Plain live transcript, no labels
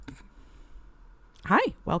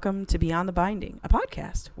Hi, welcome to Beyond the Binding, a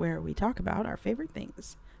podcast where we talk about our favorite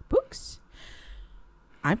things, books.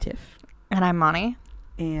 I'm Tiff. And I'm Monty.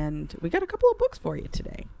 And we got a couple of books for you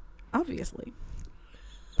today, obviously.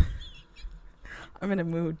 I'm in a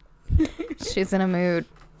mood. She's in a mood.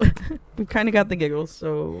 We've kind of got the giggles,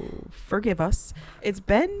 so forgive us. It's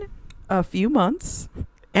been a few months.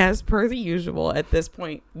 As per the usual, at this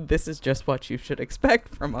point, this is just what you should expect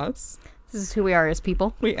from us. This is who we are as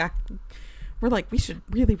people. We're like, we should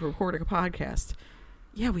really record a podcast.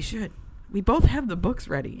 Yeah, we should. We both have the books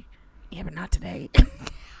ready. Yeah, but not today.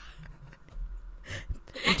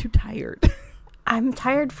 I'm too tired. I'm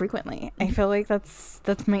tired frequently. I feel like that's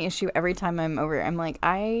my issue every time I'm over. I'm like,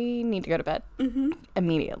 I need to go to bed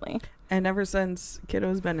immediately. And ever since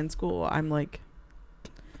kiddo's been in school, I'm like,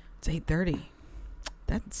 it's 8:30.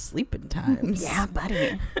 That's sleeping times. Yeah,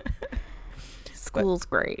 buddy. School's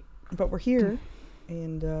great. But we're here,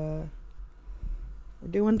 and we're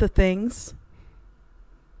doing the things.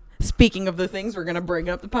 Speaking of the things, we're going to bring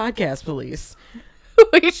up the podcast police.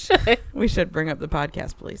 We should. We should bring up the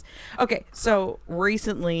podcast police. Okay, so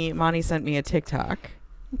recently, Monty sent me a TikTok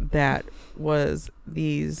that was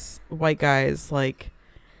these white guys, like,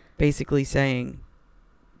 basically saying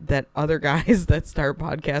that other guys that start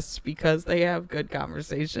podcasts because they have good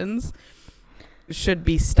conversations should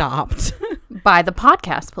be stopped. By the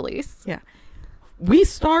podcast police. Yeah. We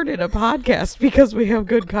started a podcast because we have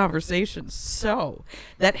good conversations. So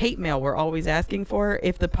that hate mail we're always asking for,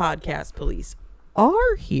 if the podcast police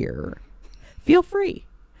are here, feel free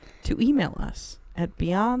to email us at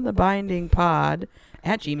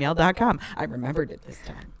beyondthebindingpod@gmail.com. I remembered it this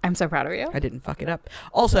time. I'm so proud of you. I didn't fuck it up.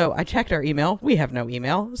 Also, I checked our email. We have no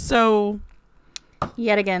email. So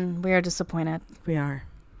Yet again, we are disappointed. we are.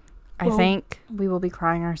 I think we will be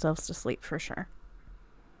crying ourselves to sleep for sure.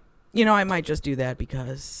 You know, I might just do that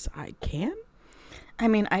because I can. I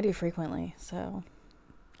mean, I do frequently, so.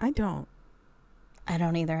 I don't. I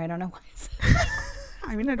don't either. I don't know why.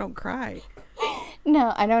 I mean, I don't cry.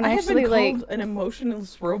 No, I don't actually I have been called an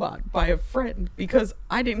emotionless robot by a friend because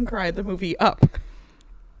I didn't cry at the movie Up.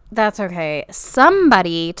 That's okay.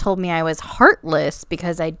 Somebody told me I was heartless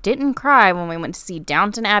because I didn't cry when we went to see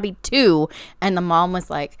Downton Abbey 2, and the mom was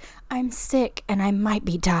like, I'm sick and I might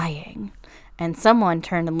be dying. And someone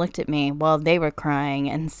turned and looked at me while they were crying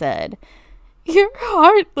and said, you're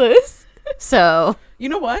heartless. So. You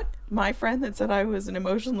know what? My friend that said I was an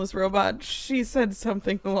emotionless robot, she said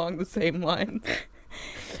something along the same lines.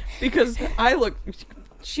 Because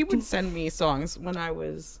she would send me songs when I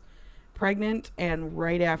was pregnant and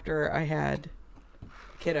right after I had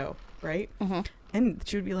kiddo, right? Mm-hmm. And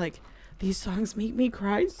she would be like, these songs make me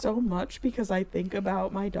cry so much because I think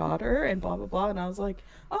about my daughter and blah, blah, blah. And I was like,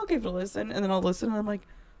 I'll give it a listen. And then I'll listen and I'm like,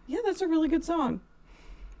 yeah, that's a really good song.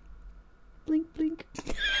 Blink, blink.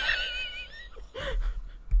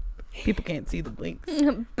 People can't see the blinks.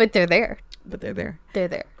 But they're there. But they're there. They're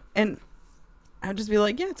there. And I'd just be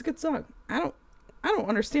like, yeah, it's a good song. I don't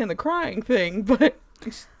understand the crying thing, but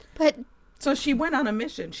so she went on a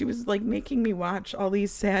mission. She was like making me watch all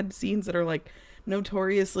these sad scenes that are like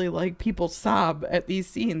notoriously like people sob at these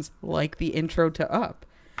scenes, like the intro to Up.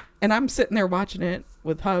 And I'm sitting there watching it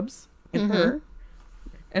with Hubs and her,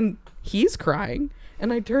 and he's crying.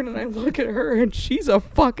 And I turn and I look at her and she's a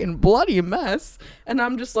fucking bloody mess. And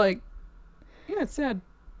I'm just like, yeah, it's sad.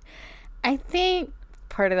 I think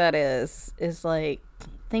part of that is like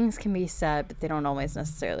things can be sad, but they don't always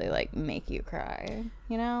necessarily like make you cry,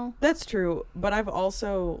 you know? That's true. But I've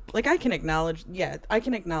also, like, I can acknowledge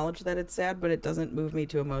that it's sad, but it doesn't move me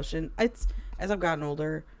to emotion. It's, as I've gotten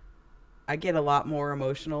older, I get a lot more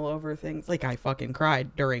emotional over things. Like, I fucking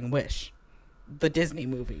cried during Wish, the Disney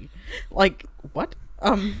movie. Like, what?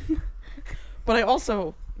 But I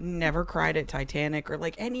also never cried at Titanic or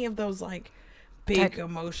like any of those like big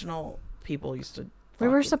emotional people used to. We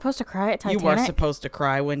were supposed to cry at Titanic. You were supposed to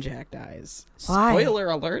cry when Jack dies. Why? Spoiler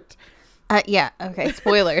alert. Yeah. Okay.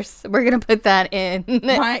 Spoilers. We're gonna put that in.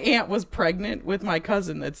 My aunt was pregnant with my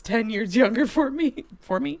cousin that's 10 years younger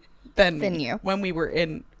than you. When we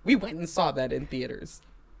went and saw that in theaters.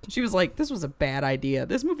 She was like, this was a bad idea.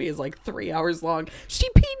 This movie is like 3 hours long. She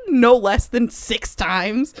peed no less than 6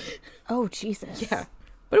 times. Oh, Jesus. Yeah.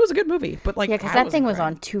 But it was a good movie. But like, yeah, because that thing was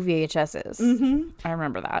on 2 VHSs. Mm-hmm. I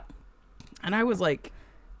remember that. And I was like,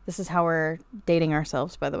 this is how we're dating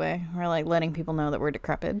ourselves, by the way. We're like letting people know that we're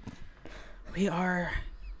decrepit. We are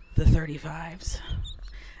the 35s.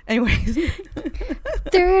 Anyways.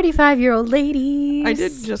 35-year-old ladies. I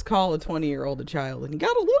did just call a 20-year-old a child, and he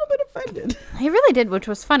got a little bit offended. He really did, which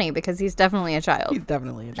was funny because he's definitely a child. He's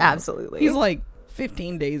definitely a child. Absolutely. He's like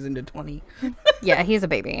 15 days into 20. Yeah, he's a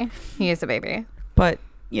baby. He is a baby. But,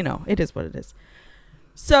 you know, it is what it is.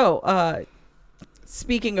 So,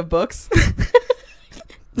 speaking of books.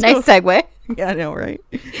 Nice segue. Yeah, I know, right?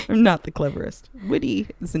 I'm not the cleverest. Witty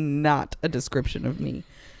is not a description of me.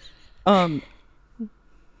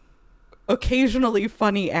 Occasionally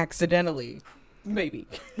funny accidentally. Maybe.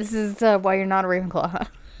 This is why you're not a Ravenclaw, huh?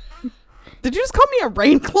 Did you just call me a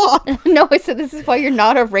Rainclaw? No, I said this is why you're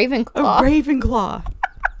not a Ravenclaw. A Ravenclaw.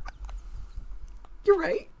 You're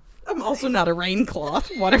right. I'm also not a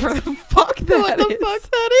Rainclaw. Whatever the fuck that is. What the fuck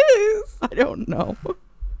that is? I don't know.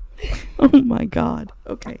 Oh my god.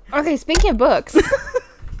 Okay. Okay, speaking of books.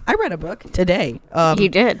 I read a book today. You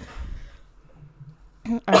did.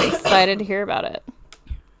 I'm excited to hear about it.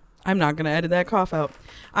 I'm not going to edit that cough out.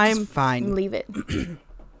 I'm fine. Leave it.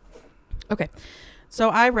 Okay. So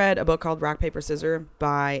I read a book called Rock, Paper, Scissors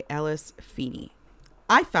by Alice Feeney.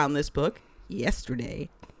 I found this book yesterday.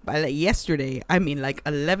 By yesterday, I mean like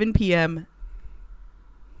 11 p.m.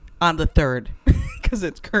 on the 3rd. Because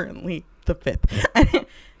it's currently the 5th.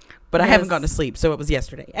 But I haven't gone to sleep, so it was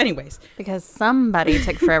yesterday. Anyways. Because somebody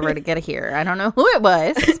took forever to get here. I don't know who it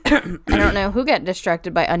was. I don't know who got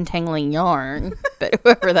distracted by untangling yarn. But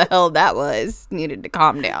whoever the hell that was needed to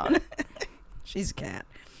calm down. She's a cat.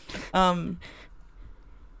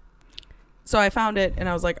 So I found it, and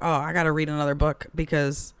I was like, oh, I got to read another book.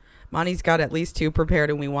 Because Monty's got at least 2 prepared,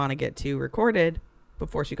 and we want to get 2 recorded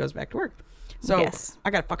before she goes back to work. So yes.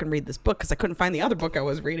 I got to fucking read this book because I couldn't find the other book I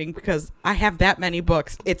was reading because I have that many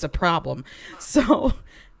books. It's a problem. So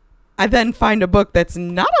I then find a book that's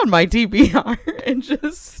not on my TBR and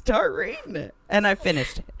just start reading it. And I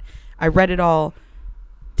finished it. I read it all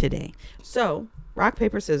today. So Rock,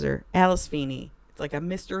 Paper, Scissors, Alice Feeney. It's like a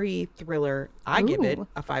mystery thriller. I give it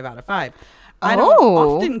a 5 out of 5. I don't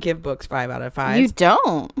often give books 5 out of 5. You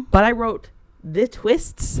don't? But I wrote, the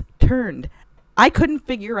twists turned. I couldn't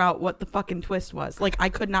figure out what the fucking twist was. Like, I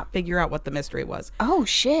could not figure out what the mystery was. Oh,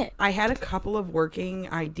 shit. I had a couple of working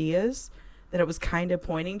ideas that it was kind of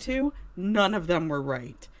pointing to. None of them were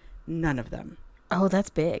right. None of them. Oh, that's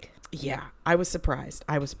big. Yeah, I was surprised.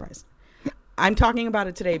 I'm talking about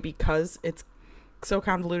it today because it's so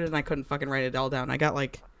convoluted and I couldn't fucking write it all down. I got,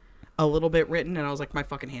 like, a little bit written and I was like, my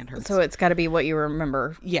fucking hand hurts. So it's got to be what you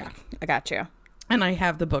remember. Yeah. I got you. And I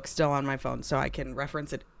have the book still on my phone, so I can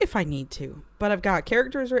reference it if I need to. But I've got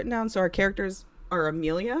characters written down. So our characters are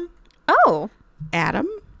Amelia. Oh. Adam.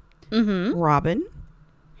 Mm-hmm. Robin.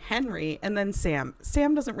 Henry. And then Sam.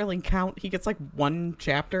 Sam doesn't really count. He gets like 1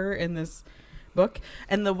 chapter in this book.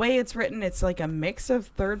 And the way it's written, it's like a mix of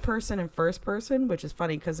third person and first person, which is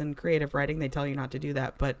funny because in creative writing, they tell you not to do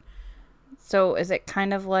that. But so is it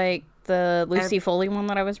kind of like the Lucy Foley one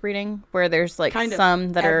that I was reading, where there's like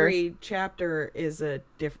some that every chapter is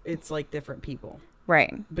it's like different people,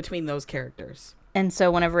 right, between those characters. And so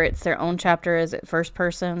whenever it's their own chapter, is it first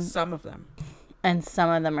person? Some of them, and some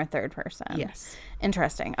of them are third person. Yes.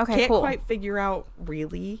 Interesting. Okay, can't cool. quite figure out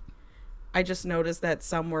really. I just noticed that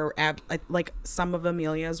some were like some of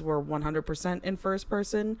Amelia's were 100% in first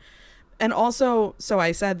person, and also so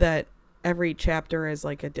I said that every chapter is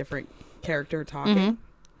like a different character talking. Mm-hmm.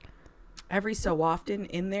 Every so often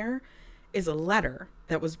in there is a letter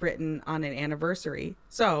that was written on an anniversary.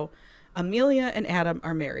 So Amelia and Adam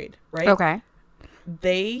are married, right? Okay.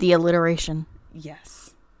 The alliteration.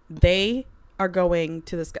 Yes. They are going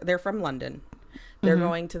to they're from London. They're mm-hmm.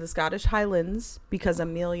 going to the Scottish Highlands because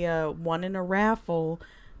Amelia won in a raffle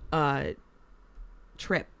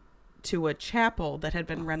trip to a chapel that had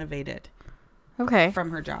been renovated. Okay.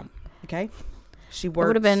 From her job. Okay. She works. It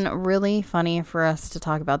would have been really funny for us to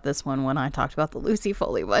talk about this one when I talked about the Lucy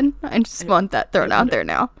Foley one. I just want that thrown out there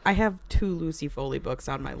now. I have 2 Lucy Foley books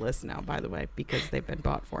on my list now, by the way, because they've been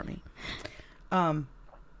bought for me.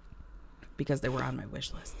 Because they were on my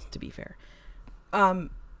wish list, to be fair.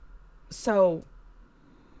 So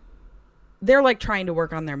they're like trying to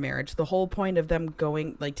work on their marriage. The whole point of them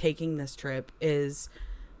going, like taking this trip is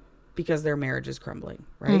because their marriage is crumbling,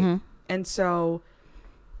 right? Mm-hmm. And so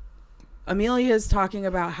Amelia is talking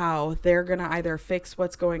about how they're going to either fix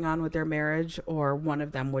what's going on with their marriage or one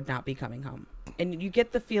of them would not be coming home. And you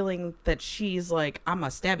get the feeling that she's like, I'm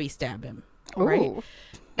a stab him. Right? Ooh.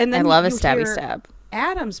 And then I love a stab.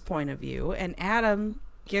 Adam's point of view, and Adam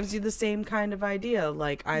gives you the same kind of idea.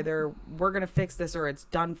 Like either we're going to fix this or it's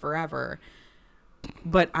done forever.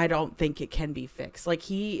 But I don't think it can be fixed. Like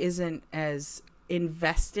he isn't as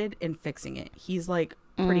invested in fixing it. He's like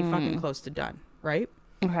pretty fucking close to done. Right?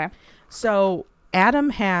 Okay. So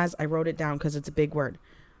Adam has, I wrote it down because it's a big word,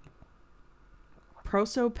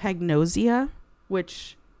 prosopagnosia,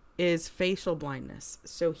 which is facial blindness.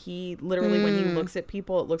 So he literally, when he looks at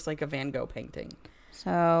people, it looks like a Van Gogh painting.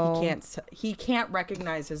 So he can't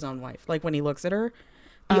recognize his own wife. Like when he looks at her,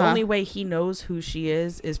 the only way he knows who she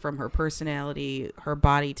is from her personality, her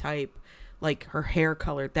body type, like her hair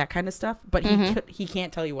color, that kind of stuff. But he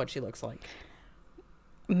can't tell you what she looks like.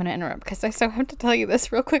 I'm going to interrupt because I so have to tell you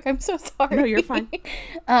this real quick. I'm so sorry. No, you're fine.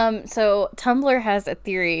 So Tumblr has a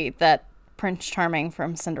theory that Prince Charming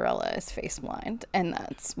from Cinderella is face blind, and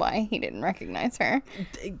that's why he didn't recognize her.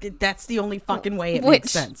 That's the only fucking way it makes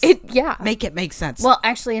sense. Make it make sense. Well,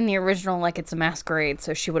 actually, in the original, like, it's a masquerade,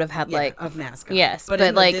 so she would have had, like... a mask on. Yes,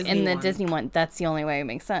 but like, in the Disney one, that's the only way it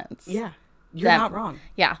makes sense. Yeah. You're not wrong.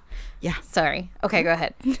 Yeah. Yeah. Sorry. Okay, go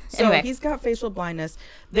ahead. So anyway. He's got facial blindness.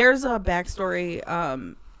 There's a backstory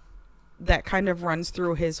that kind of runs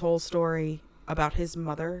through his whole story about his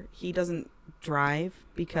mother. He doesn't drive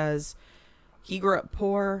because he grew up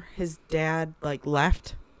poor. His dad like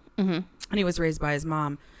left, and he was raised by his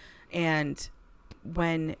mom. And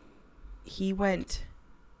when he went,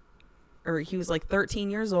 or he was like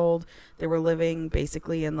 13 years old, they were living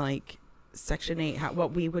basically in like Section 8,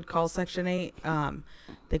 what we would call Section 8.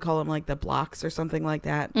 They call them like the blocks or something like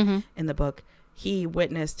that in the book. He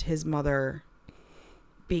witnessed his mother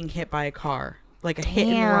being hit by a car, like a hit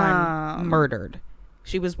and run, murdered.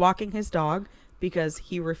 She was walking his dog because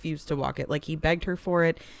he refused to walk it. Like he begged her for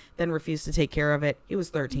it, then refused to take care of it. He was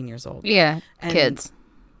 13 years old. Yeah, and kids.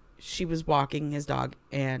 She was walking his dog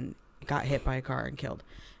and got hit by a car and killed.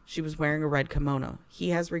 She was wearing a red kimono.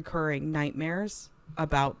 He has recurring nightmares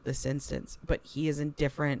about this instance, but he is in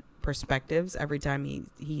different perspectives every time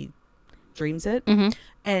he dreams it.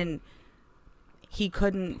 And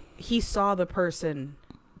he saw the person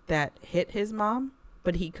that hit his mom,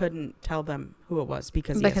 but he couldn't tell them who it was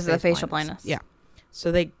because of the facial blindness. Yeah.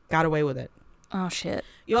 So they got away with it. Oh, shit.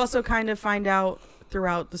 You also kind of find out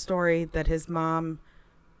throughout the story that his mom,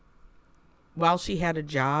 while she had a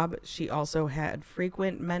job, she also had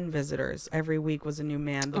frequent men visitors. Every week was a new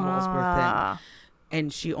man. The walls were thin.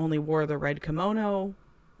 And she only wore the red kimono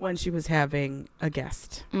when she was having a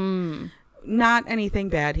guest. Not anything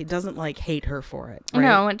bad. He doesn't like hate her for it. Right?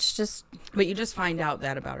 No, it's just... But you just find out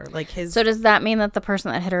that about her. Like his... So does that mean that the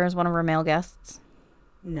person that hit her is one of her male guests?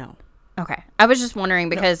 No. Okay. I was just wondering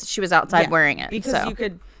because she was outside wearing it. Because you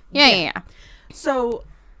could... Yeah. So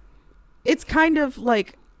it's kind of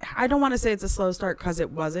like... I don't want to say it's a slow start because it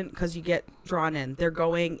wasn't, because you get drawn in. They're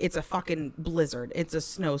going... It's a fucking blizzard. It's a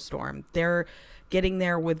snowstorm. They're getting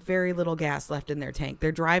there with very little gas left in their tank.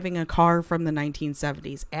 They're driving a car from the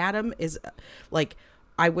 1970s. Adam is like...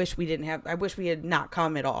 I wish we had not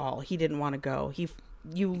come at all. He didn't want to go.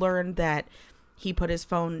 You learned that he put his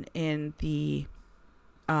phone in the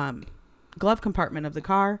glove compartment of the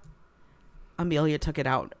car. Amelia took it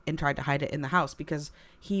out and tried to hide it in the house because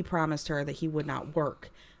he promised her that he would not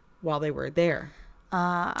work while they were there.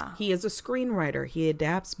 He is a screenwriter. He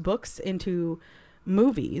adapts books into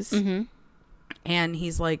movies. And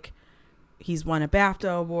he's won a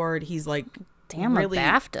BAFTA award. He's like... Damn, really, a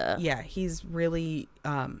BAFTA. Yeah, he's really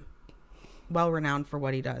well renowned for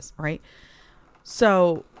what he does, right?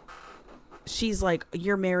 So she's like,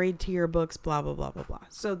 you're married to your books, blah blah blah blah blah.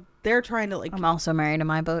 So they're trying to like... I'm also married to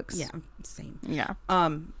my books. Yeah, same. Yeah.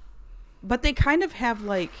 But they kind of have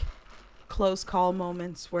like close call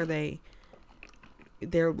moments where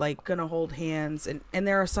they're like gonna hold hands, and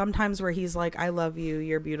there are some times where he's like, I love you,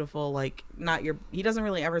 you're beautiful. Like, not your... He doesn't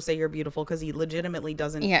really ever say you're beautiful because he legitimately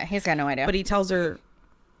doesn't. Yeah, he's got no idea. But he tells her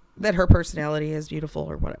that her personality is beautiful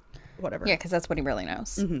or whatever. Yeah, because that's what he really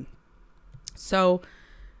knows. So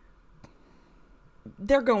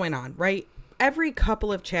they're going on, right? Every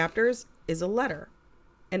couple of chapters is a letter,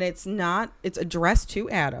 and it's addressed to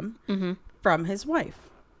Adam from his wife.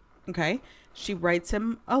 Okay, she writes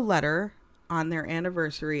him a letter on their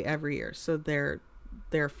anniversary every year. So their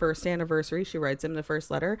first anniversary, she writes him the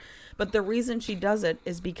first letter. But the reason she does it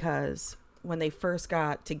is because when they first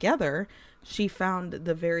got together, she found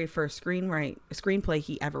the very first screenplay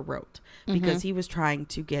he ever wrote, because he was trying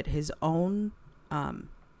to get his own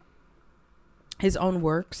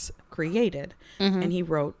works created, and he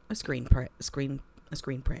wrote a screenplay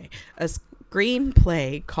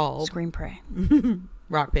called Screenplay.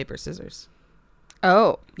 Rock, Paper, Scissors.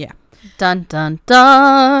 Oh. Yeah. Dun, dun,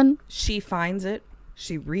 dun. She finds it.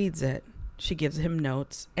 She reads it. She gives him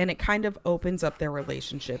notes. And it kind of opens up their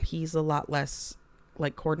relationship. He's a lot less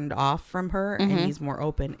like cordoned off from her, and he's more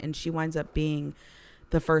open. And she winds up being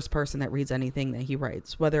the first person that reads anything that he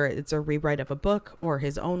writes, whether it's a rewrite of a book or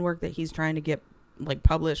his own work that he's trying to get like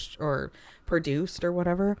published or produced or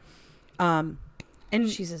whatever. And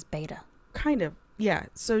she's his beta. Kind of. Yeah.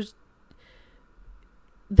 So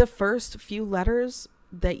the first few letters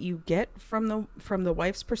that you get from the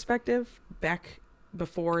wife's perspective back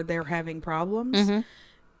before they're having problems,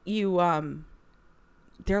 Mm-hmm.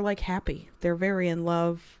 they're like happy. They're very in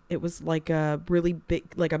love. It was like a really big,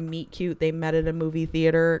 like a meet cute. They met at a movie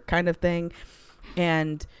theater kind of thing.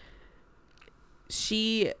 And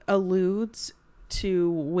she alludes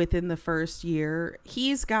to within the first year,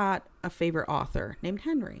 he's got a favorite author named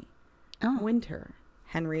Henry Winter.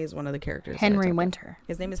 Henry is one of the characters. Henry Winter.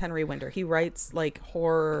 His name is Henry Winter. He writes like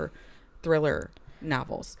horror thriller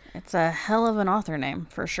novels. It's a hell of an author name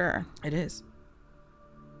for sure. It is.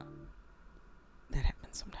 That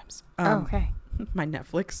happens sometimes. Okay. My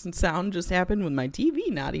Netflix sound just happened with my TV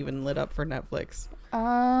not even lit up for Netflix.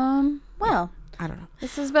 Well, I don't know.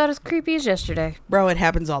 this is about as creepy as yesterday. Bro, it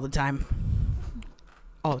happens all the time.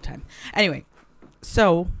 All the time. Anyway,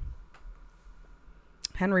 so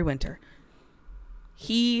Henry Winter.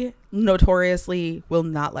 He notoriously will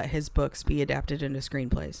not let his books be adapted into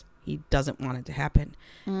screenplays. He doesn't want it to happen.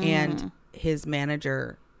 And his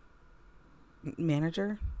manager,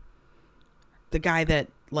 the guy that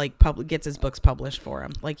like gets his books published for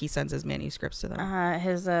him, like he sends his manuscripts to them.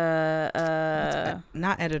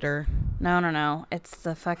 Not editor. No. It's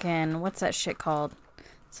the fucking, what's that shit called?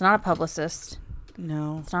 It's not a publicist.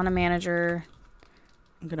 No. It's not a manager.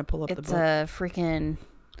 I'm gonna pull up the book. It's a freaking,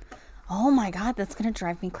 oh my God, that's gonna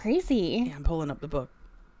drive me crazy. Yeah, I'm pulling up the book.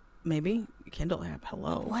 Maybe Kindle app.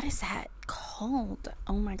 Hello. What is that called?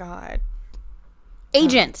 Oh my God.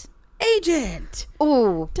 Agent. Agent.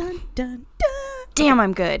 Ooh. Dun dun dun. Damn,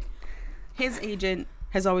 I'm good. His agent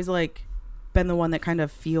has always like been the one that kind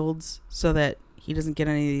of fields so that he doesn't get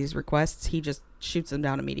any of these requests. He just shoots them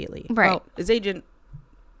down immediately. Right. Well, his agent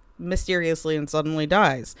mysteriously and suddenly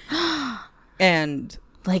dies. And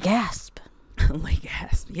Like gasp. like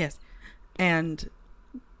gasp, yes. And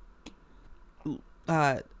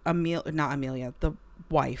not Amelia, the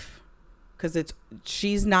wife, because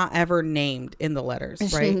she's not ever named in the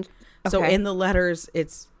letters, right? Okay. So in the letters,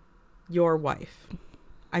 it's your wife.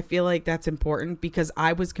 I feel like that's important because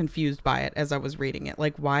I was confused by it as I was reading it.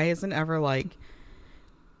 Like, why isn't ever like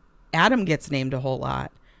Adam gets named a whole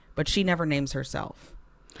lot, but she never names herself?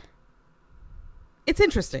 It's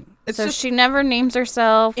interesting. It's So just she never names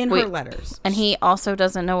herself in her letters, and he also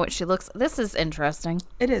doesn't know what she looks. This is interesting.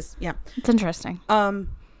 it is, yeah. It's interesting.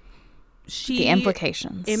 She The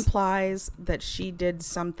implications. implies that she did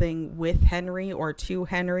something with Henry or to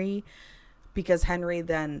Henry, because Henry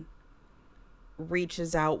then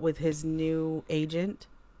reaches out with his new agent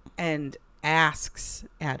and asks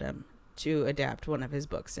Adam to adapt one of his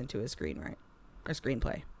books into a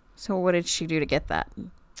screenplay. So what did she do to get that?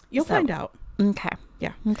 You'll find out. Okay.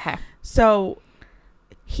 Yeah. Okay. So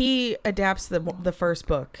he adapts the first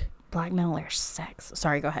book. Blackmail or sex.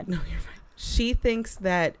 Sorry, go ahead. No, you're fine. She thinks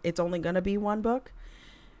that it's only going to be one book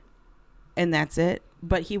and that's it.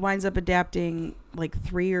 But he winds up adapting like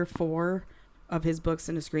 3 or 4 of his books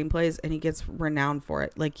into screenplays, and he gets renowned for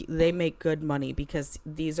it. Like, they make good money because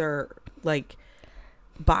these are like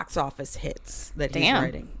box office hits that he's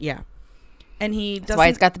writing. Yeah. And That's why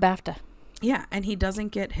he's got the BAFTA. Yeah, and he doesn't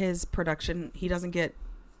get his production. He doesn't get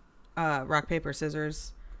rock, paper,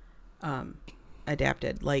 scissors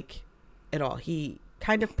adapted like at all. He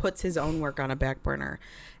kind of puts his own work on a back burner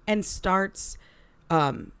and starts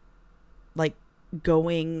like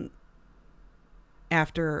going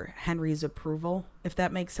after Henry's approval, if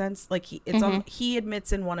that makes sense. Like he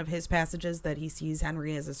admits in one of his passages that he sees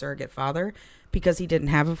Henry as a surrogate father because he didn't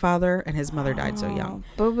have a father and his mother died so young.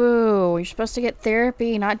 Boo boo. You're supposed to get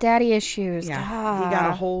therapy, not daddy issues. Yeah. God. He got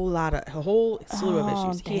a whole slew of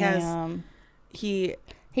issues. Damn. He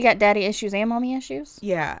got daddy issues and mommy issues?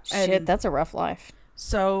 Yeah. Shit, that's a rough life.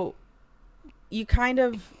 So you kind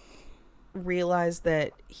of realize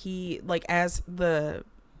that he, like, as the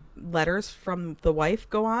letters from the wife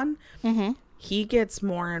go on, he gets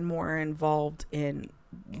more and more involved in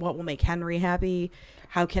what will make Henry happy.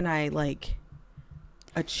 How can I, like,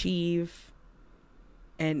 achieve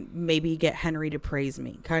and maybe get Henry to praise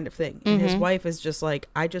me, kind of thing. And his wife is just like,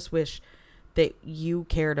 I just wish that you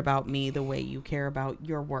cared about me the way you care about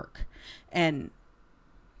your work. And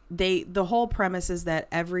the whole premise is that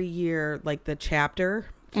every year, like, the chapter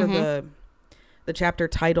for the chapter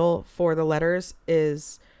title for the letters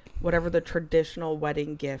is whatever the traditional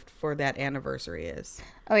wedding gift for that anniversary is.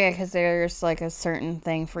 Oh yeah, because there's like a certain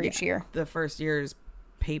thing for each year. The first year is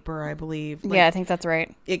paper, I believe. Like, yeah, I think that's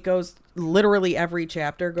right. it goes literally every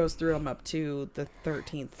chapter goes through them up to the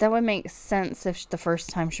 13th. That would make sense if the first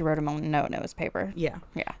time she wrote him a note and it was paper. Yeah.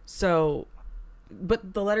 Yeah. So,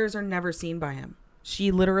 but the letters are never seen by him.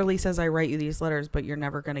 She literally says, I write you these letters, but you're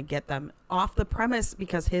never going to get them, off the premise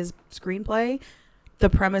because his screenplay the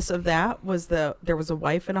premise of that was there was a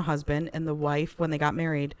wife and a husband, and the wife, when they got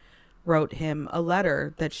married, wrote him a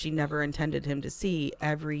letter that she never intended him to see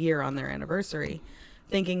every year on their anniversary,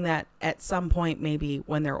 thinking that at some point, maybe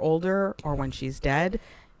when they're older or when she's dead,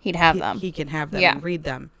 he'd have them. He can have them and read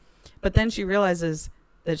them. But then she realizes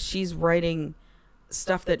that she's writing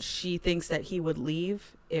stuff that she thinks that he would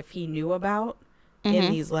leave if he knew about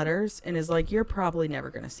in these letters, and is like, you're probably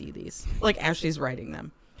never going to see these, like, as she's writing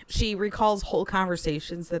them. She recalls whole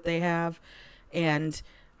conversations that they have, and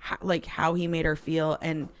how he made her feel,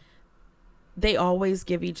 and they always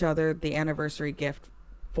give each other the anniversary gift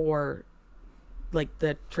for, like,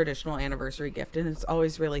 the traditional anniversary gift, and it's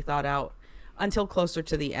always really thought out until closer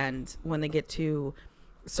to the end. When they get to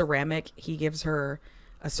ceramic, he gives her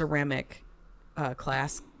a ceramic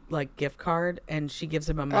class, like, gift card, and she gives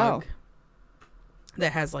him a mug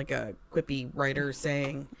that has, like, a quippy writer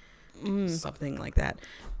saying something like that.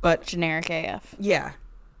 But generic AF. Yeah.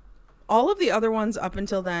 All of the other ones up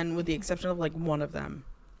until then, with the exception of, like, one of them,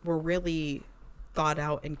 were really thought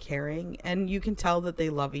out and caring, and you can tell that they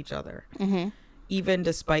love each other, even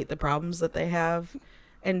despite the problems that they have.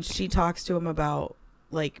 And she talks to him about,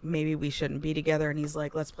 like, maybe we shouldn't be together, and he's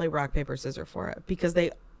like, let's play rock paper scissors for it, because they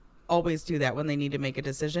always do that when they need to make a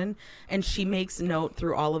decision. And she makes note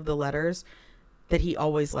through all of the letters that he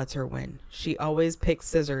always lets her win. She always picks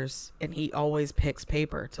scissors, and he always picks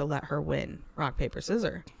paper to let her win rock paper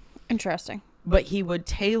scissors. Interesting. But he would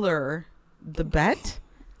tailor the bet,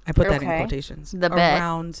 I put that in quotations, the bet,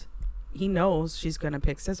 around, he knows she's going to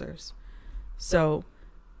pick scissors. So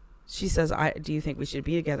she says, do you think we should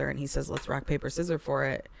be together? And he says, let's rock paper scissors for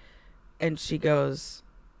it. And she goes,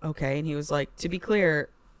 okay. And he was like, to be clear,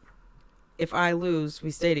 if I lose,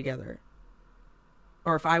 we stay together.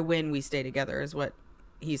 Or if I win, we stay together, is what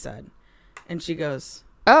he said. And she goes,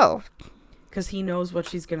 oh, because he knows what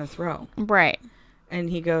she's going to throw. Right.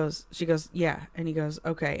 And she goes, yeah. And he goes,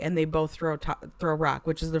 okay. And they both throw rock,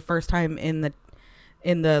 which is the first time in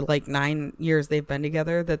the like 9 years they've been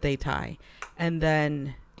together that they tie. And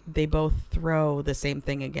then they both throw the same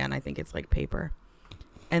thing again. I think it's like paper.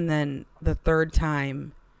 And then the third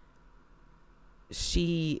time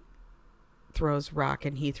she throws rock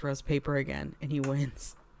and he throws paper again, and he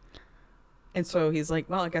wins. And so he's like,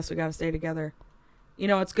 well, I guess we got to stay together. You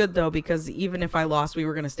know, it's good though, because even if I lost, we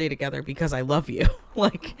were going to stay together because I love you.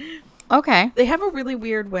 Like, okay. They have a really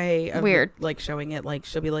weird way of like showing it. Like,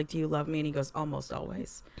 she'll be like, do you love me? And he goes, almost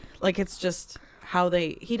always. Like, it's just how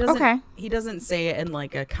he doesn't say it in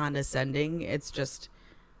like a condescending. It's just,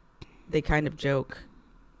 they kind of joke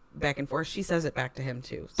back and forth. She says it back to him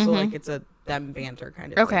too. So like, it's a them banter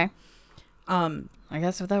kind of thing. I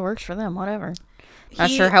guess if that works for them, whatever. Not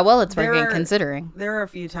sure how well it's working, considering. There are a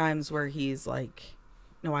few times where he's like,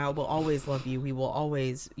 no, I will always love you. You will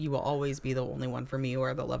always be the only one for me,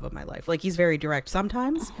 or the love of my life. Like, he's very direct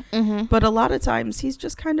sometimes, but a lot of times he's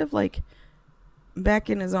just kind of like back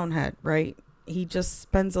in his own head, right? He just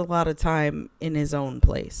spends a lot of time in his own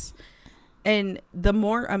place. And the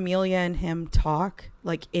more Amelia and him talk,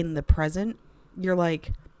 like in the present, you're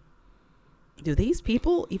like, do these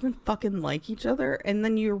people even fucking like each other? And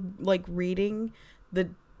then you're like reading the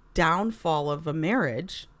downfall of a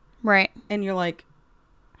marriage. Right. And you're like,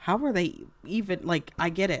 how are they even, like, I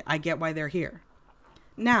get it. I get why they're here.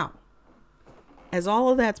 Now, as all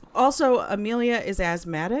of that's, also Amelia is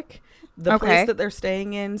asthmatic. The place that they're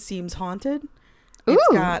staying in seems haunted. Ooh. It's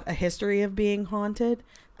got a history of being haunted.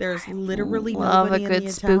 There's literally nobody in the town. Love a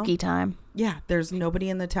good spooky time. Yeah, there's nobody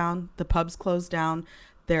in the town. The pub's closed down.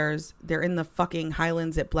 They're in the fucking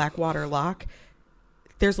Highlands at Blackwater Lock.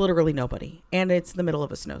 There's literally nobody. And it's the middle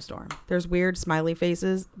of a snowstorm. There's weird smiley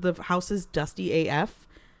faces. The house is dusty AF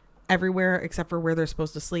everywhere except for where they're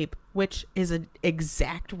supposed to sleep, which is an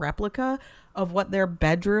exact replica of what their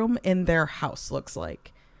bedroom in their house looks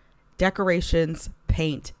like. Decorations,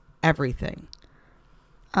 paint, everything.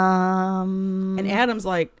 And Adam's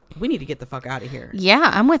like, we need to get the fuck out of here.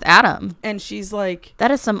 Yeah, I'm with Adam. And she's like, that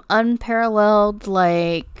is some unparalleled,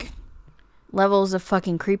 like, levels of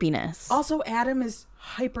fucking creepiness. Also, Adam is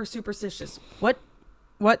hyper superstitious. What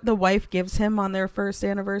the wife gives him on their first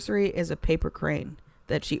anniversary is a paper crane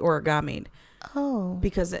that she origamied. Oh.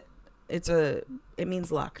 Because it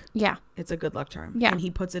means luck. Yeah. It's a good luck charm. Yeah. And he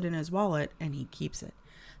puts it in his wallet and he keeps it.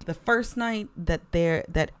 The first night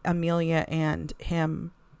that Amelia and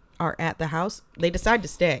him are at the house, they decide to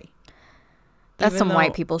stay. That's some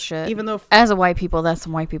white people shit. Even though, as a white people, that's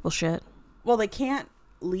some white people shit. Well, they can't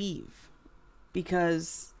leave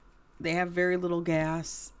because they have very little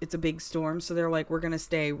gas. It's a big storm. So they're like, we're going to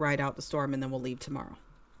stay, ride out the storm, and then we'll leave tomorrow.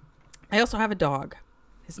 I also have a dog.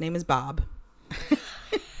 His name is Bob.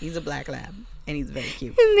 He's a black lab, and he's very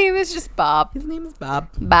cute. His name is just Bob. His name is Bob.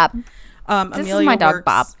 Bob. This Amelia is my dog, works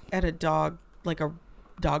Bob. at a dog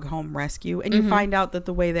home rescue, and you find out that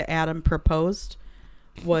the way that Adam proposed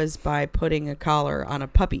was by putting a collar on a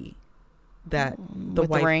puppy that the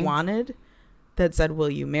wife wanted that said, "Will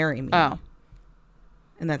you marry me?" Oh.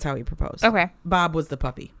 And that's how he proposed. Okay. Bob was the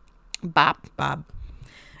puppy. Bob.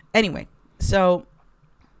 Anyway, so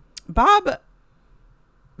Bob,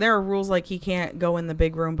 there are rules like he can't go in the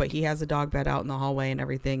big room, but he has a dog bed out in the hallway and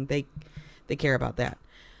everything. They care about that.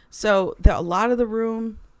 So a lot of the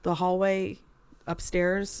room, the hallway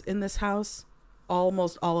upstairs in this house,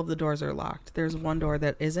 almost all of the doors are locked. There's one door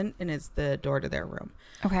that isn't, and it's the door to their room.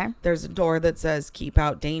 Okay. There's a door that says keep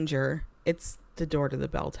out danger. It's the door to the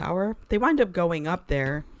bell tower. They wind up going up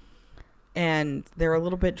there, and they're a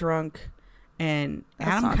little bit drunk, and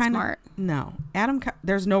Adam kind of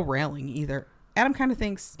there's no railing either. Adam kind of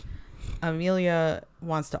thinks Amelia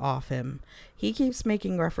wants to off him. He keeps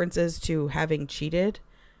making references to having cheated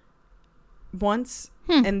once,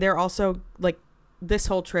 and they're also like, this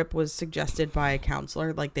whole trip was suggested by a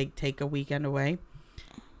counselor, like they take a weekend away,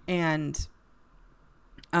 and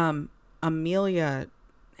Amelia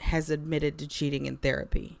has admitted to cheating in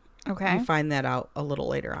therapy. Okay. You find that out a little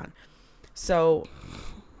later on. So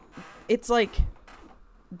it's like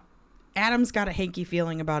Adam's got a hanky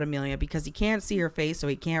feeling about Amelia because he can't see her face, so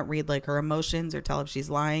he can't read like her emotions or tell if she's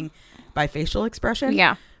lying by facial expression.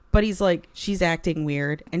 Yeah. But he's like, she's acting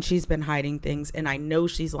weird and she's been hiding things, and I know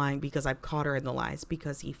she's lying because I've caught her in the lies,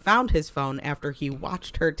 because he found his phone after he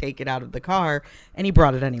watched her take it out of the car, and he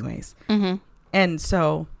brought it anyways. Mm-hmm. And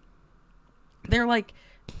so they're like,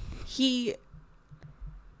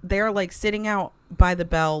 they're like sitting out by the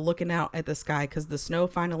bell looking out at the sky because the snow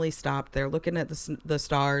finally stopped. They're looking at the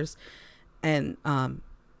stars, and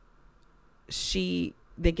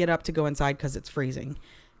they get up to go inside because it's freezing,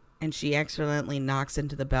 and she accidentally knocks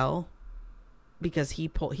into the bell because he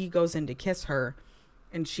goes in to kiss her,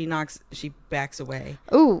 and she backs away.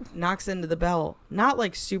 Ooh. Knocks into the bell, not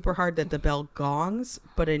like super hard that the bell gongs,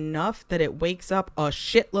 but enough that it wakes up a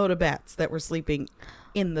shitload of bats that were sleeping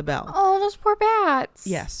in the bell. Oh, those poor bats.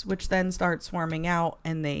 Yes, which then start swarming out,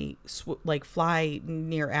 and they fly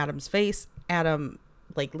near Adam's face. Adam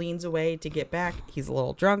leans away to get back. He's a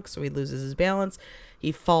little drunk, so he loses his balance.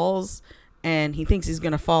 He falls, and he thinks he's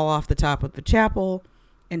gonna fall off the top of the chapel,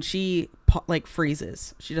 and she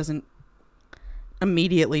freezes. She doesn't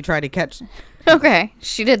immediately try to catch. Okay,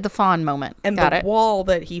 she did the fawn moment. And the wall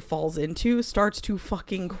that he falls into starts to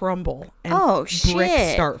fucking crumble, and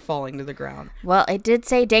bricks start falling to the ground. Well, it did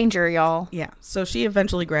say danger, y'all. Yeah, so she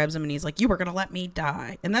eventually grabs him, and he's like, "You were gonna let me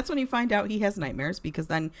die." And that's when you find out he has nightmares, because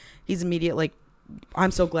then he's immediately like,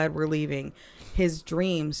 "I'm so glad we're leaving." His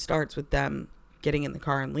dream starts with them getting in the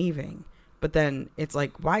car and leaving, but then it's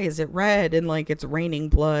like, why is it red, and like it's raining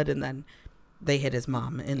blood, and then they hit his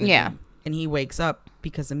mom in the dream. And he wakes up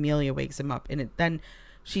because Amelia wakes him up. And then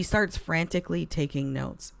she starts frantically taking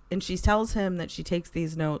notes. And she tells him that she takes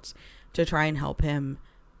these notes to try and help him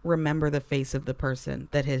remember the face of the person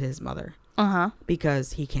that hit his mother. Uh-huh.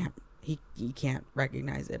 Because he can't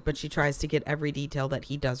recognize it. But she tries to get every detail that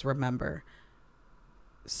he does remember.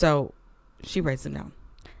 So she writes them down.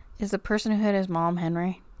 Is the person who hit his mom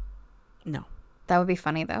Henry? No. That would be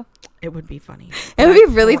funny, though. It would be funny. It would be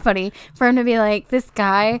really funny for him to be like, this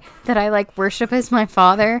guy that I worship as my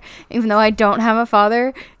father, even though I don't have a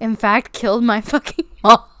father, in fact, killed my fucking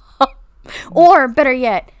mom. Or, better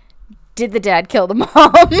yet, did the dad kill the mom?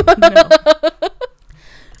 No.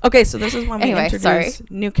 Okay, so this is when we introduce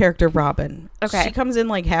new character Robin. Okay. She comes in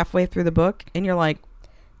halfway through the book, and you're like,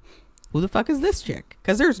 who the fuck is this chick?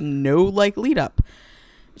 Because there's no lead up.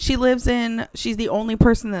 She's the only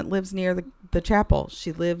person that lives near the chapel.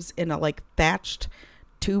 She lives in a thatched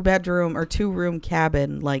 2-bedroom or 2-room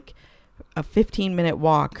cabin, a 15-minute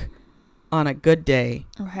walk on a good day.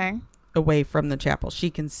 Okay. Away from the chapel. She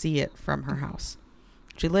can see it from her house.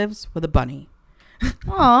 She lives with a bunny.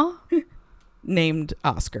 Aww. Named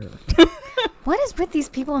Oscar. What is with these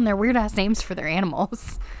people and their weird ass names for their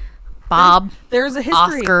animals? Bob. There's a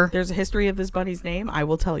history. Oscar. There's a history of this bunny's name. I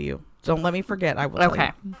will tell you. Don't let me forget. I will tell you.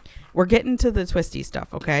 Okay. We're getting to the twisty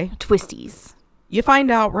stuff, okay? Twisties. You find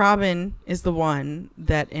out Robin is the one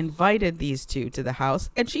that invited these two to the house,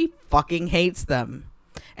 and she fucking hates them.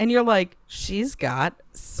 And you're like, she's got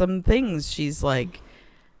some things she's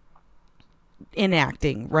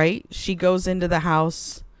enacting, right? She goes into the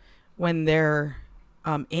house when they're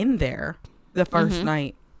in there the first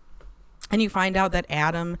night, and you find out that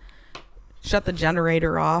Adam shut the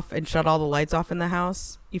generator off and shut all the lights off in the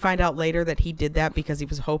house. You find out later that he did that because he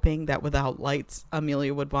was hoping that without lights,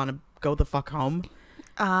 Amelia would want to go the fuck home.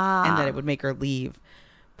 and that it would make her leave.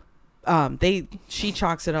 She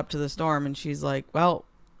chalks it up to the storm, and she's like, well,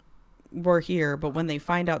 we're here. But when they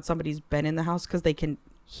find out somebody's been in the house, because they can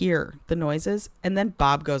hear the noises, and then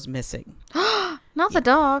Bob goes missing. Not the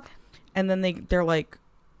dog. And then they're like,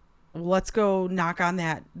 let's go knock on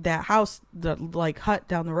that house, the like hut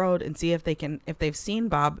down the road, and see if they've seen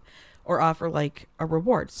Bob or offer like a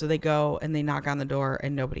reward. So they go and they knock on the door,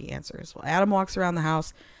 and nobody answers. Well, Adam walks around the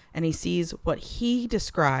house, and he sees what he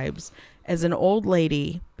describes as an old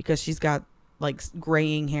lady, because she's got like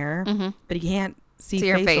graying hair, but he can't see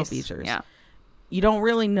facial features. Yeah. You don't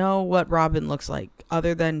really know what Robin looks like,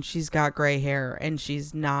 other than she's got gray hair and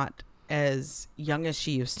she's not as young as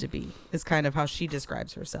she used to be, is kind of how she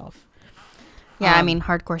describes herself. Yeah, I mean,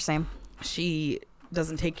 hardcore same. She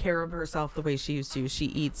doesn't take care of herself the way she used to. She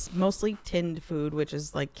eats mostly tinned food, which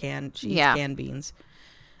is like she eats canned beans.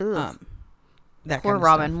 That Poor kind of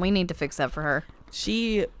Robin. stuff. We need to fix that for her.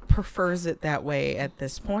 She prefers it that way at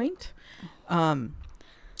this point.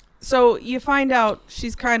 So you find out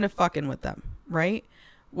she's kind of fucking with them, right?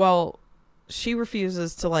 Well, she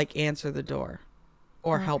refuses to like answer the door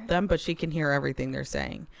or help them, but she can hear everything they're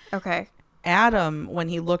saying. Okay. Adam, when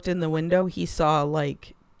he looked in the window, he saw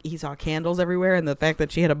candles everywhere, and the fact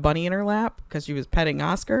that she had a bunny in her lap because she was petting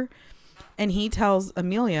Oscar. And he tells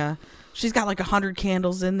Amelia, she's got like 100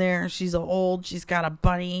 candles in there. She's old. She's got a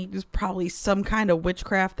bunny. There's probably some kind of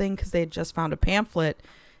witchcraft thing, because they had just found a pamphlet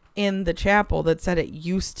in the chapel that said it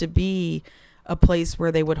used to be a place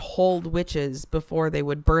where they would hold witches before they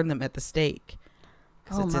would burn them at the stake.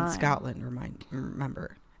 Because it's in Scotland,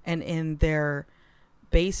 remember. And in their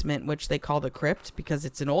basement, which they call the crypt, because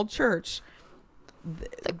it's an old church.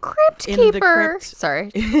 The crypt keeper.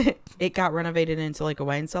 Sorry. It got renovated into like a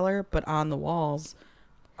wine cellar, but on the walls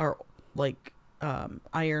are like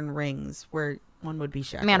iron rings where one would be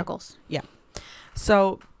shackled. Manacles. Yeah.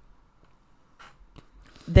 So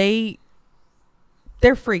they're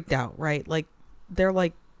freaked out, right? Like they're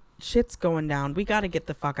like, shit's going down. We got to get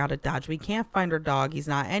the fuck out of Dodge. We can't find our dog. He's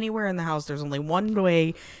not anywhere in the house. There's only one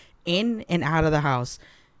way in and out of the house,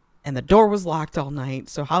 and the door was locked all night.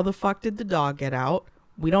 So how the fuck did the dog get out?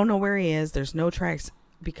 We don't know where he is. There's no tracks,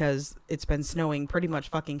 because it's been snowing pretty much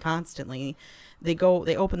fucking constantly. They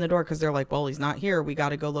open the door because they're like, well, he's not here. We got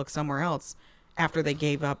to go look somewhere else, after they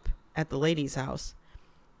gave up at the lady's house.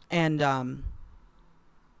 And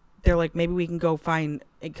they're like, maybe we can go find,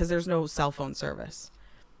 because there's no cell phone service.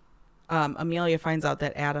 Amelia finds out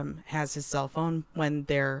that Adam has his cell phone when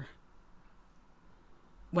the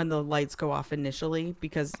lights go off initially,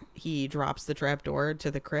 because he drops the trap door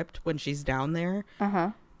to the crypt when she's down there.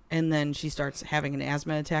 And then she starts having an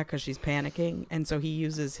asthma attack because she's panicking. And so he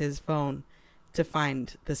uses his phone to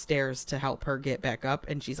find the stairs to help her get back up.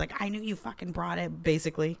 And she's like, I knew you fucking brought it,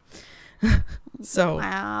 basically. So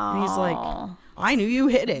wow. He's like, I knew you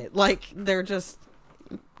hit it. Like, they're just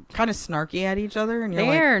kind of snarky at each other. And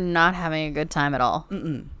they're not having a good time at all.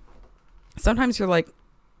 Sometimes you're like,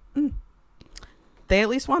 they at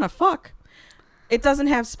least want to fuck. It doesn't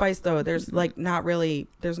have spice, though. There's like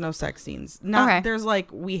there's no sex scenes. There's like,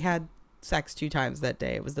 we had sex 2 times that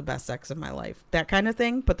day. It was the best sex of my life. That kind of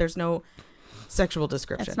thing. But there's no sexual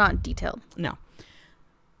description. It's not detailed. No.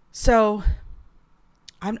 So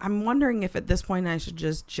I'm wondering if at this point I should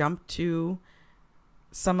just jump to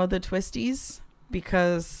some of the twisties,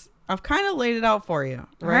 because I've kind of laid it out for you.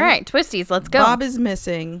 Right? All right, twisties. Let's go. Bob is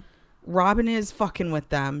missing. Robin is fucking with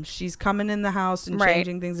them. She's coming in the house and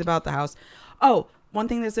changing things about the house. Oh, one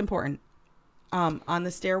thing that's important. On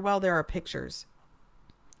the stairwell, there are pictures.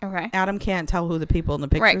 Okay. Adam can't tell who the people in the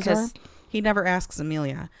pictures are. He never asks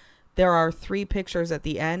Amelia. There are 3 pictures at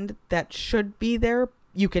the end that should be there.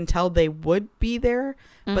 You can tell they would be there,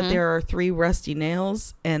 but there are 3 rusty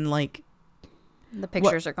nails, and like the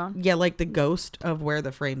pictures are gone. Yeah, like the ghost of where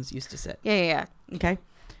the frames used to sit. Yeah. Okay.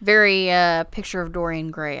 Very picture of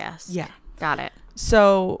Dorian Gray-esque. Yeah. Got it.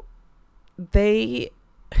 So I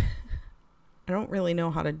don't really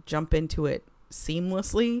know how to jump into it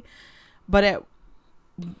seamlessly, but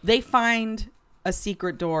they find a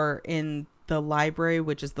secret door in the library,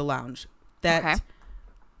 which is the lounge, that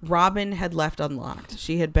Robin had left unlocked.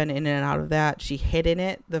 She had been in and out of that. She hid in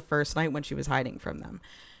it the first night when she was hiding from them.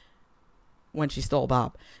 When she stole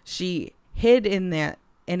Bob, she hid in that,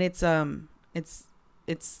 and it's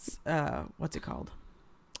what's it called?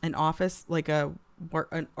 An office, like a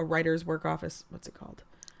writer's work office. What's it called?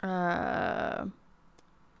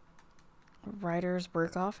 Writer's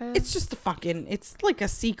work office. It's just it's like a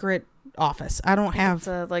secret office. I don't have.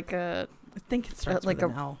 It's I think it starts like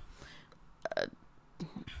with an L.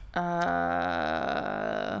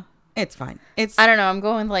 It's fine. It's I don't know. I'm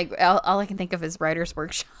going like all I can think of is writer's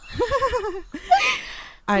workshop.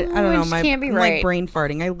 I don't know. Which can't be My right. brain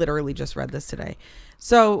farting. I literally just read this today.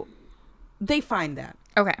 So they find that.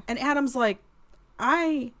 Okay. And Adam's like,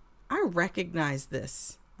 I recognize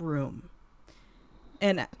this room.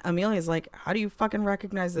 And Amelia's like, how do you fucking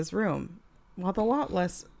recognize this room? Well, a lot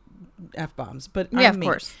less F-bombs, but Yeah, I'm of me.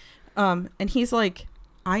 course. And he's like,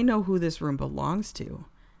 I know who this room belongs to.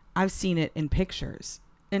 I've seen it in pictures.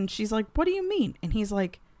 And she's like, what do you mean? And he's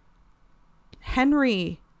like,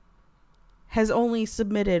 Henry has only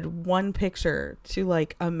submitted one picture to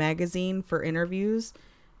like a magazine for interviews,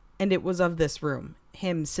 and it was of this room,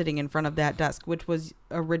 him sitting in front of that desk, which was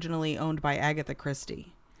originally owned by Agatha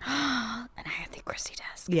Christie. An Agatha Christie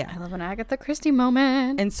desk. Yeah. I love an Agatha Christie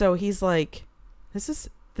moment. And so he's like, this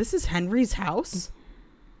is Henry's house.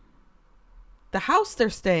 The house they're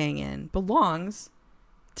staying in belongs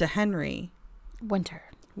to Henry Winter.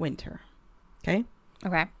 Okay.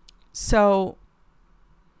 Okay. So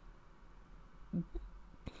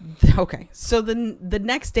the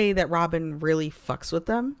next day that Robin really fucks with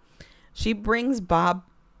them, she brings Bob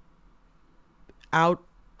out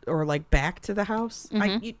or like back to the house.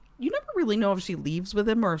 Mm-hmm. You never really know if she leaves with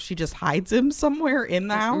him or if she just hides him somewhere in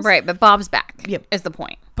the house. Right, but Bob's back. Yep. Is the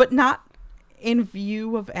point. But not in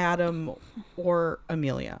view of Adam or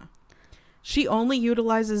Amelia. She only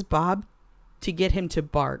utilizes Bob to get him to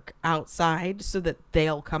bark outside so that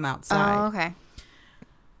they'll come outside. Oh, okay.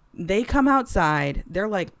 They come outside. They're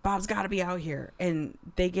like, Bob's got to be out here. And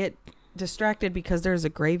they get distracted because there's a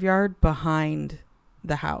graveyard behind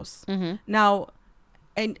the house. Mm-hmm. Now,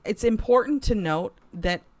 and it's important to note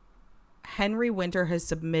that Henry Winter has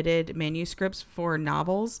submitted manuscripts for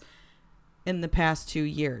novels in the past 2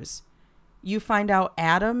 years. You find out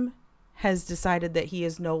Adam has decided that he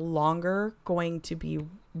is no longer going to be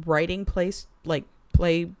writing screenplays,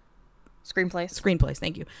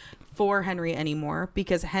 thank you, for Henry anymore,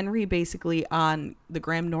 because Henry basically on the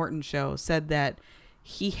Graham Norton show said that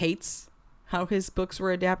he hates how his books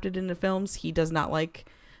were adapted into films. He does not like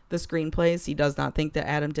the screenplays. He does not think that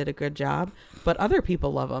Adam did a good job, but other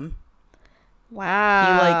people love him. Wow.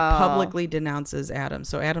 He like publicly denounces Adam.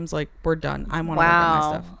 So Adam's like, we're done. I want to work on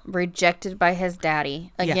my stuff. Rejected by his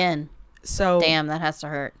daddy again. Yeah. So damn, that has to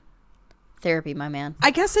hurt. Therapy, my man.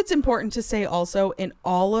 I guess it's important to say also in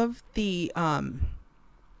all of the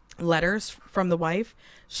letters from the wife,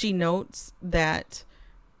 she notes that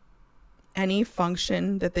any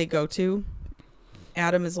function that they go to,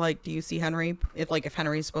 Adam is like, do you see Henry? If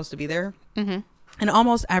Henry's supposed to be there. Mm-hmm. And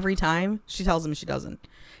almost every time she tells him she doesn't.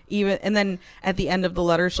 And then at the end of the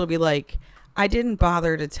letter, she'll be like, I didn't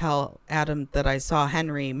bother to tell Adam that I saw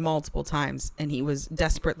Henry multiple times and he was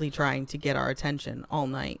desperately trying to get our attention all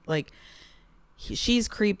night. Like, she's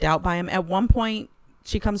creeped out by him. At one point,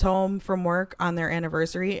 she comes home from work on their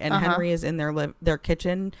anniversary and Henry is in their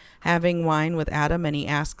kitchen having wine with Adam, and he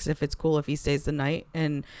asks if it's cool if he stays the night.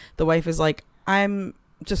 And the wife is like, I'm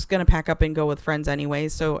just going to pack up and go with friends anyway.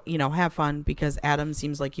 So, have fun, because Adam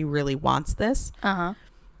seems like he really wants this. Uh-huh.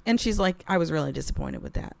 And she's like, I was really disappointed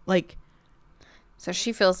with that. Like, so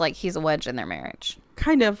she feels like he's a wedge in their marriage.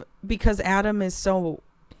 Kind of, because Adam is so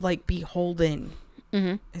like beholden.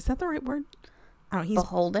 Mm-hmm. Is that the right word? I don't know. He's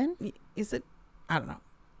beholden? Is it? I don't know.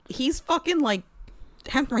 He's fucking like,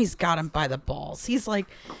 Henry's got him by the balls. He's like,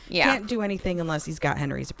 can't do anything unless he's got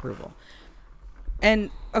Henry's approval. And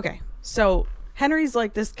okay, so Henry's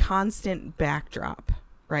like this constant backdrop,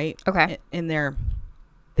 right? Okay. In their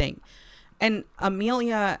thing. And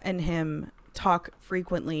Amelia and him talk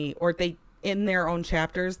frequently, or they, in their own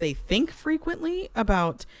chapters, they think frequently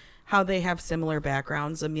about how they have similar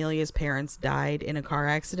backgrounds. Amelia's parents died in a car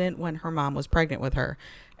accident when her mom was pregnant with her.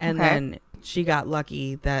 And then she got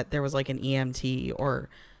lucky that there was like an EMT or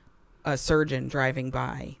a surgeon driving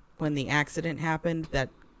by when the accident happened that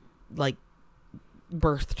like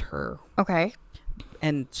birthed her. Okay.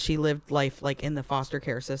 And she lived life like in the foster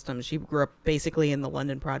care system. She grew up basically in the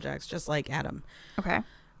London projects, just like Adam. Okay.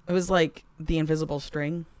 It was like the invisible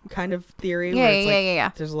string kind of theory. Yeah, where it's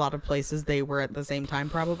yeah. There's a lot of places they were at the same time,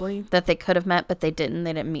 probably. That they could have met, but they didn't.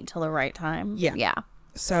 They didn't meet till the right time. Yeah. Yeah.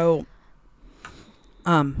 So,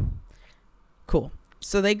 cool.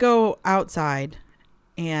 So they go outside,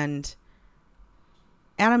 and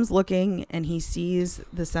Adam's looking, and he sees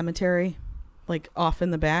the cemetery, like off in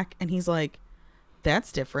the back, and he's like,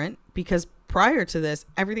 that's different, because prior to this,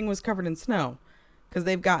 everything was covered in snow. Because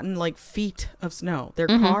they've gotten like feet of snow. Their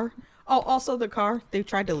car. Oh, also the car. They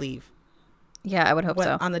tried to leave. Yeah, I would hope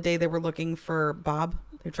so. On the day they were looking for Bob,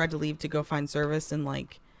 they tried to leave to go find service and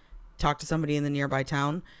like talk to somebody in the nearby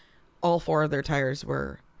town. All 4 of their tires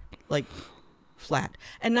were like flat.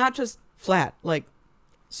 And not just flat, like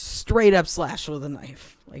straight up slash with a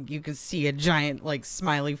knife. Like you could see a giant like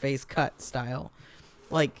smiley face cut style.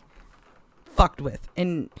 Like fucked with.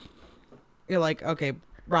 And you're like, okay,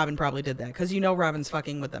 Robin probably did that. Because you know Robin's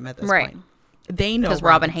fucking with them at this point. They know. Because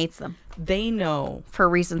Robin hates them. They know. For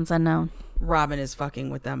reasons unknown. Robin is fucking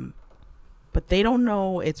with them. But they don't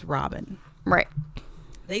know it's Robin. Right.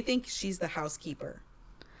 They think she's the housekeeper.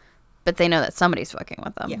 But they know that somebody's fucking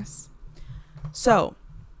with them. Yes. So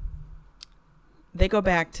they go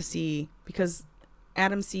back to see, because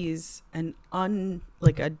Adam sees a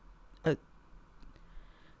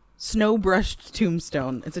snow brushed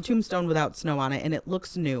tombstone. It's a tombstone without snow on it, and it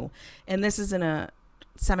looks new. And this is in a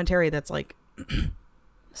cemetery that's like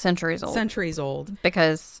centuries old.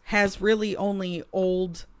 Because has really only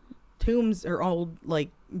old tombs or old like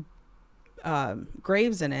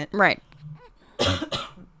graves in it. Right.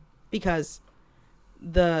 Because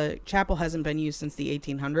the chapel hasn't been used since the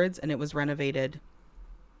 1800s, and it was renovated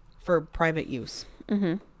for private use.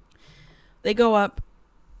 Mm-hmm. They go up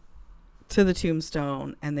to the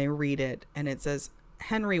tombstone and they read it, and it says,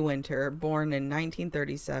 Henry Winter, born in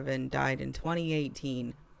 1937, died in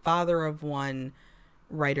 2018, father of one,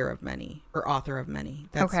 writer of many, or author of many.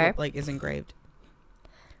 That's what like is engraved.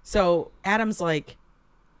 So Adam's like,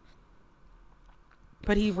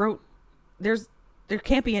 but he wrote, there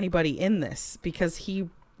can't be anybody in this, because he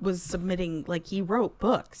was submitting, like he wrote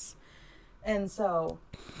books. And so,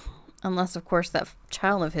 unless of course that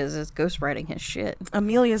child of his is ghostwriting his shit.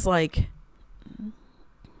 Amelia's like,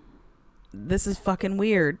 this is fucking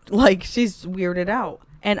weird. Like, she's weirded out.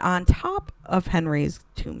 And on top of Henry's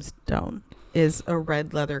tombstone is a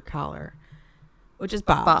red leather collar, which is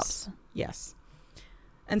Bob's. Yes.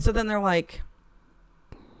 And so then they're like,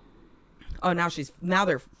 oh, now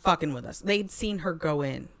they're fucking with us. They'd seen her go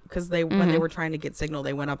in, because when they were trying to get signal,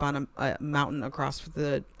 they went up on a mountain across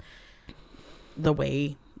the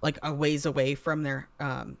way, like a ways away from their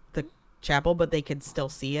the chapel, but they could still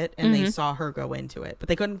see it, and they saw her go into it, but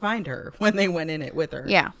they couldn't find her when they went in it with her.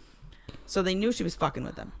 Yeah. So they knew she was fucking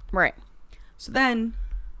with them. Right. So then,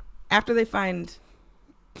 after they find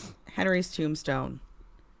Henry's tombstone,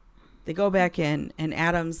 they go back in, and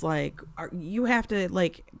Adam's like, you have to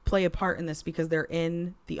like play a part in this, because they're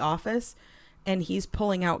in the office, and he's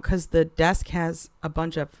pulling out, because the desk has a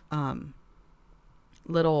bunch of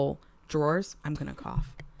little drawers. I'm gonna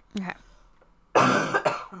cough. Okay.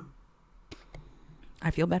 I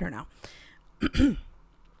feel better now.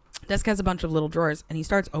 Desk has a bunch of little drawers, and he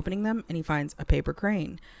starts opening them, and he finds a paper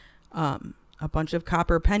crane, a bunch of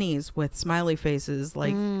copper pennies with smiley faces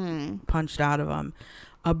like punched out of them,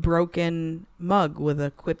 a broken mug with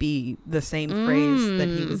a quippy, the same phrase that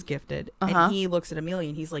he was gifted. And he looks at Amelia,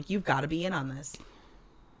 and he's like, you've got to be in on this.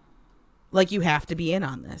 Like, you have to be in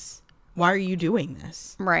on this. Why are you doing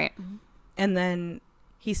this? Right. And then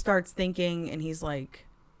he starts thinking, and he's like,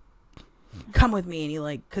 come with me. And he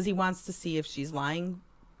like, because he wants to see if she's lying.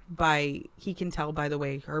 He can tell by the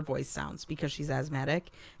way her voice sounds, because she's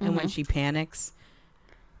asthmatic, and when she panics,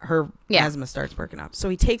 her asthma starts working up. So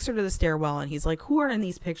he takes her to the stairwell, and he's like, who are in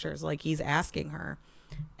these pictures? Like, he's asking her,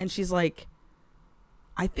 and she's like,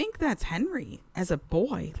 I think that's Henry as a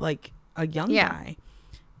boy, like a young guy.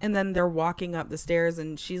 And then they're walking up the stairs,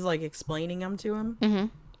 and she's like explaining them to him.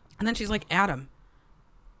 And then she's like, Adam,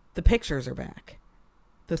 the pictures are back.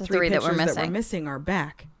 The three pictures that were missing are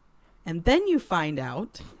back. And then you find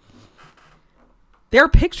out they're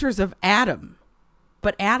pictures of Adam,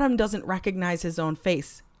 but Adam doesn't recognize his own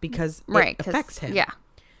face, because it affects him. Yeah.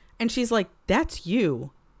 And she's like, that's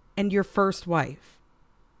you and your first wife.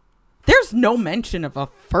 There's no mention of a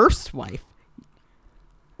first wife.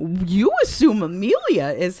 You assume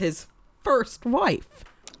Amelia is his first wife.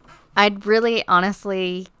 I'd really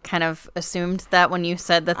honestly kind of assumed that when you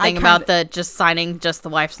said the thing about the just signing just the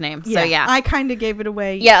wife's name. So yeah. I kind of gave it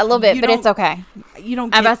away. Yeah, a little bit, but it's okay. You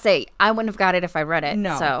don't I'm about to say, I wouldn't have got it if I read it.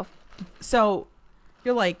 No. So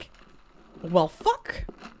you're like, well, fuck.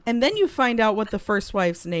 And then you find out what the first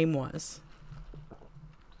wife's name was.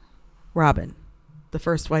 Robin. The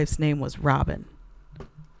first wife's name was Robin.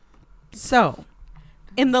 So,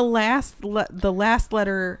 in the last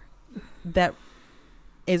letter that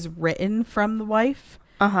is written from the wife,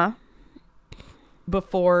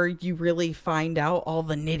 before you really find out all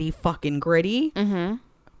the nitty fucking gritty,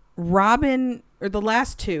 Robin, or the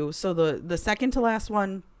last two, so the second to last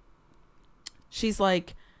one, she's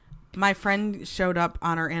like, my friend showed up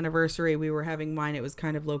on our anniversary. We were having wine. It was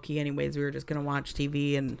kind of low key anyways. We were just gonna watch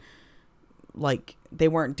TV, and like they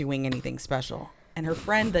weren't doing anything special. And her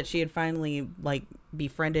friend that she had finally like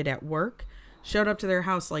befriended at work showed up to their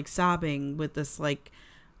house like sobbing with this like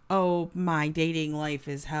oh, my dating life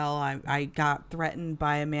is hell. I got threatened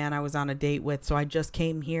by a man I was on a date with, so I just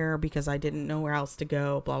came here because I didn't know where else to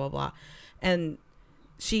go, blah, blah, blah. And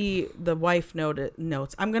the wife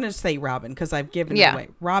notes, I'm going to say Robin because I've given it away.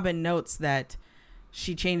 Robin notes that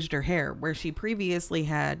she changed her hair. Where she previously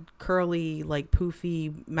had curly, like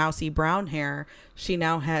poofy, mousy brown hair, she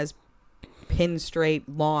now has pin straight,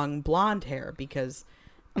 long blonde hair because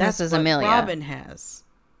that's what Amelia. Robin has.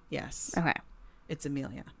 Yes. Okay. It's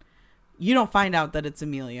Amelia. You don't find out that it's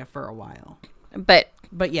Amelia for a while. But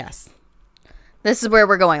yes. This is where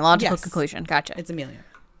we're going. Logical conclusion. Gotcha. It's Amelia.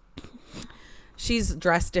 She's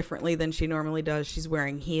dressed differently than she normally does. She's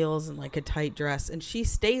wearing heels and like a tight dress. And she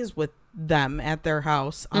stays with them at their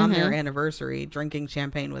house on their anniversary, drinking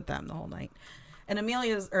champagne with them the whole night. And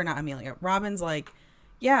Robin's like,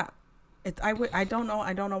 yeah, I don't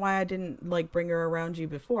know why I didn't like bring her around you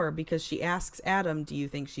before, because she asks Adam, do you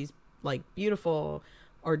think she's like beautiful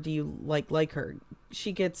or do you like her?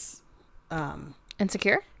 She gets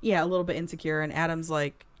insecure? Yeah, a little bit insecure. And Adam's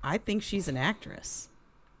like, I think she's an actress.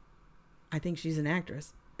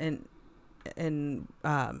 And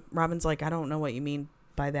Robin's like, I don't know what you mean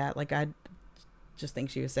by that. Like, I just think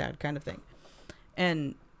she was sad, kind of thing.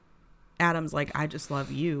 And Adam's like, I just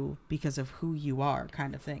love you because of who you are,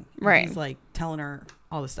 kind of thing. And right. He's like telling her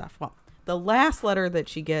all this stuff. Well, the last letter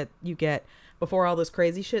that you get before all this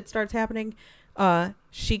crazy shit starts happening,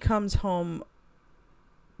 she comes home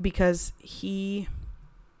because he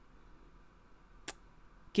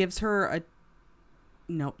gives her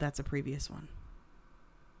nope, that's a previous one.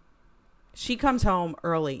 She comes home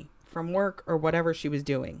early from work or whatever she was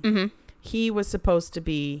doing. Mm-hmm. He was supposed to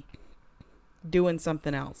be doing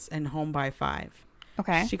something else and home by 5.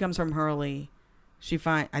 Okay. She comes home early.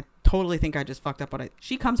 I totally think I just fucked up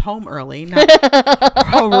she comes home early, not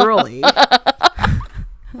early.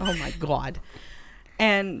 Oh my God.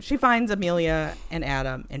 And she finds Amelia and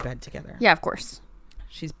Adam in bed together. Yeah, of course.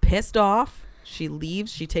 She's pissed off. She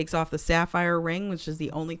leaves. She takes off the sapphire ring, which is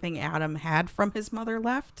the only thing Adam had from his mother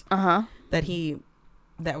left. Uh-huh.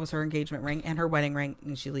 That was her engagement ring and her wedding ring,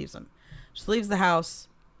 and she leaves them. She leaves the house.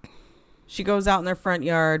 She goes out in their front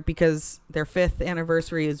yard because their 5th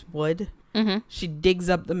anniversary is wood. Mm-hmm. She digs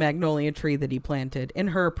up the magnolia tree that he planted in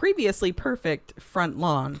her previously perfect front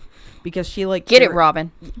lawn because she Get it,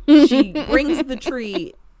 Robin. She brings the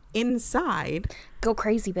tree inside. Go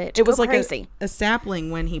crazy, bitch. It was like crazy. A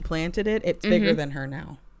sapling when he planted it. It's bigger than her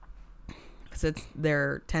now because it's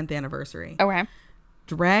their 10th anniversary. Okay.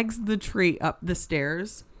 Drags the tree up the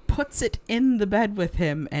stairs, puts it in the bed with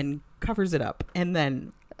him, and covers it up, and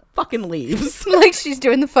then fucking leaves. Like she's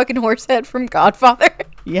doing the fucking horse head from Godfather.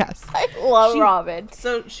 Yes. I love Robin.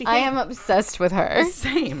 So I am obsessed with her.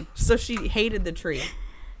 Same. So she hated the tree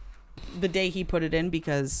the day he put it in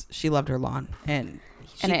because she loved her lawn, and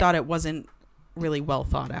she thought it wasn't really well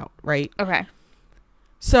thought out, right? Okay.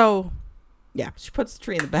 So, yeah, she puts the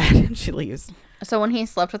tree in the bed and she leaves. So when he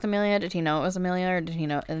slept with Amelia, did he know it was Amelia, or did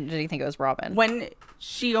he think it was Robin? When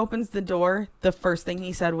she opens the door, the first thing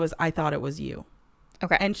he said was, I thought it was you.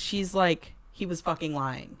 Okay. And she's like, he was fucking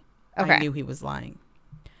lying. Okay. I knew he was lying.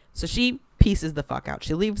 So she pieces the fuck out.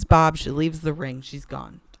 She leaves Bob. She leaves the ring. She's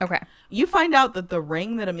gone. Okay. You find out that the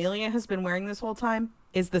ring that Amelia has been wearing this whole time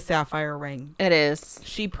is the sapphire ring. It is.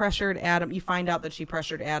 She pressured Adam. You find out that she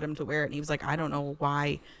pressured Adam to wear it. And he was like, I don't know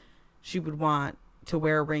why she would want to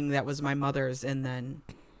wear a ring that was my mother's and then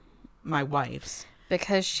my wife's.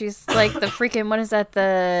 Because she's like the freaking, what is that?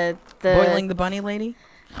 The Boiling the Bunny lady?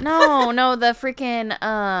 No, the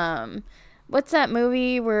freaking, what's that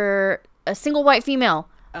movie where a single white female?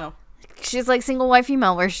 Oh. She's like single white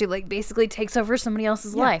female where she like basically takes over somebody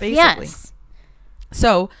else's life. Basically. Yes.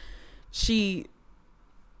 So she,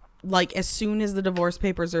 like, as soon as the divorce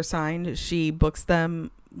papers are signed, she books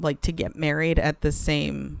them like to get married at the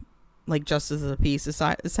same, like, Justice of the Peace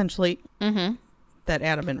essentially, that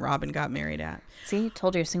Adam and Robin got married at. See,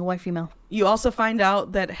 told you, single white female. You also find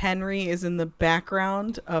out that Henry is in the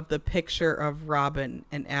background of the picture of Robin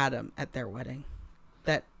and Adam at their wedding.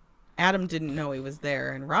 That Adam didn't know he was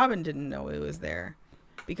there and Robin didn't know he was there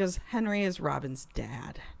because Henry is Robin's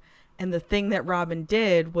dad. And the thing that Robin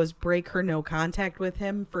did was break her no contact with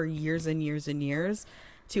him for years and years and years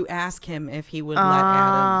to ask him if he would let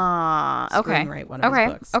Adam screenwrite one of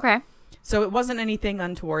his books. Okay. So it wasn't anything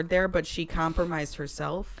untoward there, but she compromised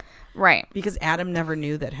herself. Right. Because Adam never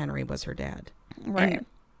knew that Henry was her dad. Right. And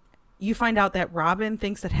you find out that Robin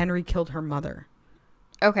thinks that Henry killed her mother.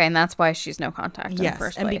 Okay, and that's why she's no contact in the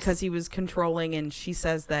first place. And because he was controlling, and she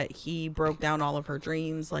says that he broke down all of her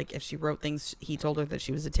dreams. Like, if she wrote things, he told her that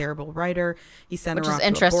she was a terrible writer. He sent her off to a boarding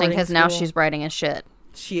interesting because now school. she's writing his shit.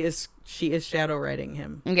 She is shadow writing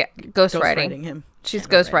him. Yeah, ghostwriting him. She's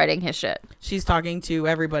ghostwriting his shit. She's talking to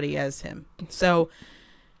everybody as him. So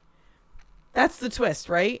that's the twist,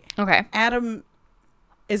 right? Okay. Adam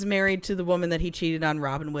is married to the woman that he cheated on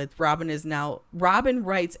Robin with. Robin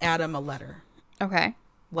writes Adam a letter. Okay.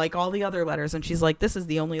 Like all the other letters. And she's like, this is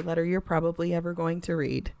the only letter you're probably ever going to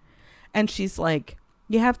read. And she's like,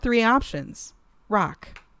 you have 3 options.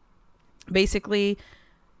 Rock. Basically,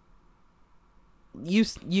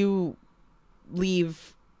 you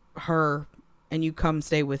leave her and you come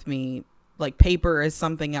stay with me. Like, paper is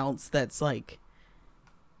something else that's like,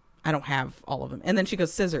 I don't have all of them. And then she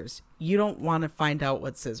goes, scissors. You don't want to find out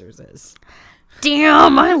what scissors is.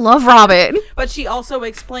 Damn, I love Robin. But she also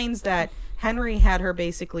explains that Henry had her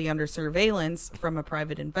basically under surveillance from a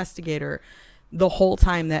private investigator the whole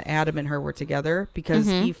time that Adam and her were together, because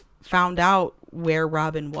he found out where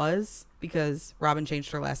Robin was, because Robin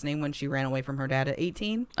changed her last name when she ran away from her dad at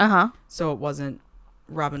 18. So it wasn't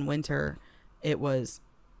Robin Winter. It was,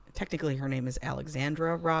 technically her name is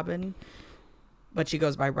Alexandra Robin, but she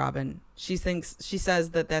goes by Robin. She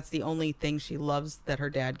says that that's the only thing she loves that her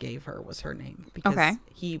dad gave her was her name, because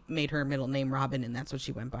he made her middle name Robin, and that's what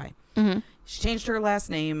she went by. She changed her last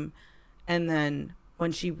name, and then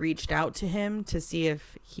when she reached out to him to see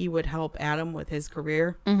if he would help Adam with his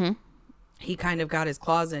career, he kind of got his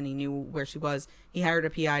claws in. He knew where she was. He hired a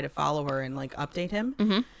PI to follow her and like update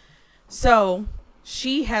him. So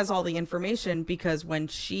she has all the information, because when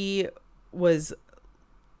she was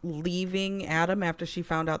leaving Adam after she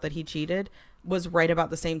found out that he cheated was right about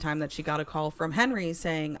the same time that she got a call from Henry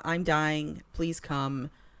saying, I'm dying, please come,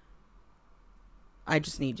 I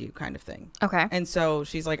just need you, kind of thing. Okay. And so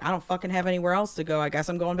she's like, I don't fucking have anywhere else to go. I guess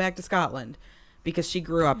I'm going back to Scotland, because she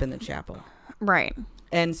grew up in the chapel. Right.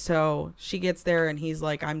 And so she gets there and he's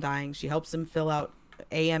like, I'm dying. She helps him fill out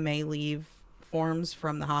AMA leave forms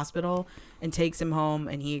from the hospital and takes him home,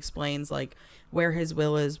 and he explains like where his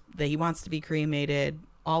will is, that he wants to be cremated,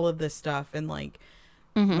 all of this stuff, and like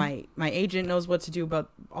my agent knows what to do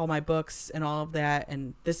about all my books and all of that,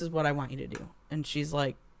 and this is what I want you to do. And she's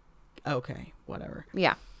like, okay, whatever.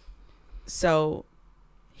 Yeah. So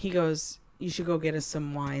he goes, you should go get us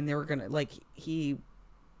some wine. They were gonna, like, he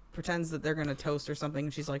pretends that they're gonna toast or something,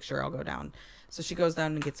 and she's like, sure, I'll go down. So she goes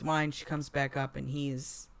down and gets wine. She comes back up, and he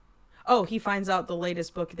finds out the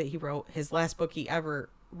latest book that he wrote, his last book he ever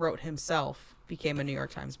wrote himself, became a New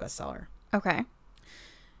York Times bestseller. Okay.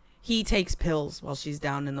 He takes pills while she's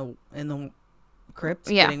down in the crypt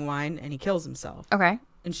getting wine, and he kills himself. Okay.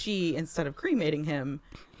 And she, instead of cremating him,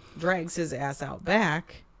 drags his ass out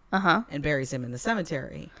back and buries him in the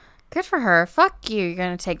cemetery. Good for her. Fuck you. You're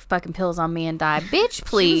going to take fucking pills on me and die. Bitch,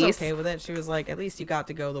 please. She was okay with it. She was like, at least you got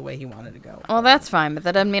to go the way he wanted to go. Well, that's fine, but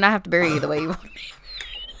that doesn't mean I have to bury you the way you want me.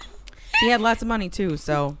 He had lots of money, too,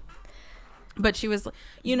 so. But she was,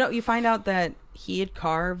 you find out that he had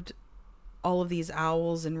carved all of these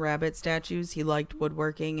owls and rabbit statues. He liked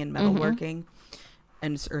woodworking and metalworking,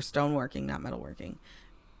 or stoneworking, not metalworking.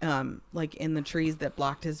 Like in the trees that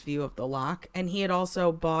blocked his view of the loch. And he had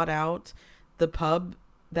also bought out the pub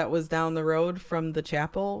that was down the road from the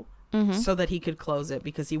chapel so that he could close it,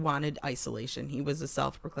 because he wanted isolation. He was a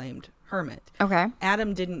self-proclaimed hermit. Okay.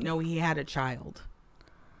 Adam didn't know he had a child,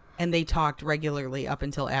 and they talked regularly up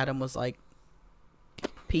until Adam was like,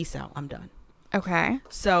 peace out, I'm done. Okay.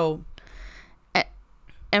 So,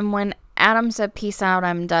 and when Adam said peace out,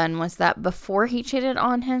 I'm done, was that before he cheated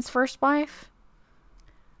on his first wife?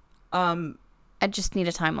 I just need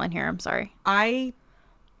a timeline here. I'm sorry.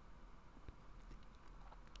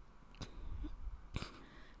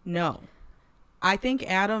 No. I think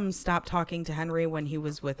Adam stopped talking to Henry when he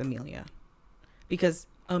was with Amelia, because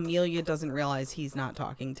Amelia doesn't realize he's not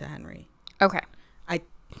talking to Henry. Okay.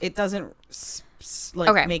 It doesn't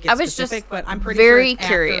make it I was specific, just but I'm pretty very sure it's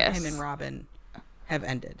curious. after him and Robin have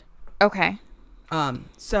ended. Okay.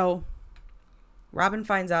 So Robin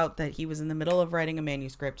finds out that he was in the middle of writing a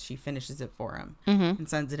manuscript. She finishes it for him and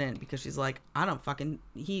sends it in, because she's like, I don't fucking,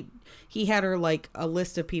 he had her like a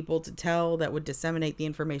list of people to tell that would disseminate the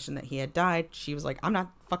information that he had died. She was like, I'm not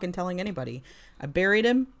fucking telling anybody. I buried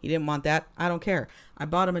him. He didn't want that. I don't care. I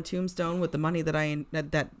bought him a tombstone with the money that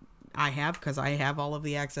I have, because I have all of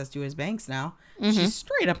the access to his banks now. She's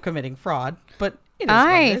straight up committing fraud, but it is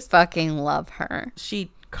what it is. Fucking love her. She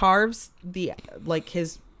carves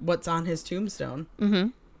what's on his tombstone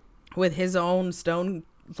with his own stone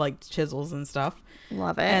like chisels and stuff.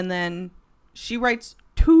 Love it. And then she writes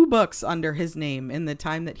 2 books under his name in the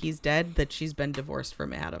time that he's dead, that she's been divorced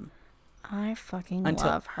from Adam. I fucking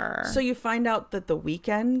love her. So you find out that the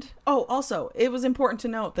weekend. Oh, also, it was important to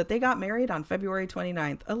note that they got married on February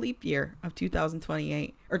 29th, a leap year of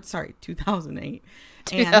 2028. Or, sorry, 2008.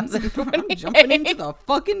 And jumping into the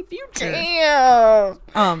fucking future.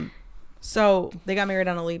 Damn. So they got married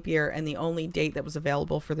on a leap year, and the only date that was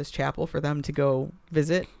available for this chapel for them to go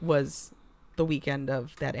visit was the weekend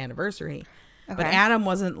of that anniversary. Okay. But Adam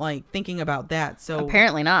wasn't like thinking about that. So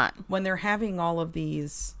apparently not. When they're having all of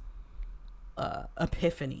these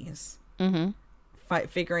epiphanies,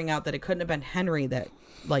 figuring out that it couldn't have been Henry that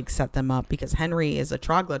like set them up, because Henry is a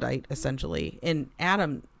troglodyte essentially, and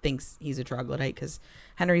Adam thinks he's a troglodyte because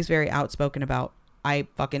Henry's very outspoken about, I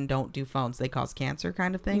fucking don't do phones, they cause cancer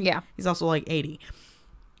kind of thing. Yeah. He's also like 80.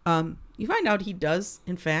 You find out he does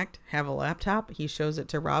in fact have a laptop. He shows it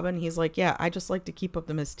to Robin. He's like, yeah, I just like to keep up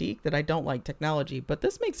the mystique that I don't like technology, but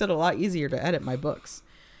this makes it a lot easier to edit my books.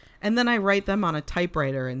 And then I write them on a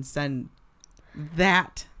typewriter and send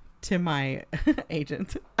that to my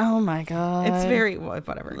agent. Oh my god. It's very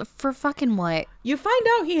whatever. For fucking what? You find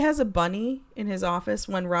out he has a bunny in his office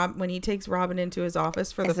when he takes Robin into his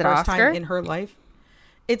office for the first Oscar? time in her life.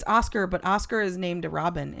 It's Oscar, but Oscar is named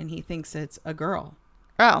Robin and he thinks it's a girl.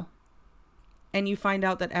 Oh. And you find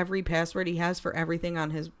out that every password he has for everything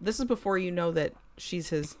on his, this is before you know that she's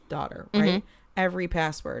his daughter, right? Every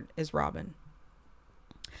password is Robin.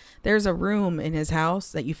 There's a room in his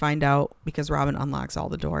house that you find out, because Robin unlocks all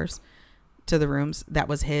the doors to the rooms, that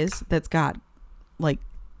was his, that's got like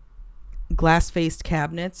glass-faced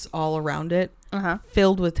cabinets all around it,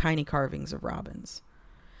 filled with tiny carvings of Robins.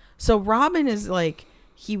 So Robin is like,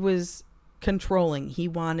 he was controlling. He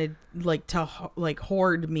wanted like to like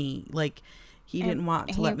hoard me. Like he didn't want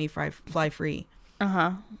to let me fly free.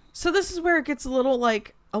 So this is where it gets a little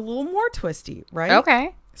more twisty, right?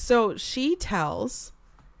 Okay. So she tells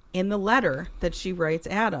in the letter that she writes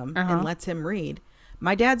Adam and lets him read,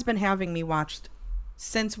 my dad's been having me watched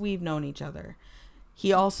since we've known each other.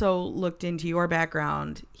 He also looked into your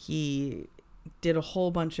background. He did a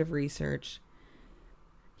whole bunch of research.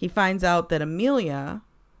 He finds out that Amelia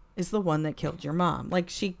is the one that killed your mom. Like,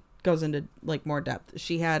 she goes into like more depth.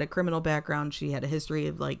 She had a criminal background. She had a history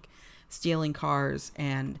of like stealing cars.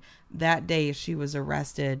 And that day she was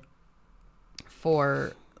arrested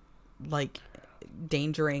for like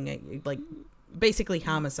endangering, like basically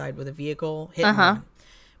homicide with a vehicle, hit and run.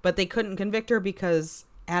 But they couldn't convict her because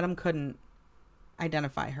Adam couldn't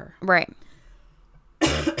identify her. Right.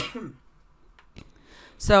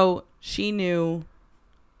 So she knew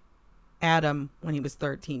Adam when he was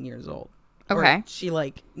 13 years old. Okay. Or she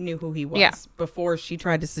like knew who he was before she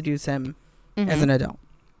tried to seduce him as an adult.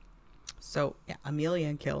 So yeah,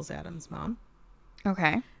 Amelia kills Adam's mom.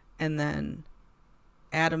 Okay. And then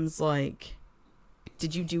Adam's like,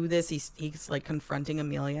 did you do this? He's like confronting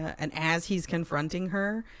Amelia. And as he's confronting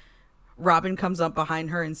her, Robin comes up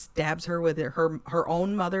behind her and stabs her with her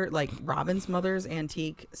own mother, like Robin's mother's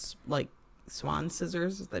antique, like swan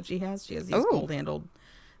scissors that she has. She has these gold handled,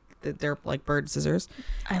 they're like bird scissors.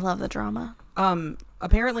 I love the drama.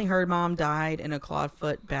 Apparently her mom died in a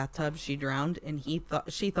clawfoot bathtub. She drowned, and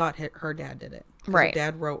she thought her dad did it. Right. Her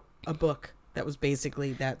dad wrote a book that was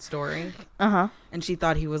basically that story. And she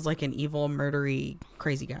thought he was like an evil, murdery,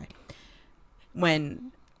 crazy guy.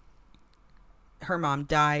 When her mom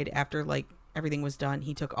died, after like everything was done,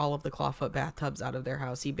 he took all of the clawfoot bathtubs out of their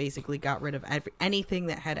house. He basically got rid of anything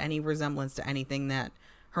that had any resemblance to anything that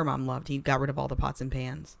her mom loved. He got rid of all the pots and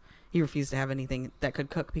pans. He refused to have anything that could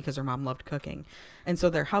cook because her mom loved cooking. And so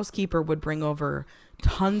their housekeeper would bring over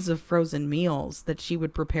tons of frozen meals that she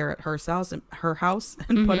would prepare at her house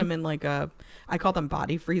and put them in like I call them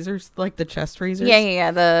body freezers, like the chest freezers.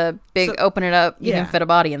 Yeah. The big, open it up, you can fit a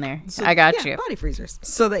body in there. So, I got you. Body freezers.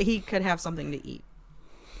 So that he could have something to eat.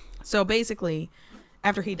 So basically,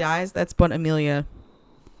 after he dies, that's what Amelia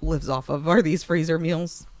lives off of, are these freezer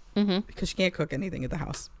meals. Because she can't cook anything at the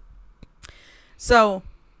house. So,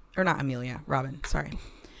 or not Amelia, Robin, sorry.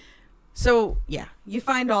 So, yeah, you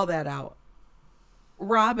find all that out.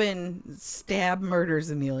 Robin murders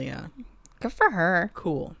Amelia. Good for her.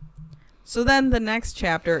 Cool. So then the next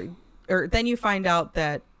chapter, or then you find out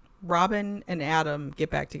that Robin and Adam get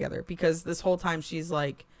back together, because this whole time she's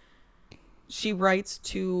like, she writes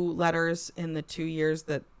 2 letters in the 2 years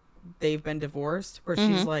that they've been divorced, where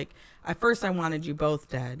she's like, at first I wanted you both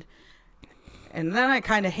dead, and then I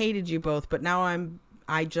kind of hated you both, but now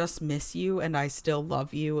I just miss you, and I still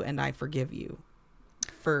love you, and I forgive you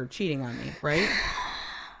for cheating on me, right?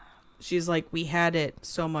 She's like, we had it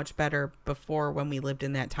so much better before, when we lived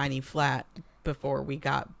in that tiny flat before we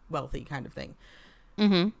got wealthy, kind of thing.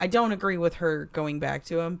 I don't agree with her going back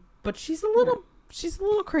to him, but she's a little she's a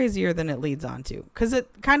little crazier than it leads on to, because it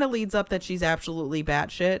kind of leads up that she's absolutely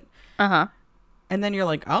batshit. Uh-huh. And then you're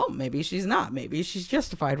like, oh, maybe she's not. Maybe she's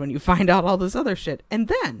justified when you find out all this other shit. And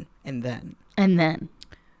then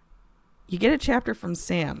you get a chapter from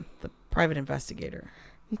Sam, the private investigator.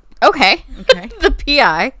 Okay. The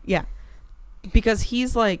PI. Yeah. Because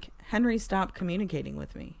he's like, Henry stopped communicating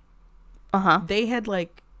with me. Uh-huh. They had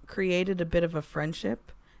like created a bit of a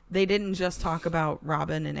friendship. They didn't just talk about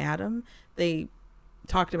Robin and Adam. They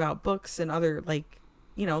talked about books and other, like,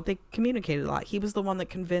 you know, they communicated a lot. He was the one that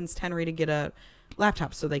convinced Henry to get a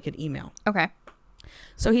laptop so they could email. Okay.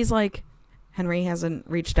 So he's like, Henry hasn't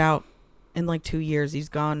reached out in like 2 years. He's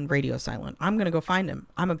gone radio silent. I'm going to go find him.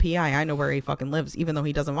 I'm a PI. I know where he fucking lives, even though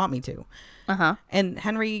he doesn't want me to. Uh-huh. And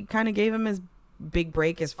Henry kind of gave him his big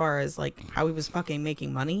break as far as like how he was fucking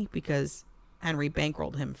making money, because Henry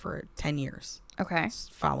bankrolled him for 10 years. Okay.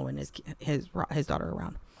 Following his daughter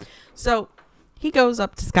around. So he goes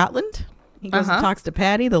up to Scotland. He goes and talks to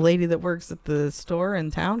Patty, the lady that works at the store in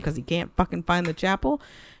town, because he can't fucking find the chapel.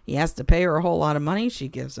 He has to pay her a whole lot of money. She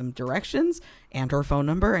gives him directions and her phone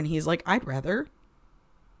number. And he's like, I'd rather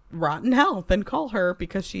rot in hell than call her,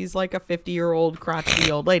 because she's like a 50-year-old crotchety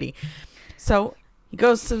old lady. So he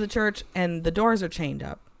goes to the church and the doors are chained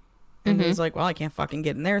up. And he's like, well, I can't fucking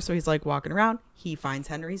get in there. So he's like walking around. He finds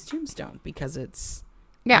Henry's tombstone because it's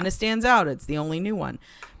kind of stands out. It's the only new one.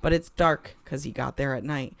 But it's dark because he got there at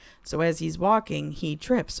night. So as he's walking, he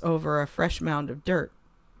trips over a fresh mound of dirt.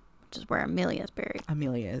 Which is where Amelia is buried.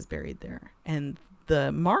 Amelia is buried there. And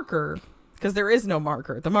the marker, because there is no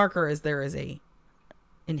marker. The marker is there is a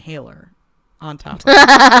inhaler on top of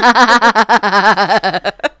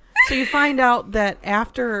it. So you find out that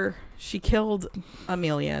after she killed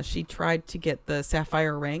Amelia, she tried to get the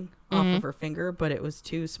sapphire ring off of her finger, but it was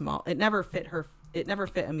too small. It never fit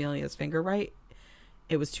Amelia's finger right.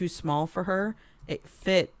 It was too small for her. It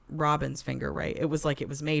fit Robin's finger right. It was like it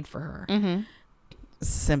was made for her.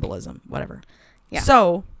 Symbolism, whatever. Yeah.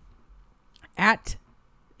 So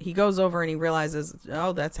he goes over and he realizes,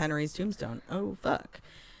 oh, that's Henry's tombstone. Oh, fuck.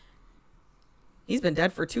 He's been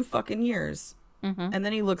dead for 2 fucking years. And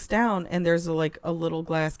then he looks down and there's a little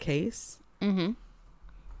glass case. And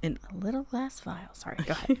a little glass vial. Sorry,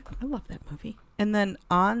 go ahead. I love that movie. And then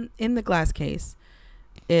in the glass case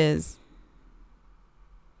is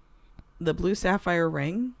the blue sapphire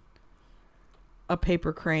ring, a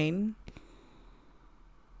paper crane,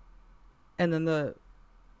 and then the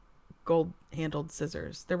gold handled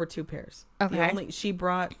scissors. There were 2 pairs. Okay.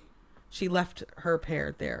 She left her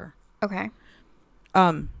pair there. Okay.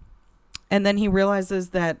 And then he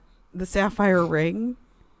realizes that the sapphire ring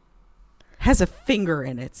has a finger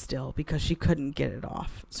in it still because she couldn't get it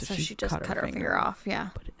off. So she just cut her finger off. Yeah.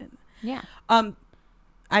 Put it in. Yeah.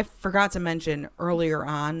 I forgot to mention earlier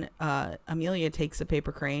on, Amelia takes a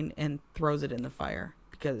paper crane and throws it in the fire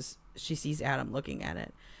because she sees Adam looking at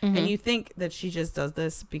it. And you think that she just does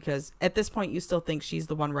this because at this point you still think she's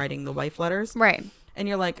the one writing the wife letters. Right. And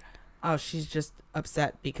you're like, oh, she's just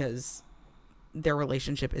upset because their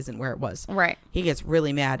relationship isn't where it was. Right. He gets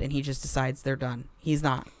really mad and he just decides they're done. He's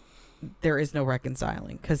not. There is no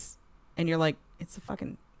reconciling. And you're like, it's a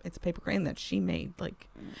paper crane that she made. Like,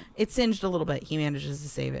 it's singed a little bit. He manages to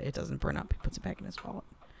save it. It doesn't burn up. He puts it back in his wallet.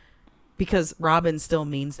 Because Robin still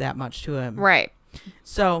means that much to him. Right.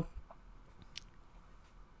 So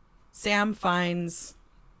Sam finds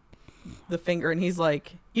the finger and he's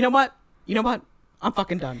like, you know what? I'm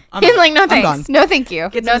fucking done. He's like, no thanks. No thank you.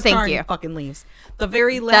 Gets no in his car thank and you. Fucking leaves. The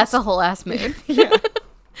very last. That's a whole ass move. Yeah.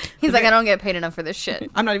 He's like, I don't get paid enough for this shit.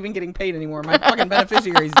 I'm not even getting paid anymore. My fucking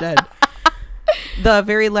beneficiary's dead. The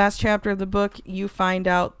very last chapter of the book, you find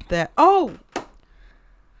out that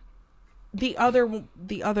the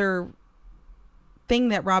other thing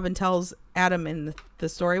that Robin tells Adam in the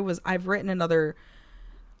story was, I've written another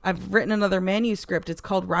manuscript. It's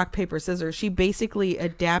called Rock, Paper, Scissors. She basically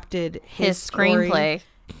adapted his screenplay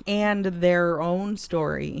and their own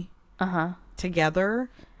story together.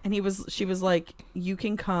 And she was like, you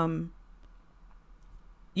can come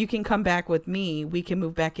back with me. We can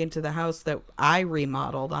move back into the house that I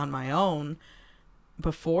remodeled on my own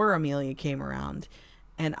before Amelia came around.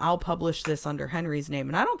 And I'll publish this under Henry's name.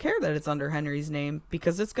 And I don't care that it's under Henry's name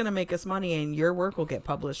because it's going to make us money and your work will get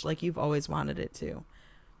published like you've always wanted it to.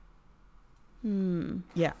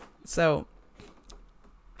 Yeah. So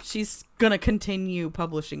she's going to continue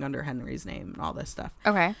publishing under Henry's name and all this stuff.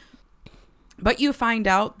 Okay. But you find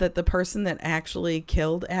out that the person that actually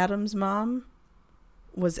killed Adam's mom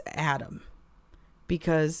was Adam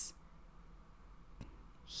because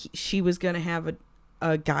she was going to have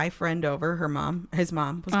a guy friend over. His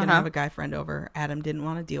mom was going to have a guy friend over. Adam didn't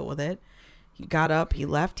want to deal with it. He got up, he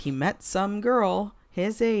left, he met some girl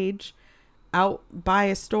his age out by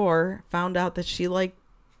a store, found out that she liked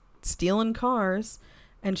stealing cars,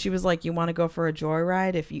 and she was like, you want to go for a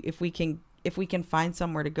joyride? If we can find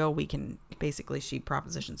somewhere to go, we can. Basically, she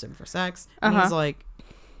propositions him for sex, and he's like,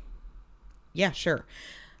 yeah, sure.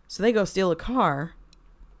 So they go steal a car,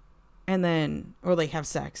 and then, or they have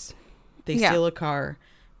sex. They steal a car,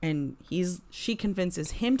 and she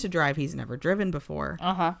convinces him to drive. He's never driven before.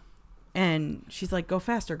 And she's like, go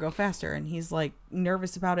faster, go faster. And he's like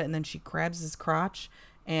nervous about it. And then she grabs his crotch,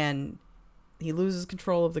 and he loses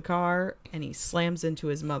control of the car, and he slams into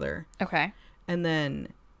his mother. Okay. And then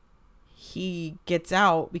he gets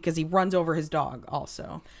out because he runs over his dog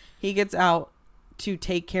also. He gets out to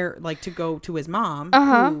take care, like to go to his mom,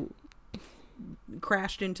 who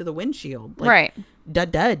crashed into the windshield. Like,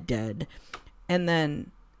 dead. And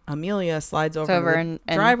then Amelia slides over and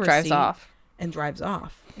drives seat off. And drives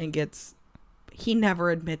off and gets. He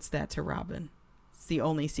never admits that to Robin. It's the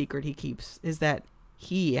only secret he keeps, is that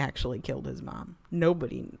he actually killed his mom.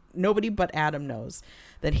 Nobody but Adam knows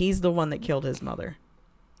that he's the one that killed his mother.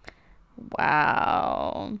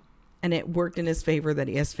 Wow. And it worked in his favor that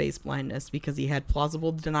he has face blindness, because he had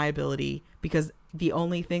plausible deniability, because the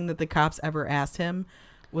only thing that the cops ever asked him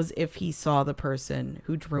was if he saw the person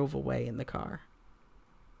who drove away in the car.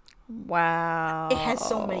 Wow. It has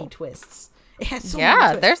so many twists. It has so many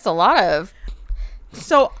twists. There's a lot of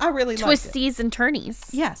so I really twisties and turnies.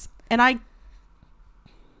 Yes. And I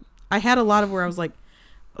had a lot of where I was like,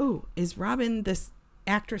 oh, is Robin this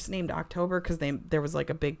actress named October? Because there was like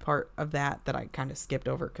a big part of that I kind of skipped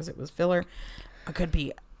over because it was filler. It could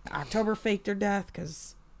be October faked her death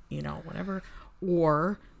because, whatever.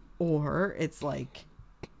 Or it's like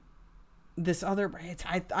this other,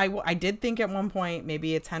 I did think at one point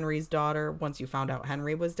maybe it's Henry's daughter once you found out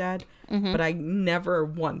Henry was dead. But I never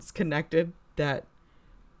once connected that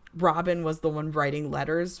Robin was the one writing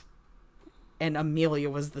letters and Amelia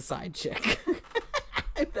was the side chick.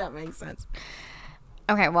 If that makes sense.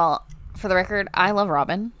 Okay, well, for the record, I love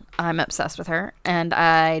Robin. I'm obsessed with her. And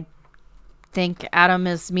I think Adam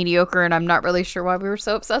is mediocre, and I'm not really sure why we were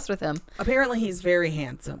so obsessed with him. Apparently he's very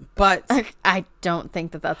handsome, but I don't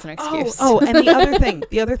think that that's an excuse. And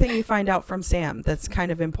the other thing you find out from Sam that's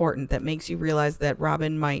kind of important, that makes you realize that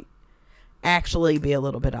Robin might actually be a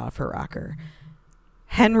little bit off her rocker.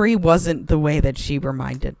 Henry wasn't the way that she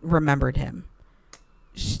remembered him.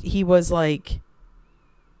 He was like,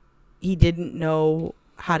 he didn't know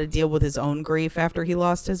how to deal with his own grief after he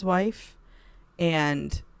lost his wife.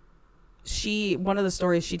 And one of the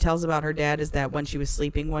stories she tells about her dad is that when she was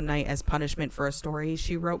sleeping one night as punishment for a story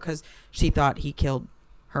she wrote, because she thought he killed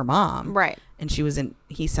her mom. Right. And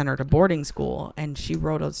he sent her to boarding school, and she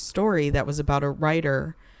wrote a story that was about a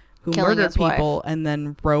writer who murdered people and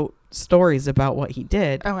then wrote stories about what he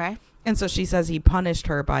did. Okay. And so she says he punished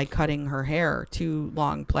her by cutting her hair, 2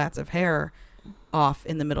 long plaits of hair, off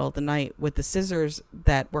in the middle of the night with the scissors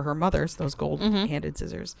that were her mother's, those gold-handed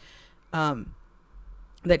scissors,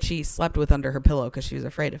 that she slept with under her pillow because she was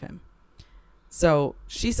afraid of him. So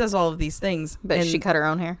she says all of these things. But she cut her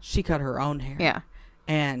own hair? She cut her own hair. Yeah.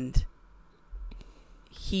 And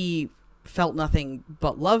he felt nothing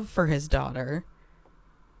but love for his daughter,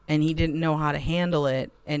 and he didn't know how to handle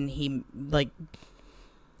it, and he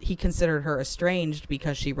considered her estranged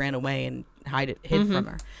because she ran away and hid from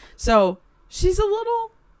her. So she's a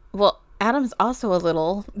little... Well, Adam's also a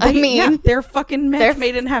little... they're fucking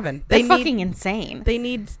made in heaven. They're fucking insane. They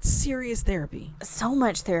need serious therapy. So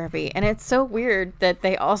much therapy. And it's so weird that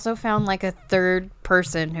they also found like a third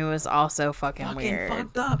person who was also fucking weird.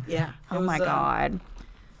 Fucked up. Yeah. Oh my God.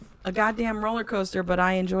 A goddamn roller coaster, but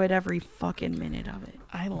I enjoyed every fucking minute of it.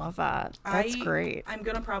 I love that. That's great. I'm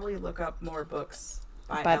going to probably look up more books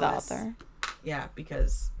by the author. Yeah,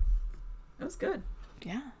 because it was good.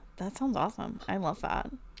 Yeah, that sounds awesome. I love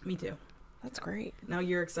that. Me too. That's great. Now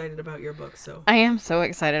you're excited about your book, so. I am so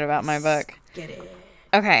excited about my book. Get it.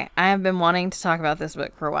 Okay, I have been wanting to talk about this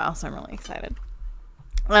book for a while, so I'm really excited.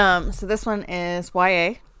 So this one is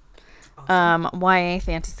YA. Awesome. YA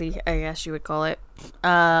fantasy, I guess you would call it.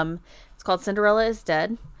 It's called Cinderella is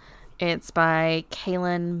Dead. It's by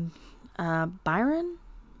Kaylin Byron,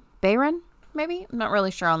 maybe? I'm not really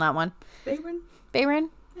sure on that one. Byron?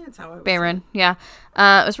 Yeah, that's how I would Byron, say. yeah.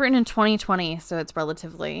 It was written in 2020, so it's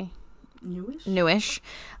relatively newish.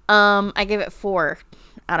 I gave it 4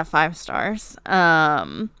 out of 5 stars.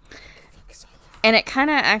 And it kind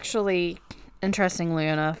of actually, interestingly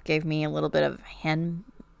enough, gave me a little bit of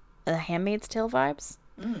Handmaid's Tale vibes.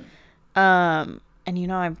 And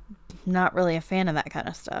I'm not really a fan of that kind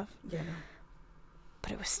of stuff. Yeah. No.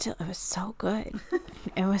 But it was so good.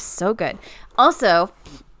 It was so good. Also,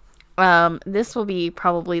 this will be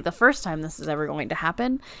probably the first time this is ever going to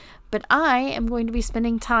happen, but I am going to be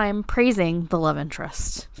spending time praising the love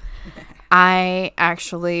interest. I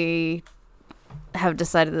actually have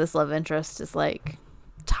decided this love interest is like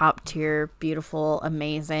top tier, beautiful,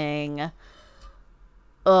 amazing.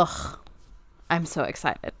 Ugh. I'm so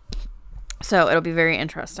excited. So it'll be very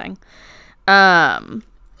interesting.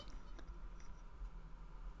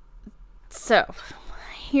 So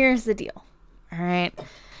here's the deal. All right.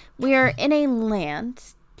 We are in a land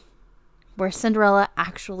where Cinderella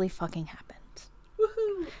actually fucking happened.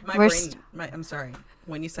 Woohoo! I'm sorry.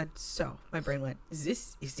 When you said so, my brain went,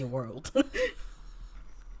 this is the world.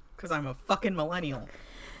 Because I'm a fucking millennial.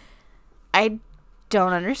 I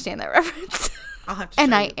don't understand that reference. I'll have to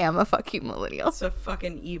and show I you. am a fucking millennial. It's a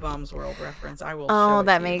fucking E-Bombs World reference. I will show Oh, it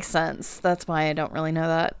that to makes sense. That's why I don't really know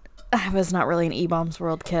that. I was not really an E-Bombs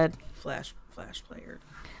World kid. Flash player.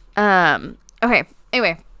 Okay.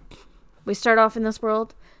 Anyway, we start off in this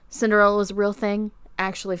world. Cinderella was a real thing.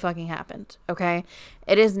 Actually fucking happened. Okay?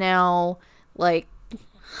 It is now, like,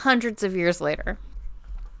 hundreds of years later.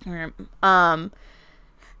 And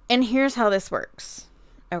here's how this works.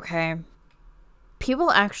 Okay?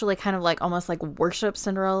 People actually kind of like almost like worship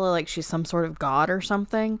Cinderella like she's some sort of god or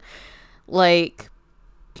something. Like,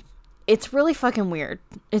 it's really fucking weird.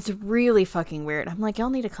 It's really fucking weird. I'm like,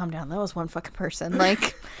 y'all need to calm down. That was one fucking person.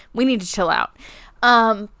 Like, we need to chill out.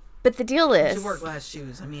 But the deal is, She wore glass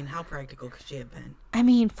shoes. I mean, how practical could she have been? I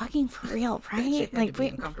mean, fucking for real, She right? had Like, to be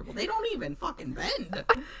uncomfortable. They don't even fucking bend.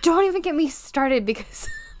 don't even get me started because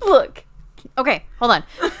look. Okay, hold on.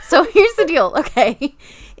 So here's the deal. Okay,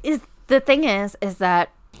 the thing is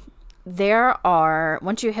that there are,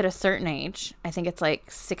 once you hit a certain age, I think it's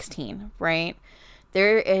like 16, right?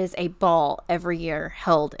 There is a ball every year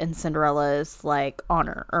held in Cinderella's like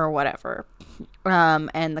honor or whatever.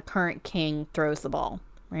 And the current king throws the ball,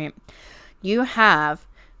 right? You have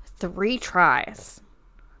 3 tries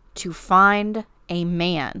to find a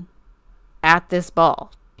man at this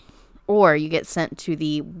ball, or you get sent to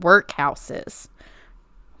the workhouses.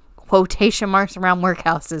 Quotation marks around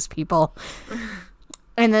workhouses, people.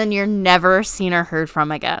 And then you're never seen or heard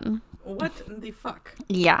from again. What the fuck?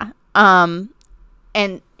 Yeah.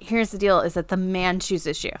 And here's the deal is that the man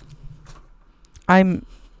chooses you.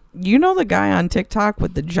 You know the guy on TikTok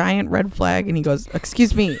with the giant red flag and he goes,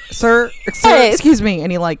 excuse me, sir, Yes. excuse me.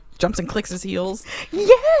 And he like jumps and clicks his heels.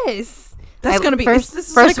 Yes. That's going to be,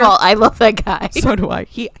 first like of all, I love that guy. so do I.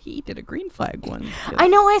 He did a green flag one. I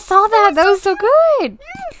know, I saw that. That was so good.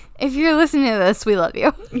 If you're listening to this, we love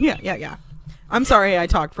you. Yeah. I'm sorry I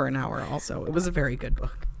talked for an hour also. It was a very good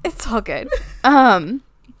book. It's all good.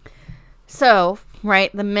 So,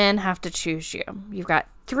 right, the men have to choose you. You've got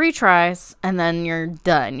 3 tries, and then you're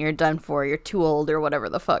done. You're done for. You're too old or whatever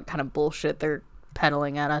the fuck kind of bullshit they're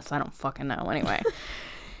peddling at us. I don't fucking know. Anyway.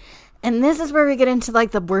 And this is where we get into,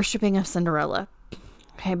 like, the worshipping of Cinderella.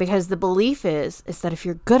 Okay, because the belief is that if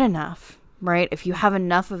you're good enough, right, if you have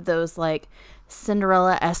enough of those, like,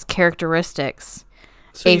 Cinderella-esque characteristics.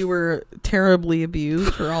 So you were terribly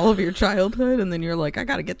abused for all of your childhood, and then you're like, I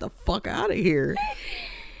gotta get the fuck out of here.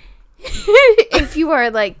 If you are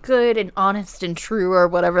like good and honest and true or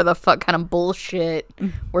whatever the fuck kind of bullshit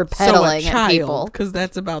we're peddling at people, because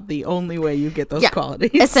that's about the only way you get those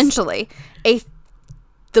qualities. Essentially,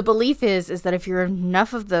 the belief is that if you're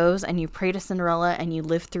enough of those and you pray to Cinderella and you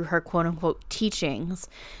live through her quote unquote teachings,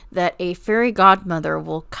 that a fairy godmother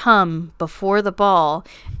will come before the ball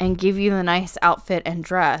and give you the nice outfit and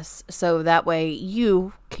dress, so that way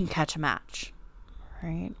you can catch a match,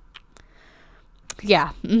 right?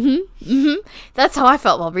 Yeah. That's how I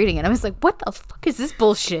felt while reading it. I was like, what the fuck is this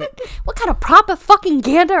bullshit? What kind of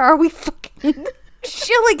propaganda are we fucking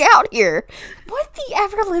chilling out here? What the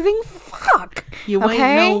ever living fuck? You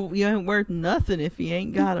ain't worth nothing if you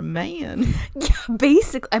ain't got a man. Yeah,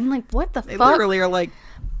 basically. I'm like, what the They fuck? literally are like,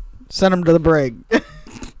 send him to the brig.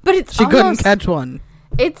 But it's she couldn't catch one.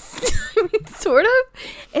 It's sort of.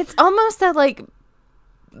 It's almost that like.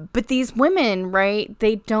 But these women, right,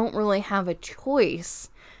 they don't really have a choice.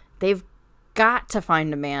 They've got to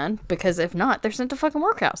find a man, because if not, they're sent to fucking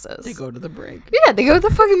workhouses. They go to the brig. Yeah, they go to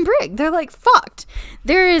the fucking brig. They're like, fucked.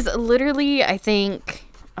 There is literally, I think,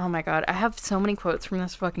 oh my god, I have so many quotes from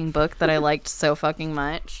this fucking book that I liked so fucking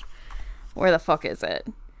much. Where the fuck is it?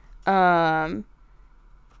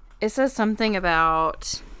 It says something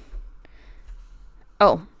about,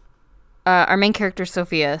 our main character,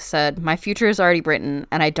 Sophia, said, my future is already written,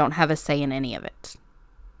 and I don't have a say in any of it.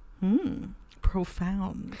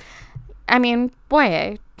 Profound. I mean,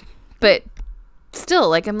 boy, but still,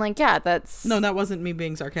 like, I'm like, yeah, that's... No, that wasn't me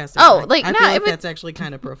being sarcastic. Oh, like, I no, feel like it was... that's actually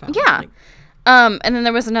kind of profound. Yeah. Like, and then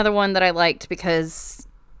there was another one that I liked because,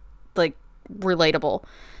 like, relatable.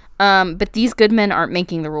 But these good men aren't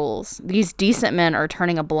making the rules. These decent men are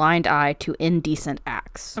turning a blind eye to indecent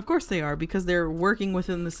acts. of course they are, because they're working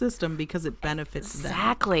within the system because it benefits them.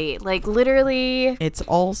 Exactly. Like, literally... It's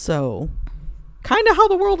also kind of how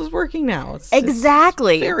the world is working now.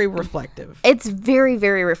 Exactly. It's very reflective. It's very,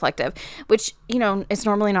 very reflective, which, you know, is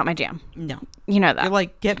normally not my jam. No. You know that. You're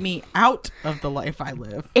like, get me out of the life I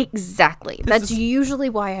live. Exactly. That's usually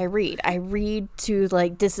why I read. I read to,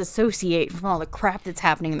 like, disassociate from all the crap that's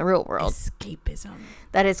happening in the real world. Escapism.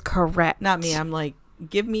 That is correct. Not me. I'm like,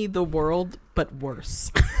 give me the world, but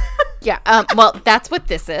worse. Yeah. Well, that's what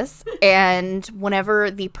this is. And whenever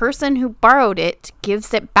the person who borrowed it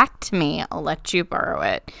gives it back to me, I'll let you borrow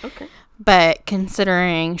it. Okay. But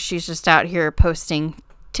considering she's just out here posting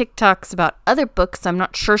TikToks about other books, I'm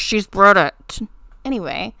not sure she's brought it.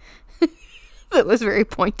 Anyway, that was very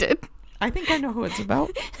pointed. I think I know who it's about.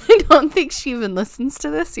 I don't think she even listens to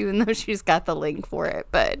this, even though she's got the link for it.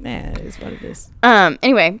 But It is what it is.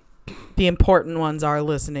 Anyway, The important ones are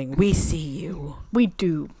listening. We see you. we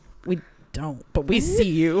do. We don't, but we see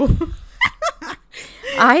you.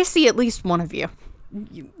 I see at least one of you.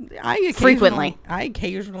 Frequently. I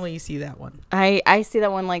occasionally see that one. I see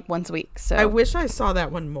that one like once a week. So I wish I saw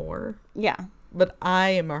that one more, yeah, but I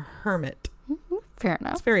am a hermit. fair It's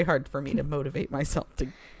enough. very hard for me to motivate myself to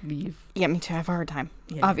leave. Yeah, me too. I have a hard time.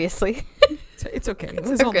 Yeah. It's It's okay. It It's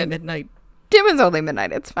was all only good. midnight. It was only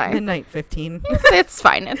midnight. It's fine. Midnight 15. It's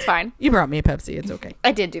fine. It's fine. You brought me a Pepsi. It's okay.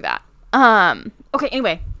 I did do that. Okay.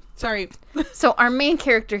 Anyway. Sorry. So our main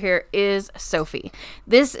character here is Sophie.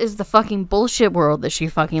 This is the fucking bullshit world that she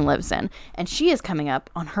fucking lives in. And she is coming up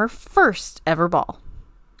on her first ever ball.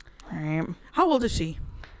 All right. How old is she?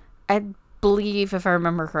 I believe, if I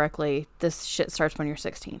remember correctly, this shit starts when you're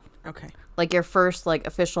 16. Okay. Like your first like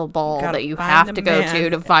official ball Gotta that you find have a to go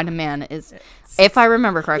man. to find a man is, if I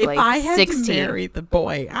remember correctly, If I had 16. to marry the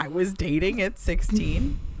boy I was dating at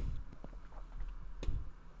 16...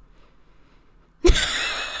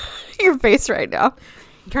 Your face right now.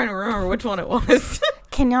 I'm trying to remember which one it was.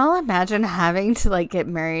 Can y'all imagine having to like get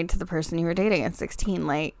married to the person you were dating at 16?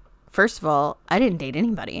 Like, first of all, I didn't date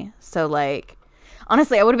anybody. So like,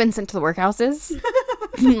 honestly, I would have been sent to the workhouses.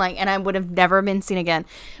 Like, and I would have never been seen again,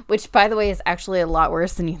 which by the way is actually a lot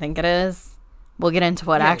worse than you think it is. We'll get into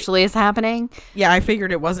what actually is happening. Yeah, I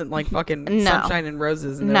figured it wasn't like fucking No. sunshine and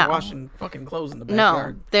roses and they're washing fucking clothes in the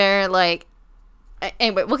backyard. No, they're like,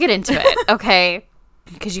 anyway, we'll get into it. Okay.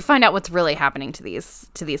 Because you find out what's really happening to these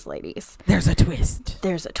ladies. There's a twist.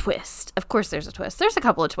 There's a twist. Of course there's a twist. There's a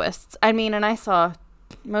couple of twists. I mean, and I saw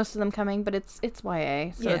most of them coming, but it's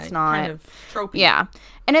YA, so it's not kind of tropey. Yeah.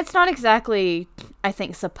 And it's not exactly, I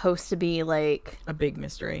think, supposed to be like A big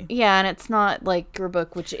mystery. yeah, and it's not like your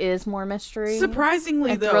book, which is more mystery.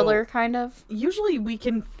 Surprisingly, a though, thriller kind of. usually we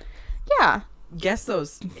can Yeah. guess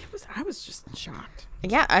those. I was just shocked.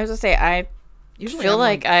 Yeah, I was gonna say I Usually feel I'm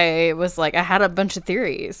like I was like I had a bunch of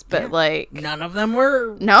theories, but Yeah. like none of them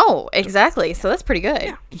were. no, exactly. So that's pretty good.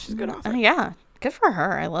 Yeah, she's a good author. Yeah, good for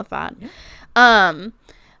her. I love that. Yeah.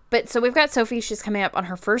 But so we've got Sophie. She's coming up on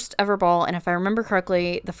her first ever ball, and if I remember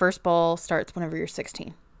correctly, the first ball starts whenever you're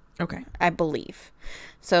 16, Okay. I believe.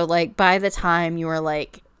 So like by the time you are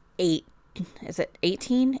like 8, is it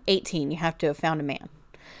 18? 18, you have to have found a man.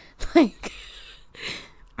 Like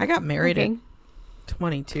I got married okay. at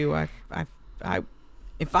 22.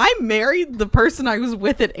 If I married the person I was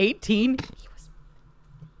with at 18, he was.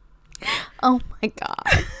 Oh my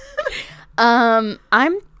god.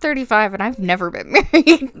 I'm 35 and I've never been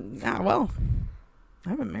married. Yeah, well, I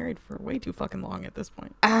haven't married for way too fucking long at this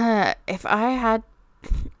point. If I had,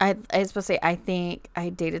 I was supposed to say, I think I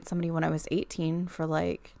dated somebody when I was 18 for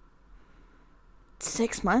like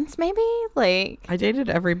 6 months, maybe. Like I dated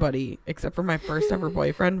everybody except for my first ever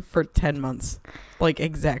boyfriend for 10 months. Like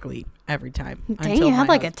exactly every time. dang, you had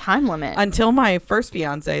like a time limit. Until my first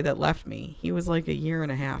fiance that left me. He was like a year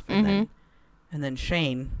and a half. And then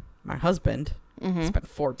Shane, my husband, spent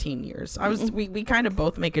 14 years. We kind of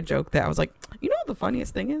both make a joke that I was like, you know what the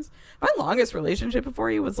funniest thing is? My longest relationship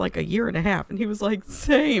before you was like a year and a half. And he was like,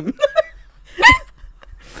 same.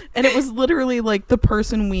 And it was literally like the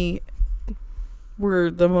person we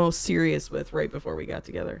were the most serious with right before we got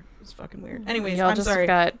together. It was fucking weird. Anyways, Y'all I'm just sorry.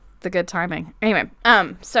 got the good timing. Anyway,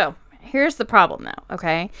 so here's the problem though,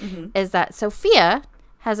 okay? Is that Sophia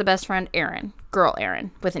has a best friend, Erin. Girl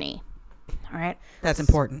Erin with an E. All right? That's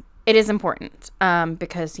important. It is important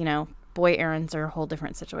because, you know, boy Erins are a whole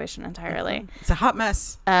different situation entirely. It's a hot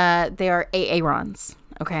mess. They are Aarons.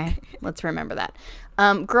 Okay? Let's remember that.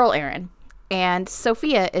 Girl Aaron. And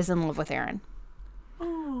Sophia is in love with Aaron.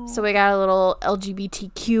 Oh, So we got a little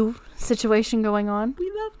LGBTQ situation going on.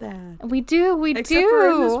 we love that. We do. Except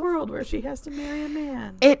for in this world where she has to marry a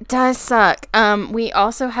man. It does suck. We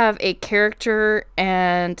also have a character,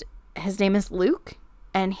 and his name is Luke,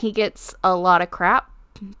 and he gets a lot of crap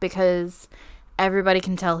because everybody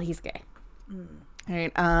can tell he's gay.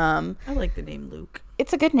 Right? I like the name Luke.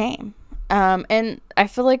 It's a good name. And I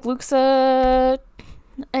feel like Luke's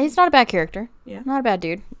he's not a bad character. Yeah. Not a bad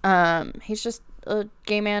dude. He's just a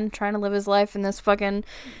gay man trying to live his life in this fucking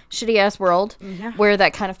shitty ass world where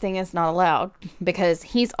that kind of thing is not allowed, because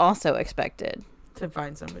he's also expected to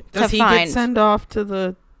find somebody. Does he get sent off to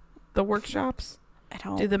the workshops? I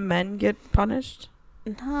don't. Do the men get punished?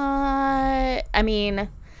 I mean,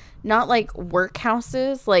 not like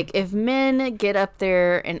workhouses. Like, if men get up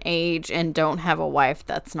there in age and don't have a wife,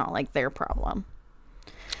 that's not like their problem.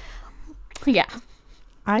 Yeah.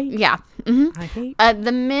 I hate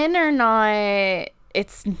the men are not.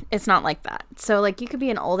 It's not like that. So, like, you could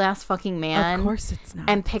be an old ass fucking man. Of course it's not.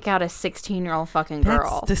 And pick out a 16-year-old fucking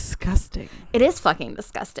girl. That's disgusting. It is fucking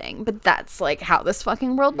disgusting, but that's like how this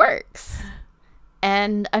fucking world works.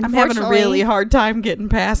 And unfortunately, I'm having a really hard time getting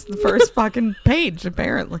past the first fucking page,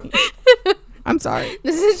 apparently. I'm sorry.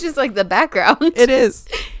 This is just like the background. It is.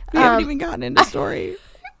 We haven't even gotten into story.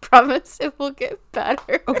 I promise it will get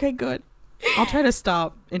better. Okay, good. I'll try to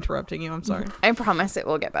stop interrupting you. I'm sorry. I promise it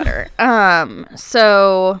will get better.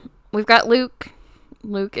 So we've got Luke.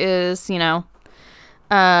 Luke is, like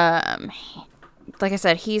I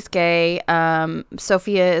said, he's gay.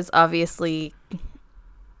 Sophia is obviously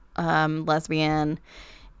lesbian.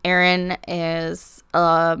 Erin is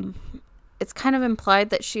it's kind of implied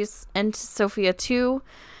that she's into Sophia too,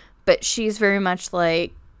 but she's very much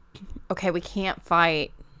like, okay, we can't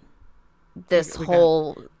fight this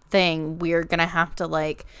whole thing. We're gonna have to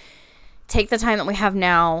like take the time that we have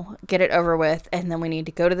now, get it over with, and then we need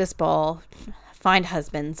to go to this ball, find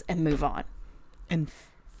husbands, and move on. And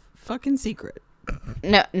fucking secret.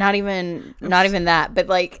 No, not even that, but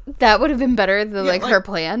like that would have been better than like her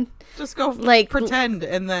plan. Just go like pretend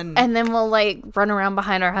and then we'll like run around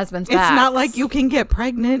behind our husband's backs. It's not like you can get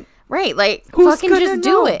pregnant. Right, like Who's fucking just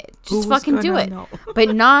do it. Just fucking do it. Know?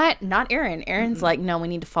 But not Erin. Erin's like, no, we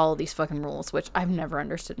need to follow these fucking rules, which I've never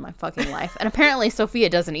understood in my fucking life. And apparently Sophia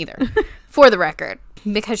doesn't either, for the record.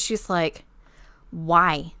 Because she's like,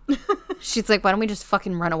 why? She's like, why don't we just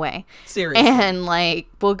fucking run away? Seriously. And like,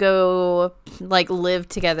 we'll go like live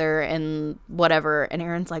together and whatever. And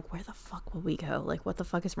Erin's like, where the fuck will we go? Like, what the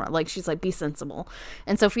fuck is wrong? Like, she's like, be sensible.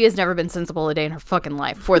 And Sophia's never been sensible a day in her fucking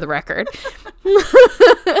life, for the record.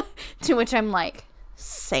 To which I'm like,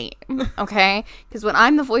 same. Okay? Because when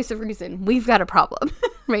I'm the voice of reason, we've got a problem.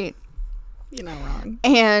 Right? You're not wrong.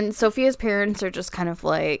 And Sophia's parents are just kind of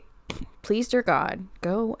like, please, dear God,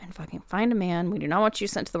 go and fucking find a man. We do not want you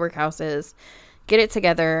sent to the workhouses. Get it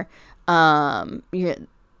together. And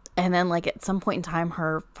then, like, at some point in time,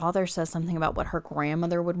 her father says something about what her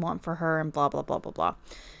grandmother would want for her and blah, blah, blah, blah, blah.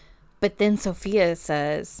 But then Sophia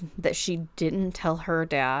says that she didn't tell her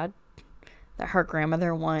dad that her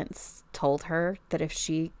grandmother once told her that if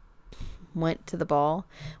she went to the ball,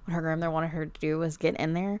 what her grandmother wanted her to do was get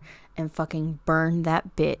in there and fucking burn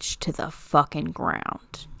that bitch to the fucking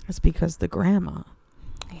ground. That's because the grandma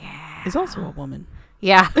is also a woman.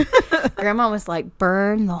 Yeah. Grandma was like,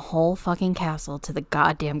 burn the whole fucking castle to the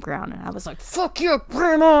goddamn ground. And I was like, fuck you,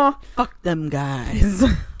 Grandma. Fuck them guys.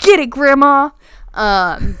 Get it, Grandma.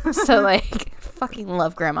 So like, fucking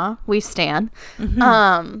love Grandma. We stan.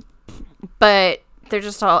 Mm-hmm. But they're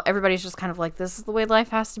just everybody's just kind of like, this is the way life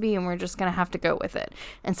has to be, and we're just gonna have to go with it.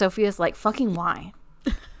 And Sophia's like, fucking why?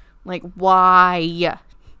 Like, why?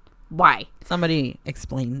 Somebody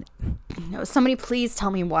explain. No, somebody please tell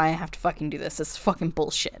me why I have to fucking do this. This is fucking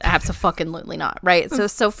bullshit. Absolutely not. Right? So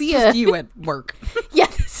Sophia, it's just you at work. Yeah,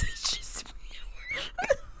 this is just me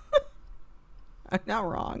at work. I'm not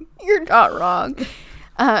wrong. You're not wrong.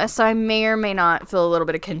 So I may or may not feel a little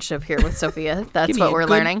bit of kinship here with Sophia. That's what we're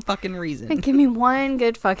learning. Fucking reason. And give me one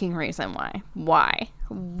good fucking reason why.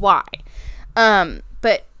 But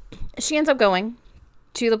she ends up going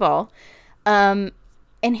to the ball. And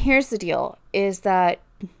here's the deal, is that,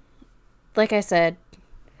 like I said,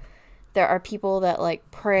 there are people that, like,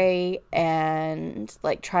 pray and,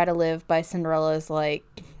 like, try to live by Cinderella's, like,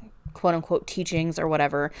 quote-unquote teachings or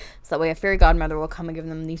whatever, so that way a fairy godmother will come and give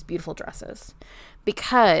them these beautiful dresses.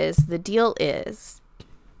 Because the deal is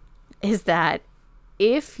that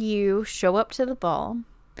if you show up to the ball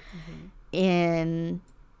in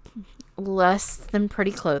less than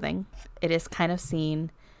pretty clothing, it is kind of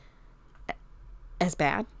seen as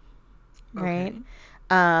bad, right?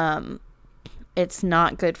 Okay. It's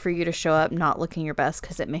not good for you to show up not looking your best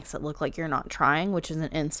because it makes it look like you're not trying, which is an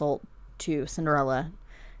insult to Cinderella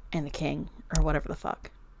and the king or whatever the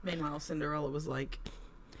fuck. Meanwhile, Cinderella was like,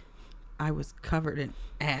 I was covered in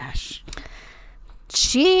ash.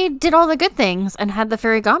 She did all the good things and had the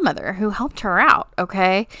fairy godmother who helped her out,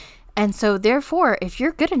 okay? And so, therefore, if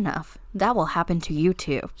you're good enough, that will happen to you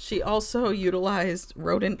too. She also utilized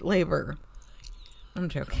rodent labor. I'm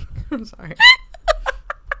joking. I'm sorry.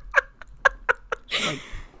 She's like,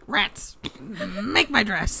 rats, make my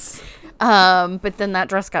dress. But then that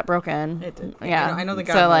dress got broken. It did. Yeah. I know the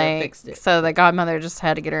godmother fixed it. So the godmother just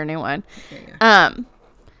had to get her a new one. Yeah.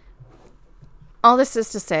 All this is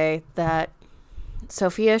to say that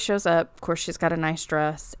Sophia shows up. Of course, she's got a nice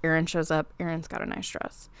dress. Aaron shows up. Aaron's got a nice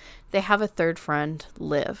dress. They have a third friend,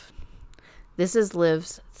 Liv. This is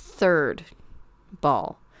Liv's third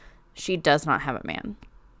ball. She does not have a man.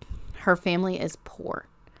 Her family is poor.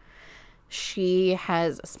 She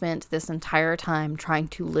has spent this entire time trying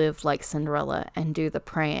to live like Cinderella and do the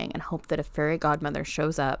praying and hope that a fairy godmother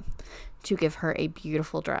shows up to give her a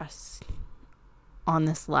beautiful dress on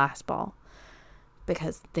this last ball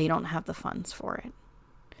because they don't have the funds for it.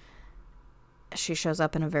 She shows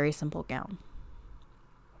up in a very simple gown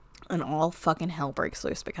and all fucking hell breaks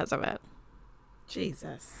loose because of it.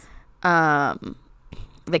 Jesus.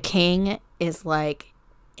 The king is like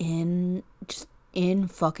in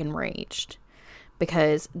fucking raged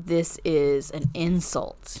because this is an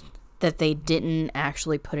insult that they didn't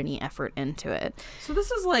actually put any effort into it. So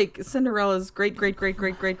this is like Cinderella's great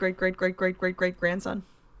grandson.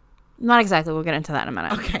 Not exactly. We'll get into that in a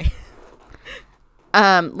minute. Okay.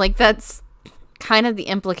 Like that's kind of the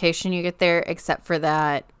implication you get there, except for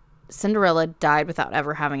that Cinderella died without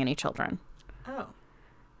ever having any children. Oh.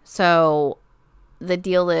 So the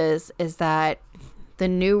deal is that the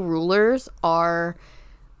new rulers are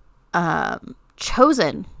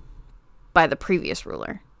chosen by the previous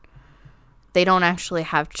ruler. They don't actually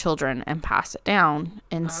have children and pass it down.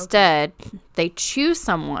 Instead, they choose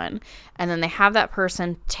someone and then they have that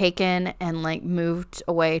person taken and like moved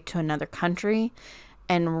away to another country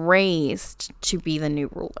and raised to be the new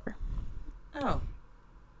ruler. Oh.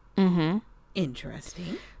 Mm-hmm.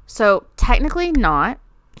 Interesting. So technically not.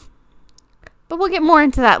 But we'll get more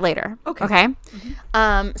into that later. Okay.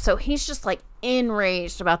 Mm-hmm. So he's just like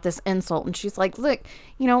enraged about this insult. And she's like, look,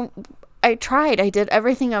 I tried. I did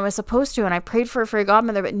everything I was supposed to. And I prayed for a fairy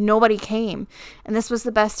godmother, but nobody came. And this was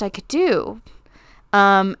the best I could do.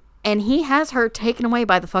 And he has her taken away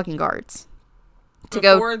by the fucking guards.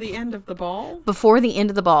 Before the end of the ball? Before the end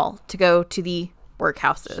of the ball. To go to the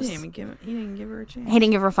workhouses. He didn't give her a chance. He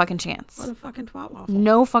didn't give her a fucking chance. What a fucking twat waffle.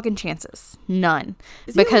 No fucking chances. None.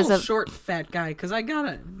 Is he because a little short, fat guy? Because I got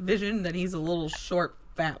a vision that he's a little short,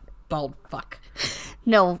 fat, bald fuck.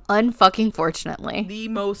 No, unfucking fortunately. The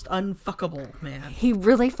most unfuckable man. He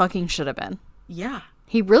really fucking should have been. Yeah.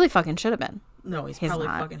 He really fucking should have been. No, he's probably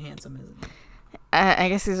not. Fucking handsome, isn't he? I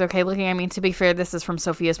guess he's okay looking. I mean, to be fair, this is from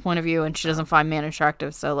Sophia's point of view, and she doesn't find man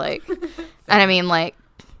attractive, so, like... and I mean, like...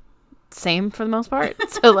 Same for the most part.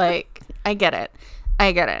 So, like, I get it.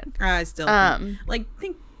 I still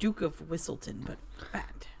think Duke of Whistleton, but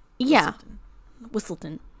fat. Yeah.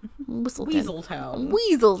 Whistleton.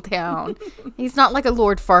 Weaseltown. He's not like a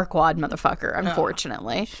Lord Farquaad motherfucker,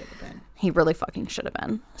 unfortunately. He should have been. He really fucking should have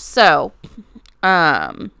been. So,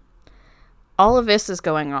 all of this is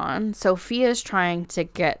going on. Sophia's trying to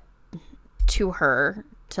get to her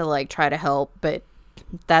to, like, try to help, but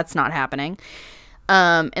that's not happening.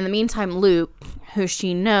 In the meantime, Luke, who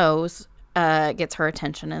she knows, gets her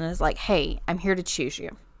attention and is like, hey, I'm here to choose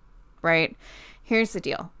you, right? Here's the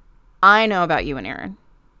deal. I know about you and Aaron,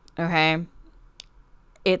 okay?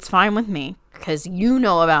 It's fine with me because you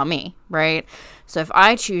know about me, right? So if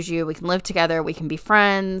I choose you, we can live together, we can be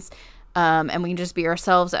friends, and we can just be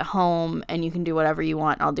ourselves at home, and you can do whatever you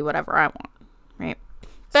want, I'll do whatever I want, right?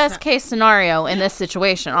 Best case scenario in this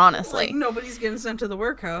situation, honestly. Like nobody's getting sent to the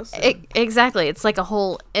workhouse. Exactly. It's like a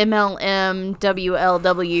whole MLM,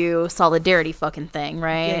 WLW solidarity fucking thing,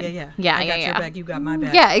 right? Yeah. I got your back, you got my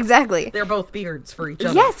back. Yeah, exactly. They're both beards for each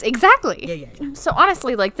other. Yes, exactly. Yeah. So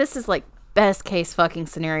honestly, like, this is like best case fucking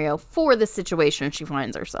scenario for the situation she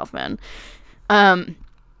finds herself in.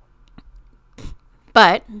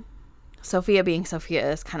 But Sophia being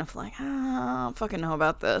Sophia is kind of like, I don't fucking know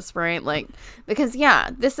about this, right? Like, because,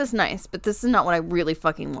 yeah, this is nice, but this is not what I really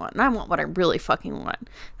fucking want. And I want what I really fucking want.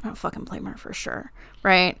 I don't fucking blame her for sure,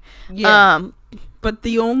 right? Yeah. But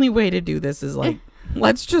the only way to do this is, like,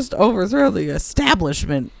 let's just overthrow the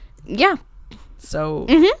establishment. Yeah. So,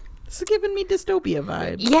 This is giving me dystopia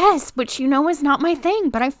vibes. Yes, which you know is not my thing,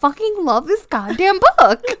 but I fucking love this goddamn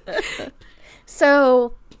book.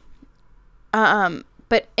 So,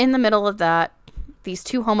 but in the middle of that, these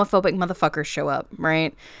two homophobic motherfuckers show up,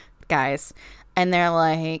 right? Guys. And they're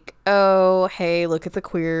like, oh, hey, look at the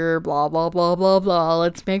queer, blah, blah, blah, blah, blah.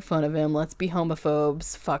 Let's make fun of him. Let's be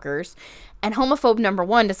homophobes, fuckers. And homophobe number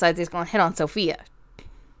one decides he's going to hit on Sophia.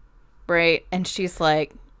 Right? And she's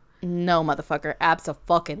like, no, motherfucker.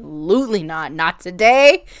 Abso-fucking-lutely not. Not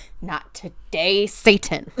today. Not today,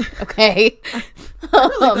 Satan. Okay? I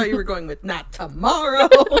really thought you were going with not tomorrow.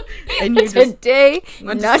 And you today,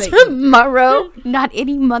 not tomorrow, not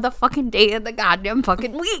any motherfucking day of the goddamn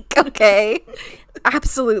fucking week. Okay?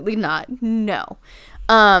 Absolutely not. No.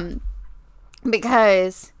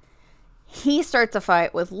 Because he starts a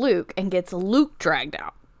fight with Luke and gets Luke dragged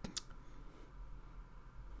out.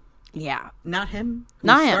 Yeah. Not him?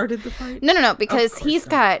 Not him. Started the fight? No, because he's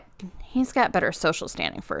got better social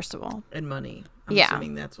standing, first of all. And money. I'm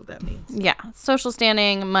assuming that's what that means. Yeah. Social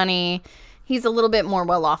standing, money. He's a little bit more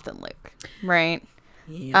well off than Luke, right?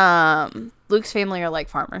 Yeah. Luke's family are like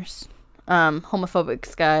farmers.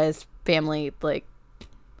 Homophobic guy's family, like,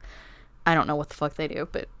 I don't know what the fuck they do,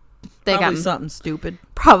 but they probably got something stupid.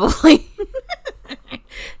 Probably.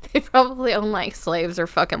 They probably own like slaves or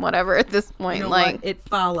fucking whatever at this point. You know like what? It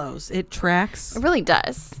follows. It tracks. It really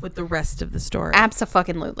does. With the rest of the story.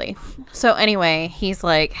 Abso-fucking-lutely. So anyway, he's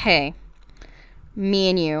like, hey, me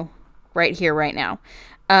and you right here, right now.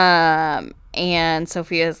 And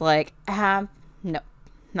Sophia's like, no,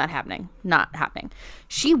 not happening. Not happening.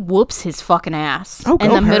 She whoops his fucking ass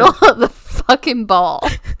in the middle of the fucking ball.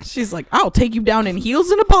 She's like, I'll take you down in heels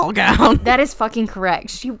and a ball gown. That is fucking correct.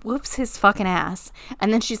 She whoops his fucking ass.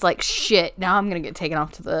 And then she's like, shit, now I'm going to get taken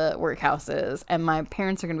off to the workhouses. And my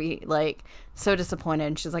parents are going to be like so disappointed.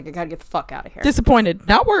 And she's like, I got to get the fuck out of here. Disappointed.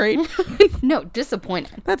 Not worried. No,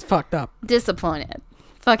 disappointed. That's fucked up. Disappointed.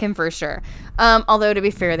 Fucking for sure. Although, to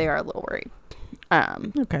be fair, they are a little worried.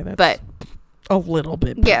 Okay, that's but a little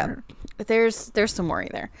bit better. Yeah, there's some worry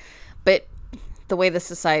there. But the way the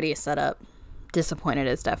society is set up, disappointed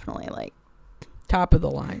is definitely like top of the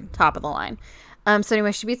line. So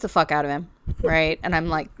anyway, she beats the fuck out of him, right? And I'm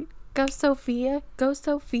like, go Sophia, go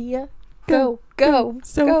Sophia, go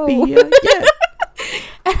Sophia. Yeah.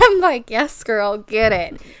 And I'm like, yes, girl, get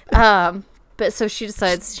it. But so she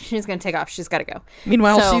decides she's gonna take off. She's gotta go.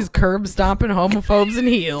 Meanwhile, she's curb stomping homophobes in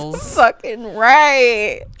heels. Fucking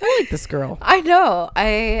right. I like this girl. I know. I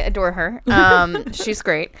adore her. She's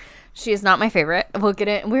great. She is not my favorite. We'll get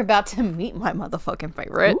it. We're about to meet my motherfucking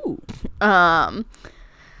favorite. Ooh.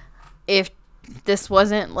 If this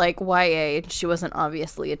wasn't like YA and she wasn't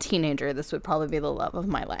obviously a teenager, this would probably be the love of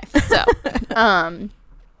my life. So,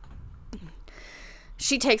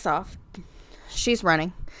 she takes off. She's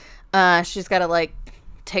running. She's got to like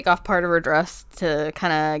take off part of her dress to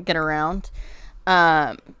kind of get around.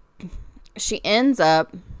 She ends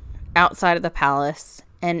up outside of the palace,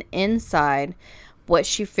 and inside, what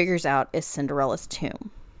she figures out is Cinderella's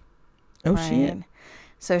tomb. Oh, right? Shit.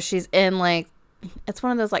 So she's in like, it's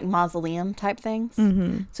one of those like mausoleum type things.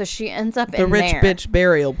 Mm-hmm. So she ends up the in rich there. bitch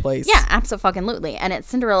burial place. Yeah, absolutely. And it's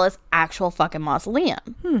Cinderella's actual fucking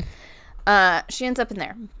mausoleum. She ends up in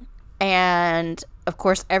there. And of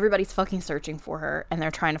course, everybody's fucking searching for her, and they're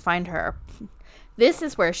trying to find her. This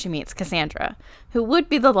is where she meets Cassandra, who would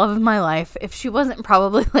be the love of my life if she wasn't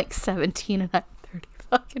probably like 17 and I'm 30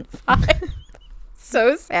 fucking 5.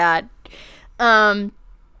 So sad. And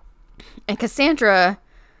Cassandra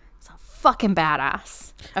is a fucking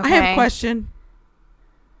badass. Okay? I have a question.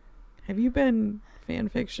 Have you been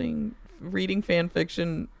reading fan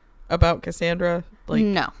fiction about Cassandra? Like,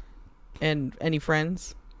 no. And any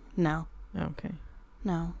friends? No. Okay.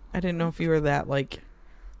 No. I didn't know if you were that, like...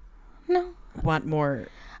 No. Want more...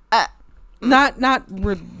 not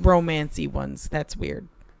romancy ones. That's weird.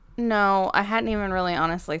 No, I hadn't even really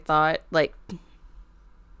honestly thought, like...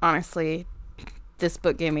 Honestly, this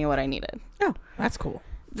book gave me what I needed. Oh, that's cool.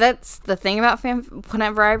 That's the thing about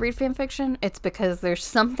whenever I read fan fiction, it's because there's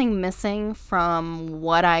something missing from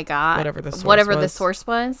what I got, whatever the source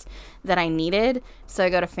was that I needed, so I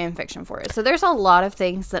go to fan fiction for it. So there's a lot of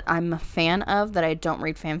things that I'm a fan of that I don't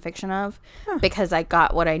read fan fiction of because I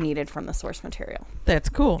got what I needed from the source material. That's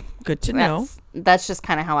cool. Good to know. That's just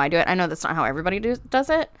kind of how I do it. I know that's not how everybody does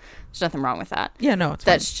it. There's nothing wrong with that. Yeah, no, it's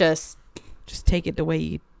that's fine. Just take it the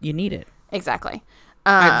way you need it. Exactly.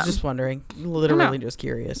 I was just wondering, literally just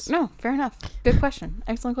curious. No, fair enough. Good question.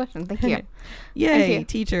 Excellent question. Thank you. Yay, Thank you.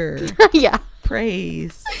 Teacher. Yeah.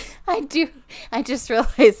 Praise. I do. I just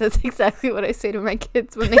realized that's exactly what I say to my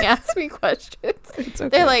kids when they ask me questions. It's okay.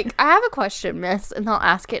 They're like, I have a question, miss. And they'll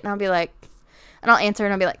ask it and I'll be like, and I'll answer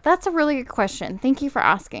and I'll be like, that's a really good question. Thank you for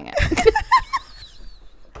asking it.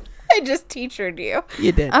 I just teachered you.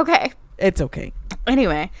 You did. Okay. It's okay.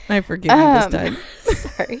 Anyway. I forgive you this time.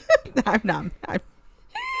 Sorry. I'm not.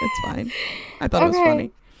 It's fine. I thought it was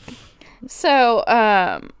funny. So,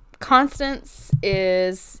 Constance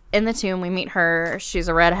is in the tomb. We meet her. She's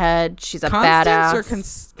a redhead. She's a Constance badass. or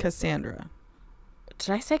Cassandra?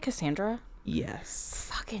 Did I say Cassandra? Yes.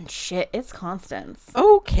 Fucking shit. It's Constance.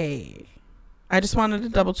 Okay. I just wanted to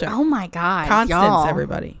double check. Oh my God. Constance, y'all.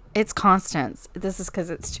 everybody. It's Constance. This is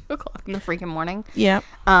because it's 2 o'clock in the freaking morning. Yeah.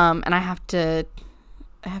 And I have to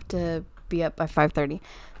be up by 5:30.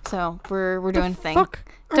 So we're doing things.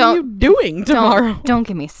 What are you doing tomorrow? Don't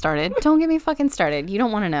get me started. Don't get me fucking started. You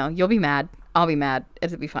don't want to know. You'll be mad. I'll be mad.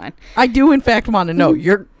 It'll be fine. I do, in fact, want to know.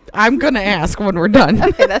 I'm going to ask when we're done.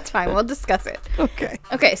 Okay, that's fine. We'll discuss it. Okay.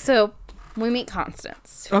 Okay, so we meet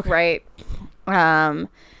Constance, okay. right?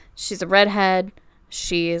 She's a redhead.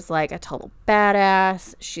 She's like a total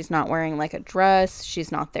badass. She's not wearing like a dress.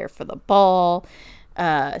 She's not there for the ball.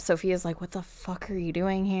 Sophia's like, what the fuck are you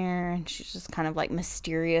doing here? And she's just kind of like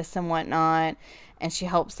mysterious and whatnot. And she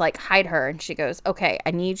helps like hide her. And she goes, okay,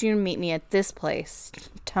 I need you to meet me at this place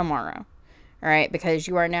tomorrow. All right. Because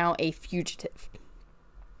you are now a fugitive.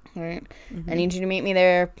 All right. I need you to meet me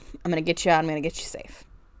there. I'm going to get you out. I'm going to get you safe.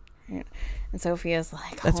 Right? And Sophia's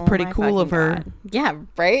like, that's pretty cool of her. God. Yeah.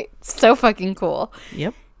 Right. So fucking cool.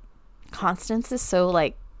 Yep. Constance is so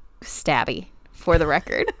like stabby, for the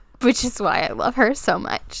record. Which is why I love her so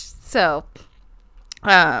much. So,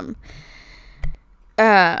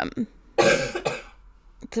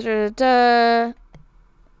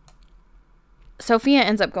 Sophia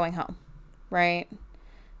ends up going home, right?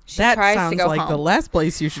 She that tries sounds to go like home. the last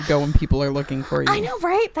place you should go when people are looking for you. I know,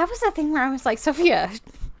 right? That was the thing where I was like, Sophia,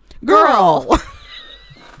 girl.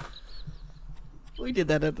 We did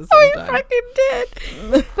that at the same time. We fucking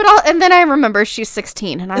did. But and then I remember she's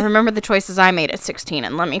 16, and I remember the choices I made at 16,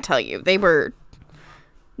 and let me tell you, they were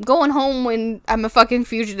going home when I'm a fucking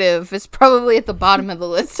fugitive is probably at the bottom of the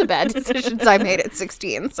list of bad decisions I made at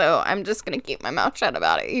 16. So I'm just gonna keep my mouth shut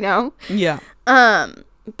about it, you know? Yeah.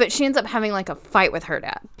 But she ends up having like a fight with her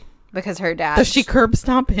dad because her dad. Does she curb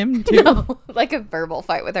stomp him too? No, like a verbal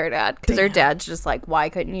fight with her dad because her dad's just like, why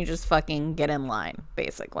couldn't you just fucking get in line,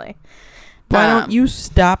 basically. Why don't you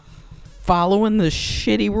stop following the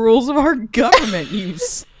shitty rules of our government, you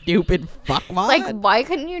stupid fuckwad? Like, why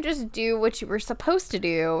couldn't you just do what you were supposed to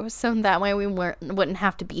do so that way we wouldn't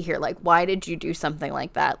have to be here? Like, why did you do something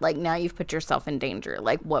like that? Like, now you've put yourself in danger.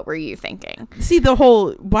 Like, what were you thinking? See, the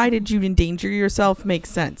whole why did you endanger yourself makes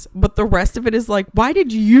sense. But the rest of it is like, why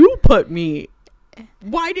did you put me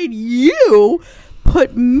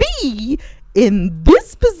in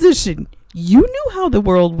this position? You knew how the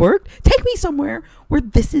world worked. Take me somewhere where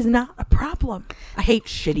this is not a problem. I hate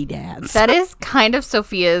shitty dads. That is kind of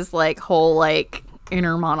Sophia's like whole like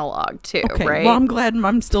inner monologue too, okay, right? Well, I'm glad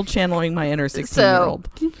I'm still channeling my inner 16-year-old.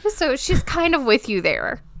 So she's kind of with you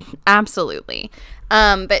there. Absolutely.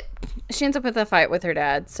 But she ends up with a fight with her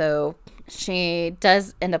dad, so she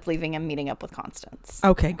does end up leaving and meeting up with Constance.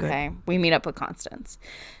 Okay, good. Okay, we meet up with Constance.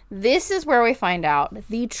 This is where we find out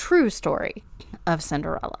the true story of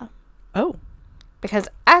Cinderella. Oh. Because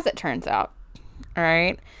as it turns out, all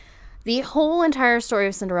right, the whole entire story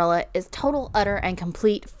of Cinderella is total, utter, and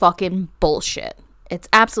complete fucking bullshit. It's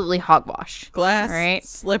absolutely hogwash. Glass right?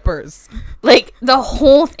 slippers. Like, the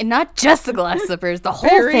whole thing, not just the glass slippers, the whole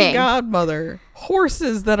Fairy thing. godmother.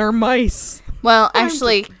 Horses that are mice. Well,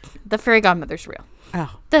 actually, the fairy godmother's real.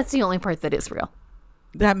 Oh. That's the only part that is real.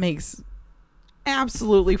 That makes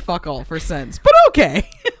absolutely fuck all for sense. But okay.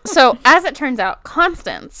 So, as it turns out,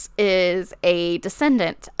 Constance is a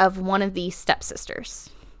descendant of one of the stepsisters.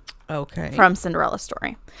 Okay. From Cinderella's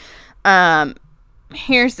story.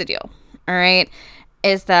 Here's the deal. All right.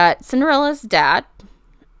 Is that Cinderella's dad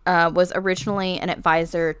was originally an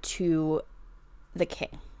advisor to the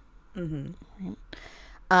king. Mm-hmm.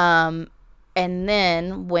 And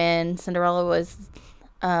then when Cinderella was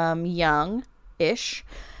young-ish,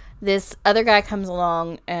 this other guy comes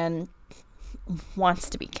along and wants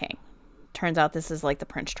to be king. Turns out this is like the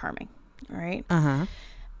Prince Charming. All right. Uh-huh.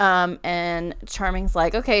 And Charming's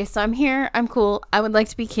like, okay, so I'm here. I'm cool. I would like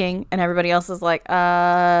to be king. And everybody else is like,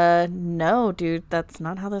 no, dude, that's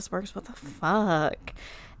not how this works. What the fuck?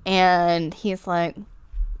 And he's like,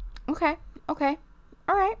 okay,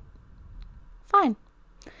 all right, fine.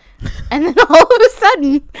 And then all of a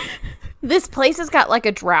sudden, this place has got like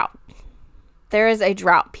a drought. there is a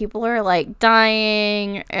drought. People are like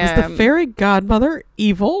dying. Is the fairy godmother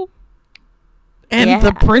evil? And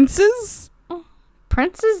the princes?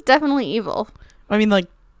 Prince is definitely evil. I mean, like,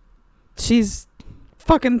 she's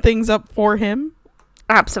fucking things up for him.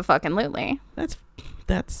 Absolutely. That's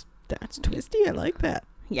twisty. I like that.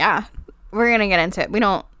 Yeah. We're going to get into it. We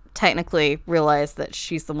don't technically realize that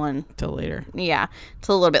she's the one. Till later. Yeah.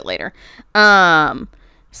 Till a little bit later.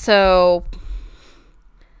 So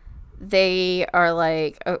they are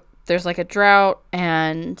like, there's like a drought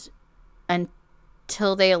and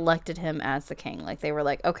until they elected him as the king. Like they were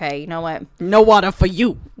like, okay, you know what? No water for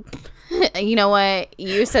you. You know what?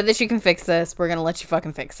 You said that you can fix this. We're going to let you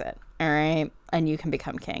fucking fix it. All right. And you can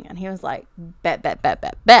become king. And he was like, bet. All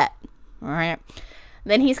right.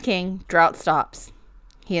 Then he's king. Drought stops.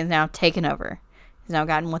 He is now taken over. He's now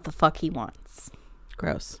gotten what the fuck he wants.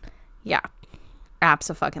 Gross. Yeah.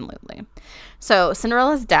 Absolutely. So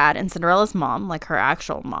Cinderella's dad and Cinderella's mom, like her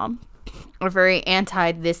actual mom, are very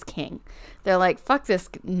anti this king. They're like, fuck this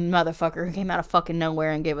motherfucker who came out of fucking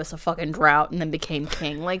nowhere and gave us a fucking drought and then became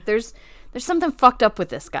king. Like, there's something fucked up with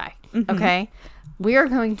this guy, okay? We are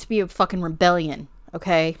going to be a fucking rebellion,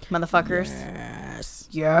 okay, motherfuckers?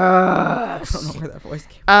 Yes. I don't know where that voice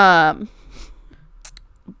came from.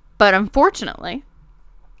 But unfortunately,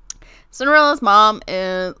 Cinderella's mom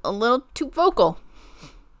is a little too vocal.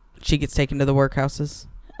 She gets taken to the workhouses.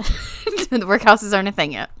 The workhouses aren't a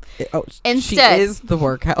thing yet. Instead, she is the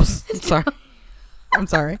workhouse. Sorry. I'm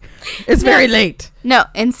sorry. It's very late. No,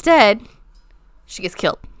 instead, she gets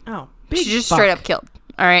killed. Oh, she's just straight up killed.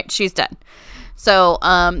 All right, she's dead. So,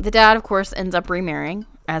 the dad, of course, ends up remarrying,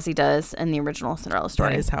 as he does in the original Cinderella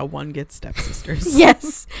story. That is how one gets stepsisters.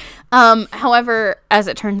 Yes. However, as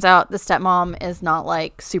it turns out, the stepmom is not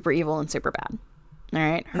like super evil and super bad. All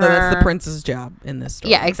right. No, that's the prince's job in this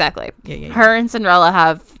story. Yeah, exactly. Yeah. Her and Cinderella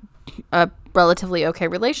have a relatively okay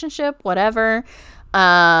relationship, whatever.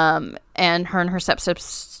 And her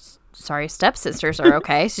stepsisters are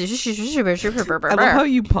okay. I love how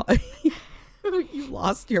you you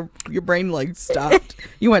lost your brain, like stopped.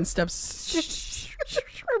 You went steps.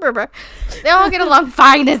 They all get along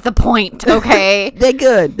fine is the point, okay? They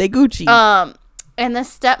good. They Gucci. And the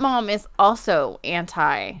stepmom is also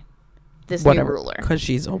anti this new ruler. Because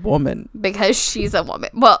she's a woman.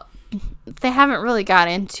 Well, they haven't really got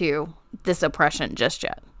into this oppression just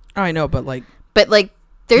yet. Oh, I know, but like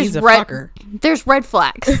there's red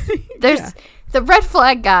flags. There's the red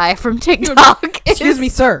flag guy from TikTok. Excuse me,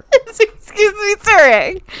 sir. Excuse me,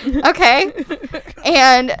 sir. Okay.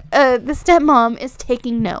 And the stepmom is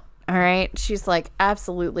taking note. All right. She's like,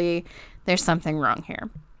 absolutely, there's something wrong here.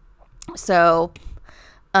 So,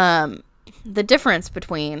 the difference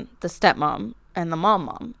between the stepmom and the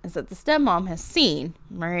mom is that the stepmom has seen,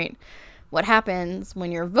 right, what happens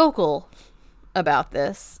when you're vocal about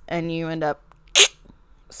this and you end up.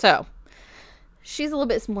 So, she's a little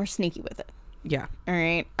bit more sneaky with it. Yeah. All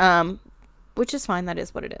right. Which is fine. That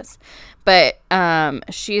is what it is. But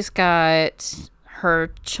she's got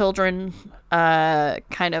her children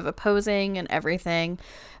kind of opposing and everything.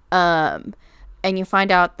 And you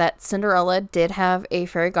find out that Cinderella did have a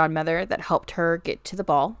fairy godmother that helped her get to the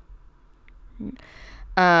ball.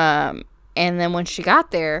 And then when she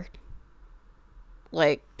got there,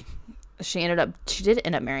 like, she did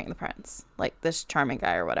end up marrying the prince, like this charming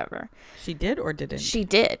guy or whatever. She did or didn't? She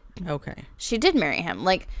did. Okay. She did marry him.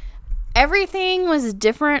 Like, everything was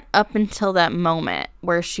different up until that moment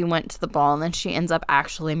where she went to the ball, and then she ends up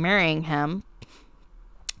actually marrying him.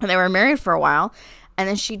 And they were married for a while, and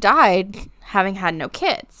then she died having had no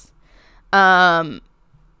kids. And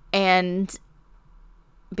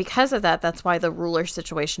because of that, that's why the ruler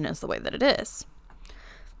situation is the way that it is.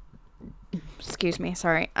 Excuse me,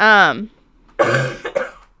 sorry.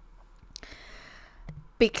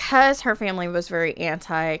 Because her family was very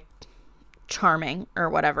anti-charming or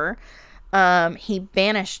whatever, he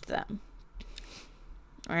banished them.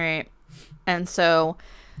 All right. And so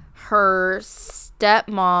her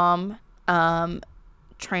stepmom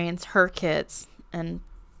trains her kids, and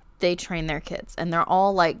they train their kids, and they're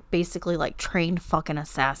all like basically like trained fucking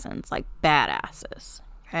assassins, like badasses.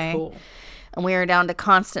 Okay. Cool. And we are down to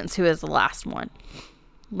Constance, who is the last one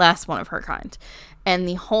of her kind. And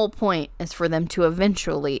the whole point is for them to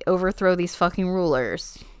eventually overthrow these fucking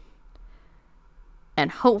rulers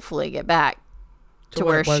and hopefully get back to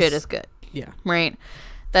where shit is good. Yeah. Right?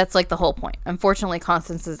 That's like the whole point. Unfortunately,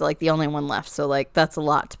 Constance is like the only one left. So like that's a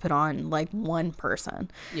lot to put on like one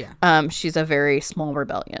person. Yeah. She's a very small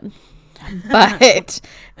rebellion. But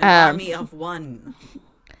an army of one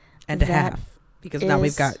and a half. Because now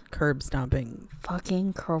we've got curb stomping.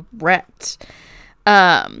 Fucking correct.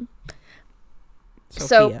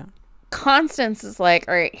 Sophia. So Constance is like,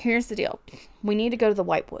 all right, here's the deal. We need to go to the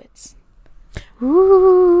White Woods.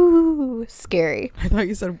 Ooh, scary. I thought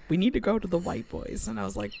you said we need to go to the White Boys, and I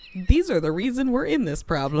was like, these are the reason we're in this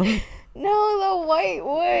problem. No, the White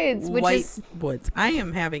Woods, Woods. I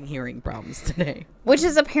am having hearing problems today. Which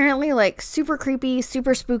is apparently like super creepy,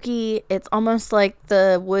 super spooky. It's almost like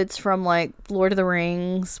the woods from like Lord of the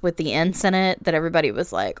Rings with the Ents in it that everybody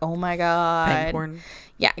was like, "Oh my god." Fangorn.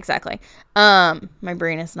 Yeah, exactly. My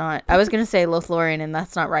brain is not. I was gonna say Lothlorien, and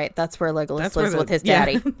that's not right. That's where Legolas lives with his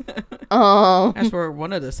daddy. Oh, that's where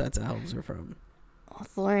one of the sets of elves are from.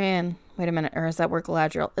 Lothlorien. Wait a minute, or is that where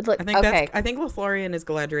Galadriel? I think Lothlorien is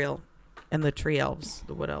Galadriel, and the tree elves,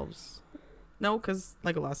 the wood elves. No, because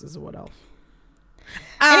Legolas is a wood elf.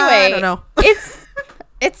 Anyway, I don't know.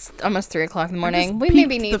 it's almost 3:00 in the morning. We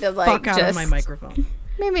maybe need to like fuck out of my microphone.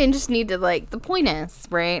 Maybe I just need to like. The point is,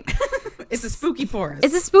 right? It's a spooky forest.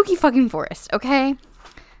 It's a spooky fucking forest, okay?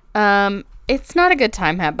 It's not a good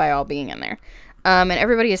time had by all being in there. And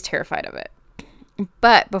everybody is terrified of it.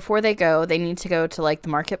 But before they go, they need to go to like the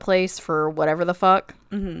marketplace for whatever the fuck.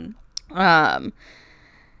 Mm-hmm.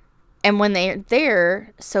 And when they're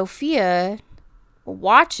there, Sophia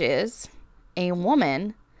watches a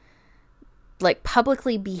woman like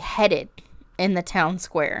publicly beheaded in the town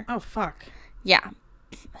square. Oh, fuck. Yeah.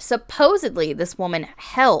 Supposedly, this woman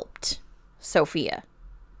helped Sophia.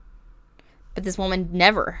 But this woman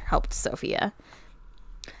never helped Sophia.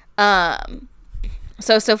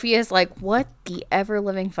 So Sophia's like, what the ever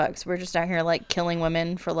living fucks? We're just out here like killing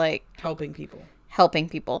women for like helping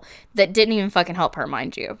people that didn't even fucking help her,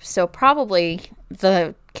 mind you. So probably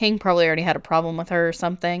the king probably already had a problem with her or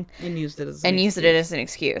something and used it as an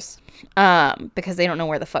excuse. Because they don't know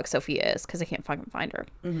where the fuck Sophia is because they can't fucking find her.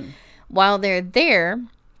 Mm-hmm. While they're there,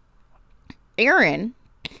 Aaron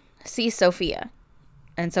sees Sophia,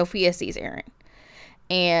 and Sophia sees Aaron.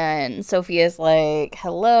 And Sophia's like,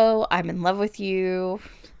 hello, I'm in love with you.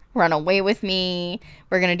 Run away with me.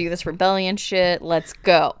 We're going to do this rebellion shit. Let's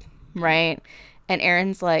go. Right? And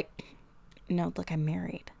Aaron's like, no, look, I'm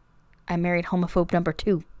married. I married homophobe number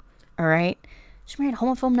 2. All right? She married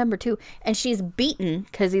homophobe number 2. And she's beaten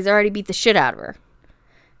because he's already beat the shit out of her.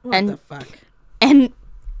 What the fuck? And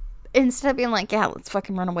instead of being like, yeah, let's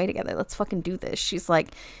fucking run away together. Let's fucking do this. She's like,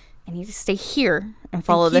 I need to stay here and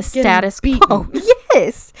follow the status quo.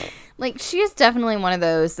 Yes. Like, she is definitely one of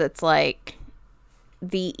those that's like,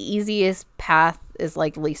 the easiest path is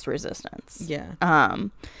like least resistance. Yeah.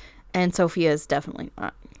 And Sophia is definitely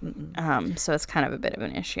not. So it's kind of a bit of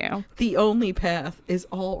an issue. The only path is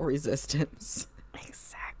all resistance.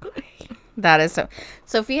 Exactly. That is so.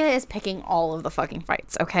 Sophia is picking all of the fucking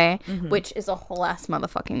fights, okay? Mm-hmm. Which is a whole ass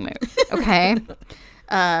motherfucking move, okay?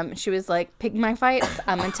 She was like, pick my fights,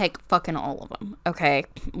 I'm gonna take fucking all of them, okay?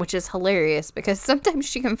 Which is hilarious because sometimes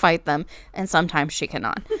she can fight them and sometimes she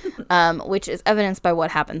cannot. Which is evidenced by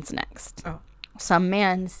what happens next. Oh. Some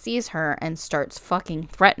man sees her and starts fucking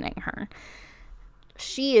threatening her.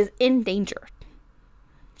 She is in danger.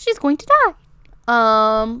 She's going to die.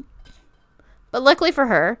 But luckily for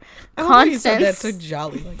her, Constance... said that so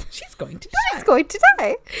jolly. Like, she's going to die. She's going to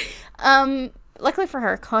die. Luckily for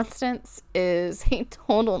her, Constance is a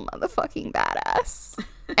total motherfucking badass.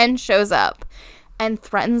 And shows up and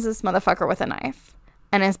threatens this motherfucker with a knife.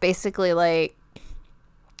 And is basically like,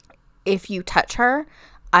 if you touch her,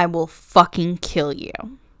 I will fucking kill you.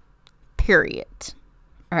 Period.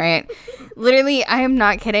 All right? Literally, I am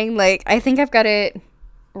not kidding. Like, I think I've got it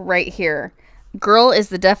right here. Girl is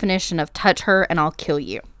the definition of touch her and I'll kill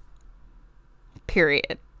you.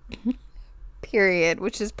 Period. Period.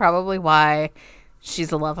 Which is probably why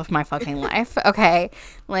she's the love of my fucking life. Okay?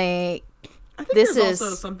 Like, I think this is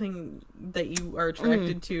also something that you are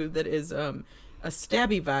attracted to that is a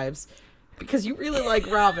Stabby vibes. Because you really like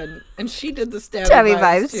Robin, and she did the Stabby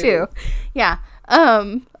vibes too. Yeah.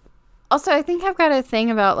 Also, I think I've got a thing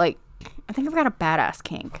about, like, I think I've got a badass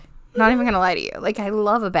kink. Not even gonna lie to you. Like, I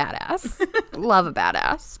love a badass. Love a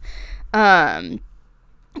badass.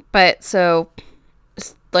 But, so,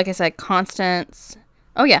 like I said, Constance...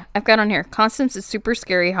 Oh, yeah, I've got on here. Constance is super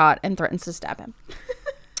scary hot and threatens to stab him.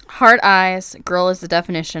 Hard eyes. Girl is the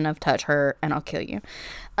definition of touch her, and I'll kill you.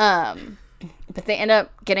 But they end up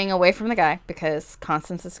getting away from the guy because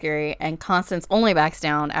Constance is scary, and Constance only backs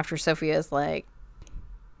down after Sophia is like,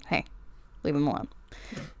 hey, leave him alone.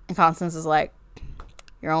 And Constance is like,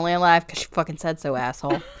 you're only alive because you fucking said so,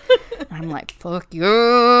 asshole. And I'm like, fuck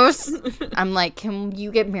yes. I'm like, can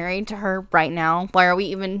you get married to her right now? Why are we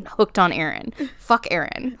even hooked on Aaron? Fuck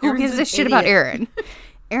Aaron. Who gives a shit about Aaron?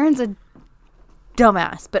 Aaron's a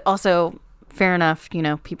dumbass, but also, fair enough, you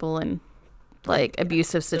know, people in like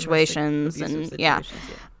abusive situations abusive yeah.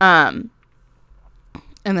 And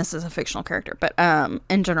this is a fictional character, but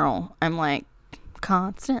in general, I'm like,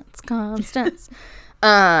 Constance.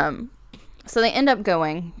 So they end up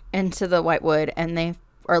going into the White Wood, and they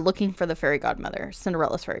are looking for the fairy godmother,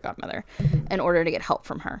 Cinderella's fairy godmother, in order to get help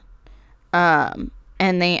from her. And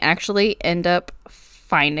they actually end up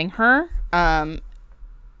finding her. And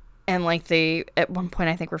like they, at one point,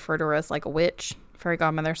 I think refer to her as like a witch, fairy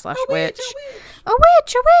godmother / witch. A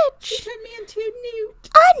witch. She turned me into a newt.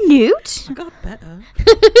 A newt. I got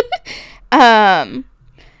better.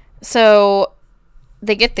 So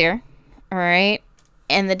they get there, all right,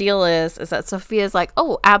 and the deal is that Sophia's like,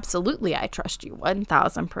 oh, absolutely, I trust you,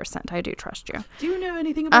 1,000%, I do trust you. Do you know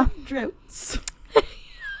anything about droughts?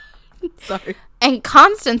 Sorry. And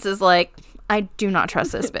Constance is like, I do not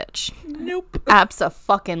trust this bitch. Nope.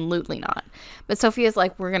 Abso-fucking-lutely not. But Sophia's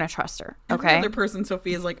like, we're gonna trust her, okay? Another person,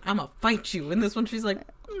 Sophia's like, I'm gonna fight you. And this one, she's like,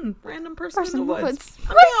 random person in the woods.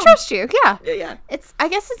 I trust you, yeah. Yeah. I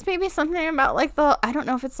guess it's maybe something about like I don't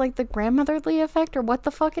know if it's like the grandmotherly effect or what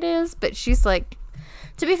the fuck it is, but she's like,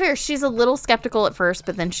 to be fair, she's a little skeptical at first,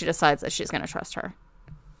 but then she decides that she's gonna trust her.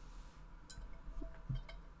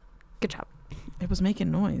 Good job. It was making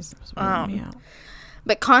noise. It was weirding me out.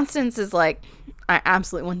 But Constance is like, I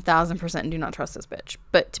absolutely 1,000% do not trust this bitch.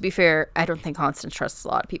 But to be fair, I don't think Constance trusts a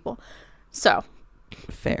lot of people. So.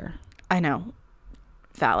 Fair. I know.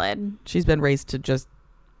 Valid. She's been raised to just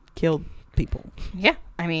kill people. Yeah.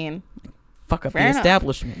 I mean. Fuck up the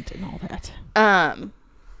establishment and all that.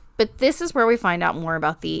 But this is where we find out more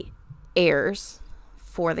about the heirs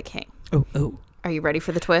for the king. Oh. Are you ready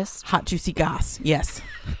for the twist? Hot, juicy goss. Yes.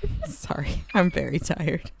 Sorry. I'm very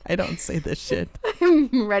tired. I don't say this shit.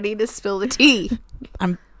 I'm ready to spill the tea.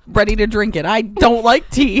 I'm ready to drink it. I don't like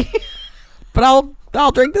tea. But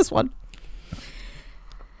I'll drink this one.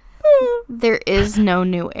 There is no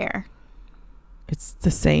new heir. It's the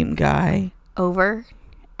same guy. Over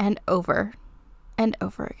and over and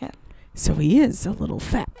over again. So he is a little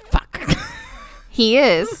fat fuck. He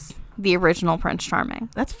is the original Prince Charming.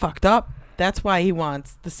 That's fucked up. That's why he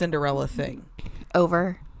wants the Cinderella thing.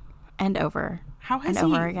 Over and over. How has and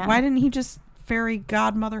over again. Why didn't he just fairy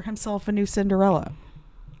godmother himself a new Cinderella?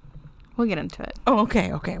 We'll get into it. Oh,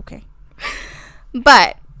 okay.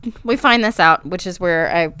 But we find this out, which is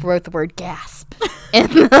where I wrote the word gasp.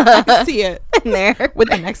 I see it. In there.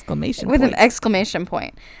 With an exclamation point. With an exclamation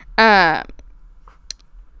point.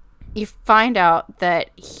 You find out that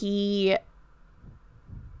he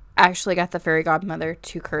actually got the fairy godmother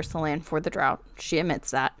to curse the land for the drought. She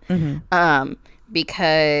admits that. Mm-hmm.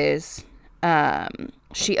 Because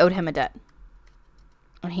she owed him a debt.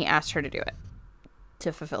 And he asked her to do it.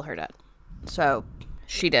 To fulfill her debt. So,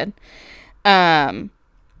 she did. And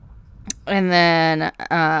then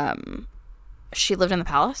she lived in the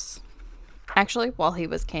palace, actually, while he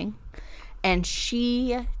was king. And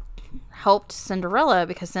she helped Cinderella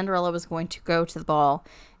because Cinderella was going to go to the ball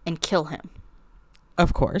and kill him.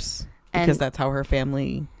 Of course. Because that's how her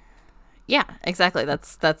family... Yeah, exactly.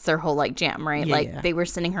 That's their whole, like, jam, right? Yeah, They were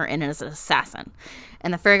sending her in as an assassin.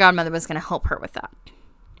 And the fairy godmother was going to help her with that.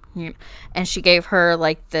 And she gave her,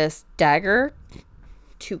 like, this dagger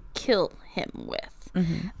to kill him with.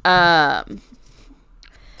 Mm-hmm.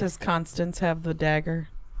 Does Constance have the dagger?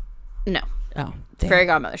 No. Oh, damn. Fairy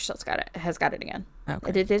godmother still has got it again.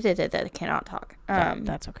 Okay. It cannot talk.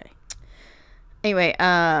 That's okay. Anyway,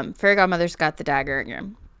 fairy godmother's got the dagger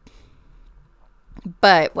again.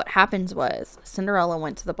 But what happens was Cinderella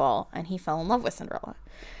went to the ball and he fell in love with Cinderella.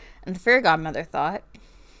 And the fairy godmother thought,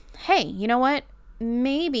 hey, you know what?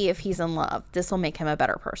 Maybe if he's in love, this will make him a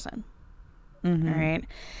better person. Mm-hmm. All right.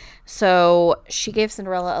 So she gave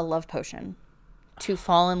Cinderella a love potion to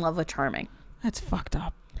fall in love with Charming. That's fucked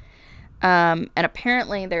up. And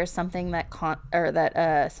apparently there's something that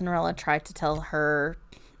Cinderella tried to tell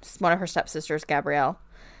one of her stepsisters, Gabrielle,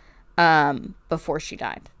 before she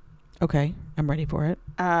died. Okay, I'm ready for it.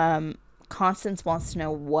 Constance wants to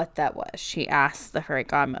know what that was. She asked the fairy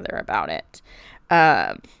godmother about it.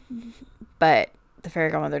 But the fairy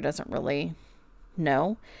godmother doesn't really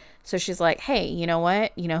know. So she's like, hey, you know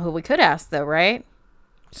what? You know who we could ask, though, right?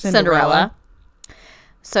 Cinderella.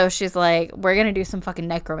 So she's like, we're going to do some fucking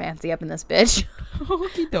necromancy up in this bitch.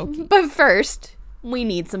 Okie dokie. But first, we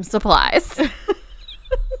need some supplies. And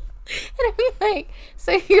I'm like,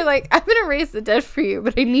 so you're like, I'm going to raise the dead for you,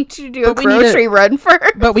 but I need you to do a grocery run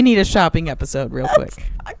first. But we need a shopping episode real quick.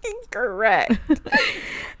 Fucking correct.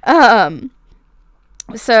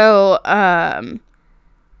 So,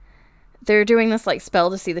 they're doing this like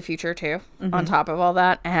spell to see the future too, on top of all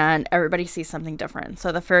that, and everybody sees something different.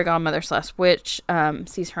 So the fairy godmother / witch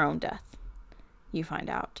sees her own death. you find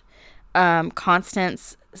out.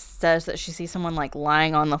 Constance says that she sees someone like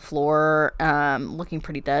lying on the floor, looking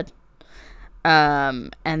pretty dead.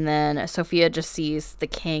 And then Sophia just sees the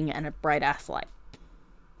king and a bright ass light.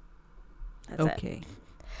 That's okay.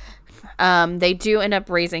 it. They do end up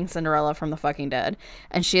raising Cinderella from the fucking dead,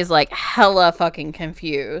 and she is like hella fucking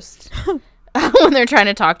confused when they're trying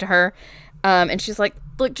to talk to her. And she's like,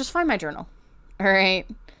 look, just find my journal. All right.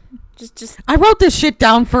 Just I wrote this shit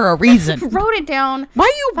down for a reason. Wrote it down.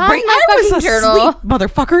 Why you Find bring my I was fucking asleep, journal.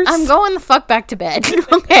 motherfuckers. I'm going the fuck back to bed.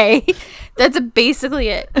 Okay. That's basically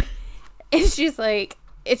it. And she's like,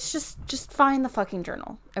 it's just find the fucking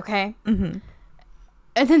journal. Okay. Mm-hmm.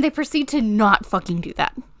 And then they proceed to not fucking do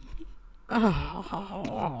that.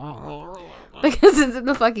 Because it's in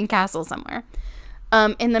the fucking castle somewhere.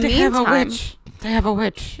 In the meantime, They have a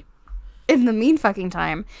witch. In the mean fucking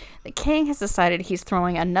time, the king has decided he's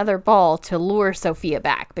throwing another ball to lure Sophia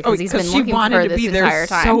back because he's been looking for her this entire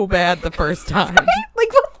time. So bad the first time. Right?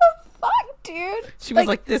 Like, what the fuck, dude? She was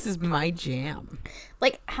like, this is my jam.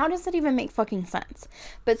 Like, how does that even make fucking sense?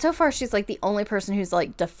 But so far, she's like the only person who's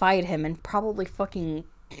like defied him in probably fucking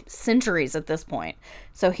centuries at this point.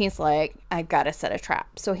 So he's like, I've got to set a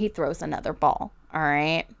trap. So he throws another ball. All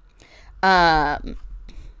right.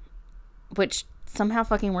 Which somehow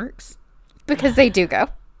fucking works. Because they do go.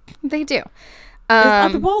 They do. Are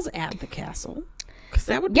the balls at the castle? Because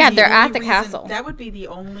that would be they're at the castle. That would be the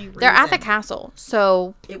only reason. They're at the castle.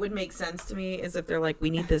 So it would make sense to me is if they're like, we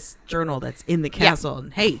need this journal that's in the castle.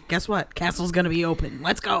 And hey, guess what? Castle's going to be open.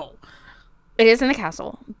 Let's go. It is in the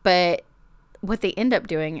castle. But what they end up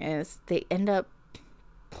doing is they end up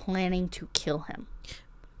planning to kill him.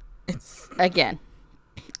 It's again.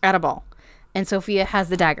 At a ball. And Sophia has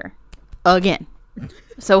the dagger. Again.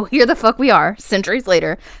 So here the fuck we are, centuries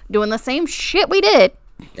later, doing the same shit we did.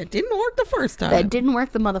 That didn't work the first time. That didn't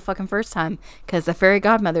work the motherfucking first time because the fairy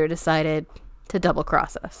godmother decided to double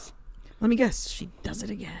cross us. Let me guess, she does it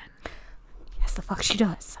again. Yes, the fuck she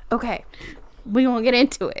does. Okay, we won't get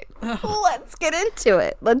into it. Let's get into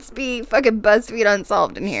it. Let's be fucking BuzzFeed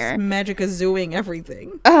Unsolved in here. Magic-a-zooing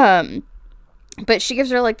everything. But she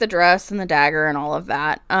gives her like the dress and the dagger and all of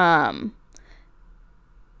that. And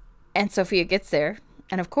Sophia gets there.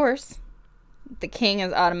 And of course, the king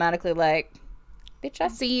is automatically like, bitch, I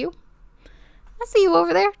see you. I see you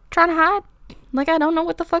over there trying to hide. Like, I don't know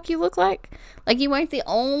what the fuck you look like. Like, you ain't the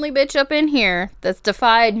only bitch up in here that's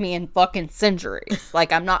defied me in fucking centuries.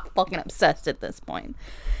 Like, I'm not fucking obsessed at this point.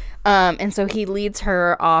 And so he leads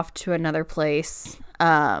her off to another place,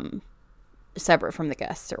 separate from the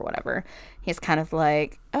guests or whatever. He's kind of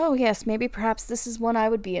like, oh yes, maybe perhaps this is one I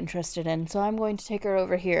would be interested in, so I'm going to take her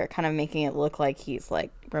over here, kind of making it look like he's like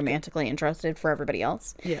romantically interested for everybody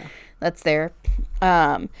else. Yeah, that's there.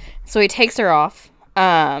 So he takes her off,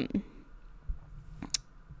 and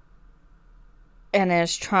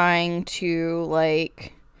is trying to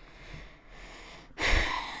like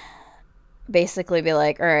basically be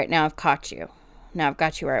like, all right, now I've caught you. Now I've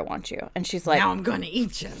got you where I want you. And she's like, now I'm gonna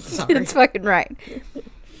eat you. Sorry. That's fucking right.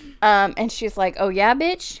 And she's like, oh yeah,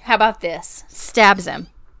 bitch? How about this? Stabs him.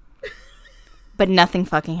 But nothing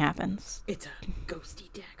fucking happens. It's a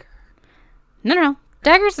ghosty dagger. No.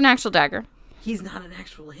 Dagger's an actual dagger. He's not an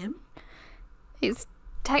actual him? He's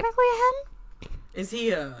technically a him? Is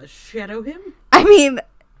he a shadow him? I mean,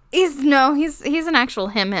 he's an actual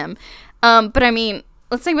him. But I mean,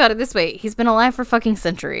 let's think about it this way. He's been alive for fucking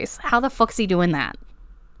centuries. How the fuck's he doing that?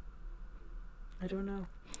 I don't know.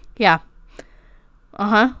 Yeah.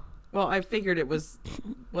 Uh-huh. Well, I figured it was,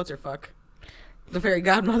 what's her fuck? The fairy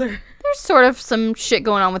godmother. There's sort of some shit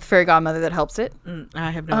going on with fairy godmother that helps it.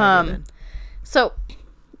 I have no idea then. So,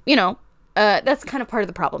 you know, that's kind of part of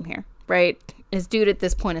the problem here, right? Is dude at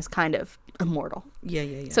this point is kind of immortal.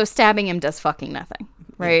 Yeah. So stabbing him does fucking nothing,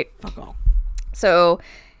 right? Yeah, fuck all. So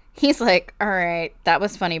he's like, all right, that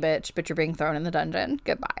was funny, bitch, but you're being thrown in the dungeon.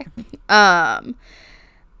 Goodbye.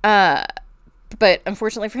 But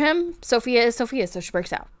unfortunately for him, Sophia is Sophia, so she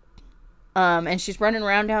breaks out. And she's running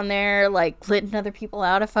around down there, like, letting other people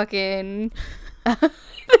out of fucking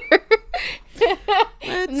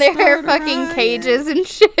their fucking cages and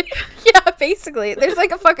shit. Yeah, basically. There's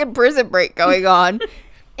like a fucking prison break going on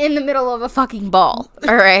in the middle of a fucking ball.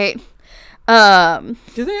 All right.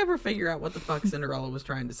 Do they ever figure out what the fuck Cinderella was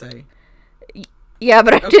trying to say? Yeah,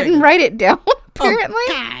 but I didn't write it down, apparently.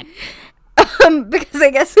 Oh, God. Because I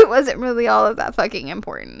guess it wasn't really all of that fucking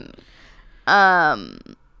important.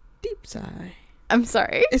 Deep sigh. I'm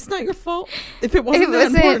sorry. It's not your fault. If it wasn't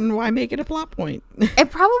that important, why make it a plot point?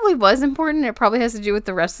 It probably was important. It probably has to do with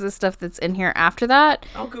the rest of the stuff that's in here after that.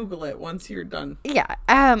 I'll Google it once you're done. Yeah.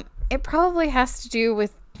 It probably has to do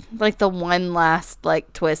with like the one last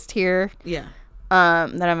like twist here. Yeah.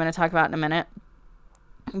 That I'm going to talk about in a minute.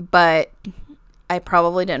 But I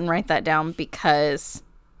probably didn't write that down because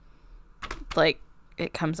like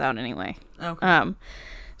it comes out anyway. Okay.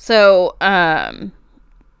 So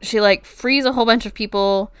she like frees a whole bunch of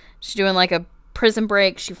people. She's doing like a prison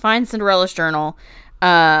break. She finds Cinderella's journal.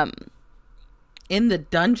 In the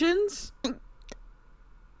dungeons?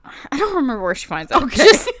 I don't remember where she finds it. Okay.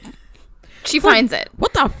 She finds it.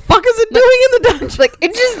 What the fuck is it doing in the dungeon? Like,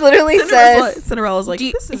 it just literally says... Cinderella's like,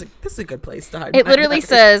 this is a good place to hide. It literally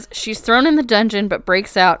says, she's thrown in the dungeon, but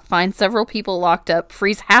breaks out, finds several people locked up,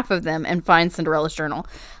 frees half of them, and finds Cinderella's journal.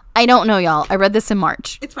 I don't know, y'all. I read this in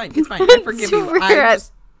March. It's fine. I forgive you.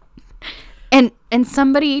 And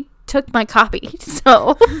somebody took my copy,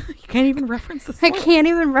 so... You can't even reference the source. I can't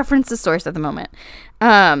even reference the source at the moment.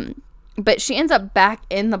 But she ends up back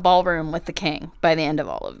in the ballroom with the king by the end of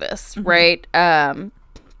all of this, right? And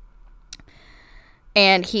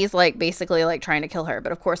he's, like, basically, like, trying to kill her.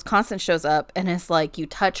 But, of course, Constance shows up and is like, you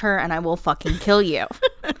touch her and I will fucking kill you.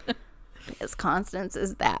 Because Constance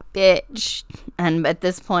is that bitch. And at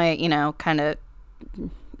this point, you know, kind of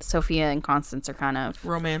Sophia and Constance are kind of...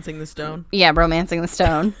 Romancing the stone. Yeah, romancing the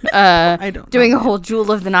stone. I don't doing know. a whole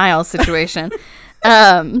Jewel of the Nile situation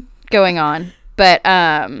going on. But...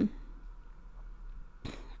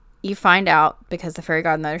 you find out because the fairy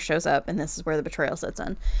godmother shows up, and this is where the betrayal sets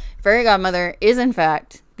in. Fairy godmother is, in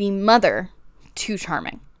fact, the mother to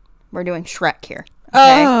Charming. We're doing Shrek here.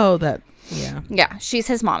 Okay? Oh, that, yeah. Yeah, she's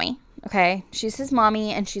his mommy, okay? She's his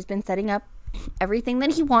mommy, and she's been setting up everything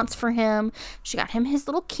that he wants for him. She got him his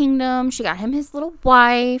little kingdom. She got him his little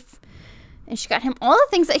wife. And she got him all the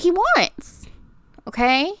things that he wants.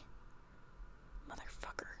 Okay?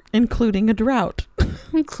 Motherfucker. Including a drought.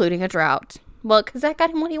 Including a drought. Well, because that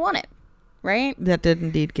got him what he wanted, right? That did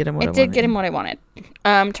indeed get him what he wanted. It did get him what I wanted.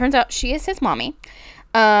 Turns out she is his mommy.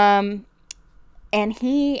 And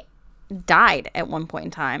he died at one point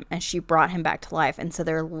in time, and she brought him back to life. And so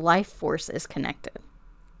their life force is connected.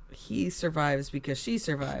 He survives because she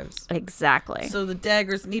survives. Exactly. So the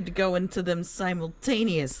daggers need to go into them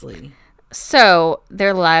simultaneously. So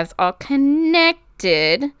their lives all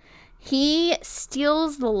connected. He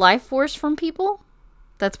steals the life force from people.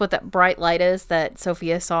 That's what that bright light is that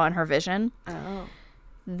Sophia saw in her vision. Oh.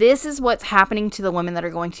 This is what's happening to the women that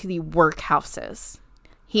are going to the workhouses.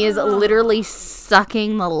 He is literally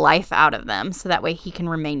sucking the life out of them so that way he can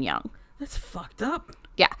remain young. That's fucked up.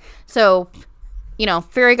 Yeah. So, you know,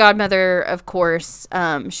 fairy godmother, of course,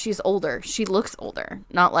 she's older. She looks older.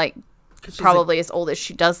 Not like probably as old as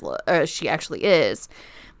she does look, she actually is.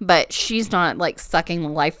 But she's not like sucking the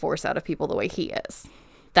life force out of people the way he is.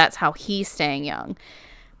 That's how he's staying young.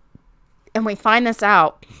 And we find this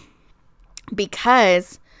out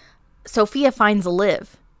because Sophia finds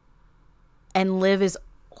Liv. And Liv is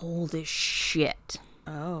old as shit.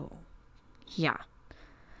 Oh. Yeah.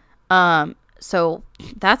 So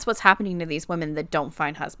that's what's happening to these women that don't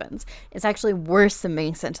find husbands. It's actually worse than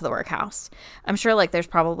being sent to the workhouse. I'm sure like there's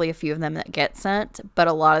probably a few of them that get sent, but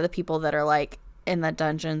a lot of the people that are like in the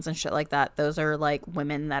dungeons and shit like that, those are like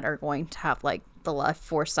women that are going to have like the life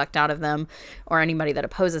force sucked out of them, or anybody that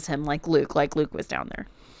opposes him like Luke was down there.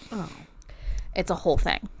 Oh. It's a whole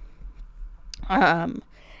thing.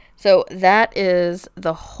 So that is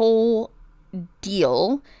the whole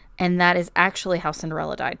deal, and that is actually how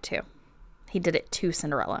Cinderella died too. He did it to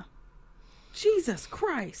Cinderella. Jesus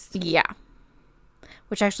Christ. Yeah.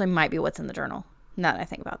 Which actually might be what's in the journal, now that I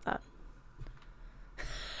think about that.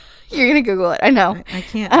 You're gonna Google it, I know. I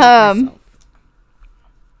can't help myself.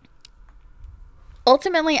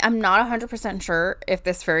 Ultimately, I'm not 100% sure if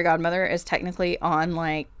this fairy godmother is technically on,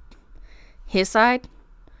 like, his side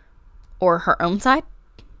or her own side.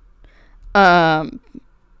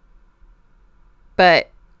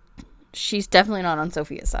 But she's definitely not on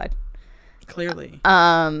Sophia's side. Clearly.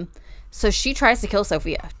 So she tries to kill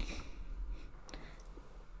Sophia.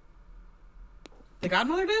 The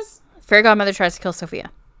godmother does? Fairy godmother tries to kill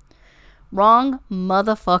Sophia. Wrong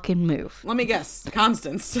motherfucking move. Let me guess.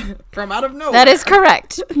 Constance. From out of nowhere. That is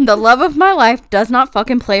correct. The love of my life does not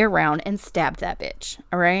fucking play around and stabbed that bitch.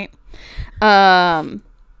 All right?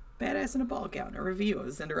 Badass in a ball gown. A review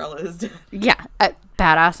of Cinderella is dead. Yeah.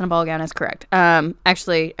 Badass in a ball gown is correct.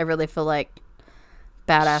 Actually, I really feel like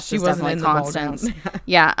badass She is wasn't definitely in the ball Constance. gown.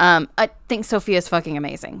 Yeah. I think Sophia is fucking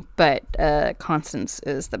amazing, but Constance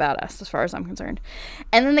is the badass as far as I'm concerned.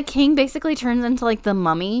 And then the king basically turns into like the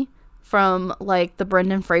mummy from like the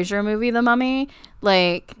Brendan Fraser movie, The Mummy.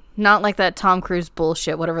 Like, not like that Tom Cruise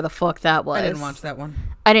bullshit, whatever the fuck that was. I didn't watch that one.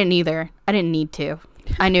 I didn't either. I didn't need to.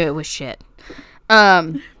 I knew it was shit.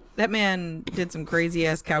 They That man did some crazy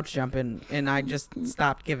ass couch jumping, and I just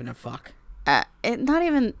stopped giving a fuck. Not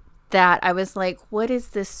even that. I was like, what is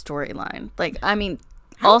this storyline? Like, I mean,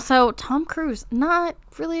 also, Tom Cruise, not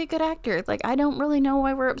really a good actor. Like, I don't really know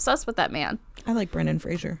why we're obsessed with that man. I like Brendan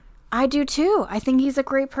Fraser. I do too. I think he's a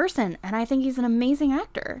great person, and I think he's an amazing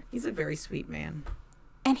actor. He's a very sweet man.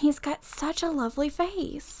 And he's got such a lovely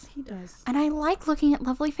face. He does. And I like looking at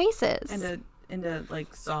lovely faces. And a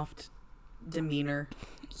like soft demeanor.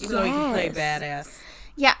 Even though he can play badass.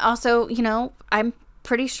 Yeah, also, you know, I'm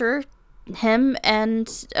pretty sure him and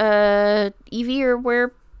Evie are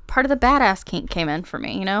where part of the badass kink came in for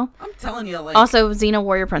me, you know? I'm telling you, like... Also, Xena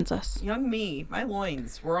Warrior Princess. Young me, my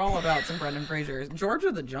loins were all about some Brendan Fraser. George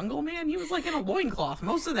of the Jungle, man, he was like in a loincloth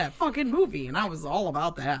most of that fucking movie, and I was all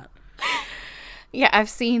about that. Yeah, I've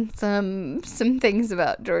seen some things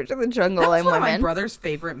about George of the Jungle and women. That was one of my brother's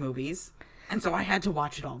favorite movies, and so I had to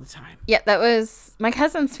watch it all the time. Yeah, that was my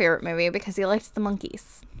cousin's favorite movie because he liked the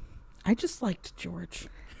monkeys. I just liked George.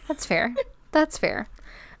 That's fair. That's fair.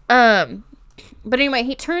 But anyway,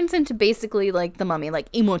 he turns into basically like the mummy, like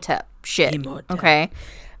Imhotep shit. Imhotep. Okay.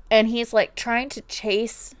 And he's like trying to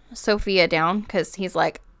chase Sophia down because he's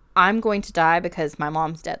like, I'm going to die because my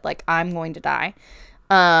mom's dead. Like, I'm going to die.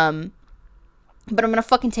 But I'm going to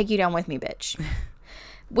fucking take you down with me, bitch.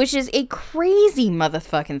 Which is a crazy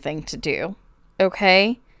motherfucking thing to do.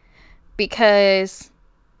 Okay? Because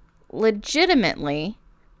legitimately,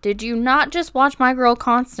 did you not just watch my girl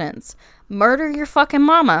Constance murder your fucking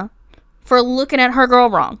mama for looking at her girl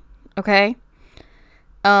wrong? Okay?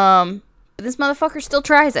 But this motherfucker still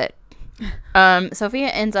tries it. Sophia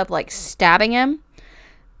ends up like stabbing him.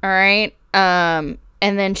 Alright? And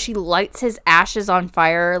then she lights his ashes on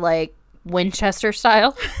fire like Winchester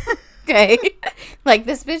style. Okay? Like,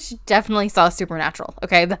 this bitch definitely saw Supernatural.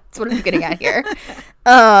 Okay? That's what I'm getting at here.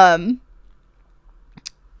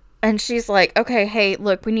 And she's like, okay, hey,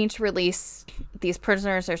 look, we need to release these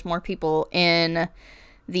prisoners. There's more people in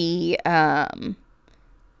the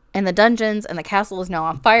dungeons, and the castle is now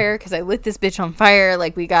on fire because I lit this bitch on fire.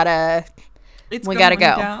 Like, we gotta go.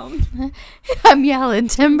 Down. I'm yelling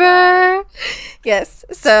timber. Yes.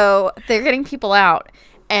 So they're getting people out,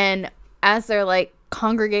 and as they're like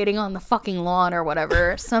congregating on the fucking lawn or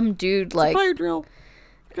whatever, some dude like fire drill.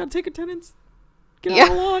 Gotta take attendance. Get on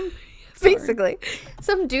the lawn. Basically,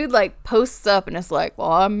 some dude like posts up and is like,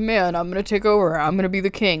 well, I'm gonna take over, I'm gonna be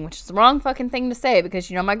the king, which is the wrong fucking thing to say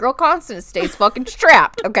because, you know, my girl Constance stays fucking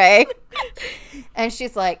strapped. Okay? And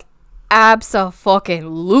she's like,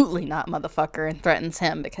 abso-fucking-lutely not, motherfucker, and threatens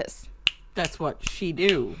him because that's what she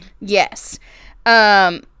do. Yes.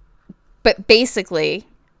 But basically,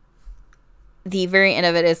 the very end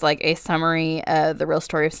of it is like a summary of the real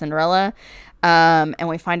story of Cinderella. And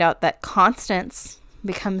we find out that Constance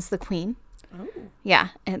becomes the queen. Oh. Yeah,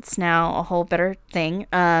 it's now a whole better thing.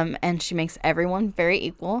 And she makes everyone very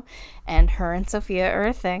equal. And her and Sophia are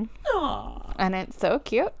a thing. Aww. And it's so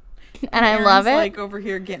cute. And I love it. Like over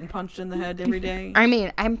here getting punched in the head every day. I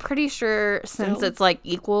mean, I'm pretty sure since it's like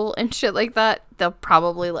equal and shit like that, they'll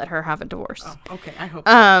probably let her have a divorce. Oh, okay, I hope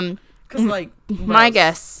so. Because like my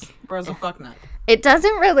guess, bro's a fuck nut. It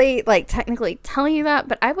doesn't really, like, technically tell you that,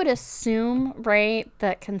 but I would assume, right,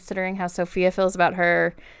 that considering how Sophia feels about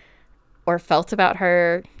her, or felt about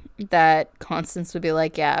her, that Constance would be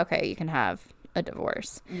like, yeah, okay, you can have a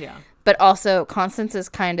divorce. Yeah. But also, Constance is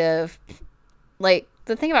kind of, like,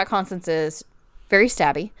 the thing about Constance is very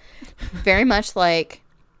stabby. Very much like,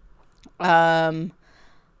 you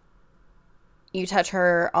touch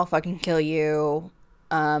her, I'll fucking kill you.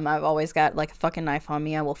 I've always got like a fucking knife on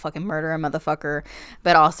me. I will fucking murder a motherfucker.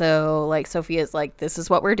 But also, like, Sophia's like, this is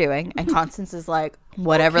what we're doing. And Constance is like,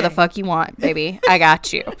 whatever the fuck you want, baby. I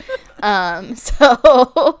got you.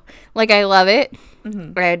 So, like, I love it.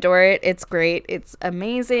 Mm-hmm. I adore it. It's great. It's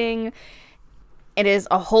amazing. It is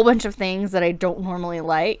a whole bunch of things that I don't normally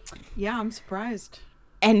like. Yeah, I'm surprised.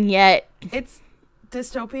 And yet... It's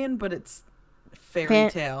dystopian, but it's fairy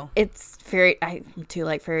tale. I do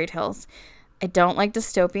like fairy tales. I don't like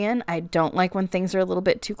dystopian. I don't like when things are a little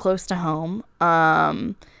bit too close to home.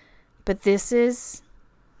 But this is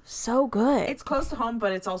so good. It's close to home,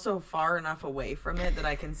 but it's also far enough away from it that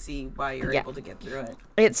I can see why you're able to get through it.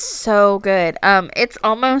 It's so good. It's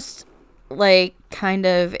almost like kind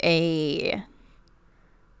of a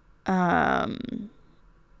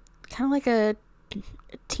like a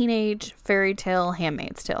teenage fairy tale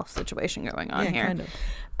Handmaid's Tale situation going on here. Kind of.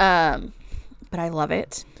 But I love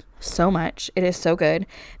it so much. It is so good.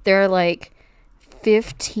 There are like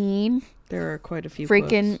 15 there are quite a few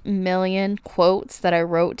freaking million quotes that I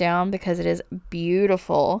wrote down because it is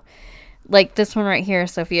beautiful. Like this one right here,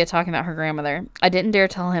 Sophia talking about her grandmother. I didn't dare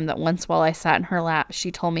tell him that once while I sat in her lap,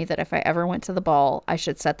 she told me that if I ever went to the ball, I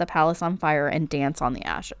should set the palace on fire and dance on the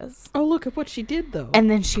ashes. Oh, look at what she did, though. And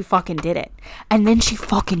then she fucking did it. And then she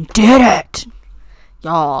fucking did it.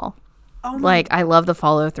 Y'all. Oh, like, I love the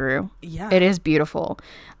follow through. Yeah. It is beautiful.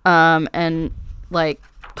 And, like,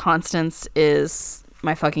 Constance is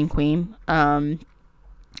my fucking queen. And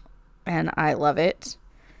I love it.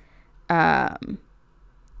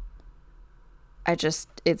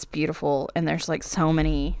 It's beautiful. And there's, like, so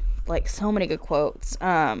many good quotes.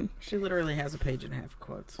 She literally has a page and a half of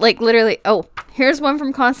quotes. Like, literally. Oh, here's one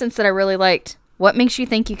from Constance that I really liked. What makes you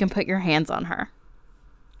think you can put your hands on her?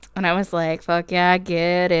 And I was like, fuck yeah, I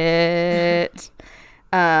get it.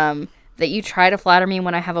 That you try to flatter me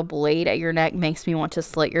when I have a blade at your neck makes me want to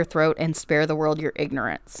slit your throat and spare the world your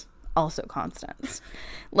ignorance. Also Constance.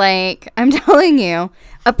 Like, I'm telling you,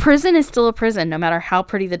 a prison is still a prison, no matter how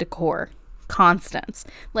pretty the decor. Constance.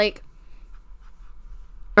 Like,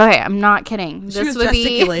 okay, I'm not kidding. She was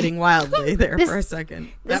gesticulating wildly there for a second.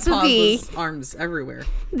 That pause was arms everywhere.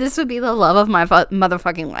 This would be the love of my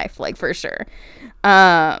motherfucking life, like, for sure.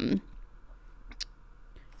 And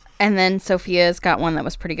then Sophia's got one that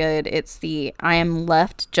was pretty good. It's the I am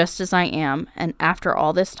left just as I am, and after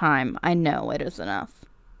all this time, I know it is enough.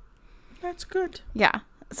 That's good. Yeah.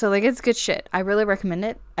 So, like, it's good shit. I really recommend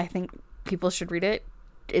it. I think people should read it.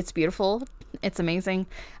 It's beautiful. It's amazing.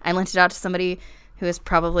 I lent it out to somebody who is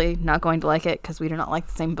probably not going to like it because we do not like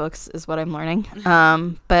the same books, is what I'm learning.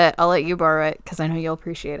 But I'll let you borrow it because I know you'll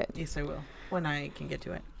appreciate it. Yes, I will, when I can get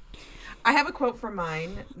to it. I have a quote from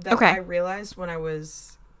mine that I realized when I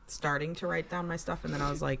was starting to write down my stuff, and then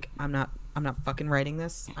I was like, I'm not fucking writing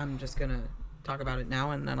this. I'm just gonna talk about it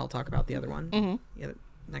now, and then I'll talk about the other one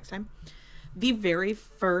next time. The very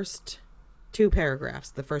first 2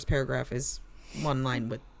 paragraphs. The first paragraph is 1 line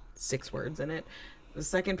with 6 words in it. The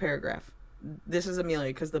second paragraph. This is Amelia,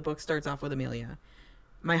 because the book starts off with Amelia.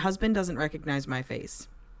 My husband doesn't recognize my face.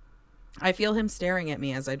 I feel him staring at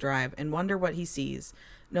me as I drive and wonder what he sees.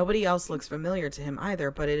 Nobody else looks familiar to him either,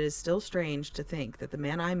 but it is still strange to think that the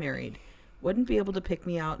man I married wouldn't be able to pick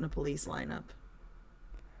me out in a police lineup.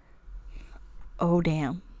 Oh,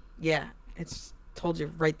 damn. Yeah, it's told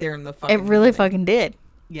you right there in the fucking... It really fucking did.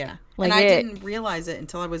 Yeah. Like, and I didn't realize it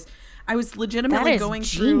until I was legitimately going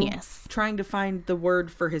through trying to find the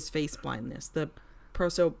word for his face blindness, the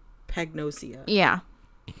prosopagnosia. Yeah.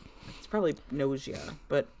 It's probably nausea,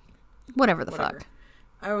 but... Whatever the fuck.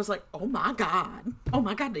 I was like, oh my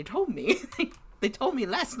god, they told me. They told me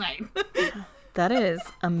last night. That is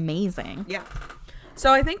amazing. Yeah.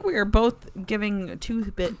 So I think we are both giving I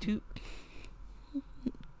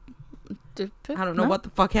don't know what the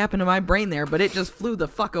fuck happened to my brain there, but it just flew the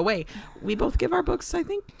fuck away. We both give our books, I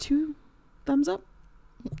think, 2 thumbs up.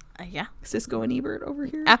 Yeah. Cisco and Ebert over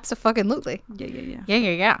here. Absolutely.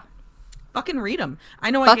 Yeah. Fucking read them.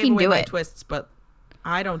 I know I gave away my twists, but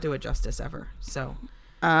I don't do it justice ever. So.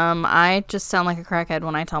 I just sound like a crackhead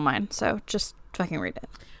when I tell mine, so just fucking read it.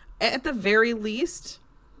 At the very least,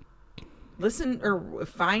 listen or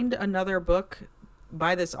find another book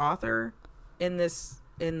by this author in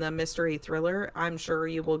the mystery thriller. I'm sure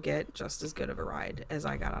you will get just as good of a ride as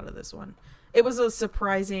I got out of this one. It was a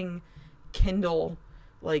surprising Kindle,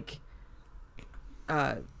 like,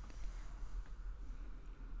 the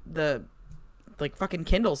fucking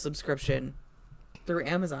Kindle subscription through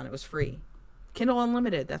Amazon. It was free. Kindle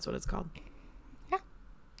Unlimited, that's what it's called.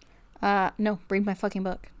 Yeah. No, read my fucking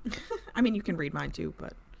book. I mean, you can read mine too,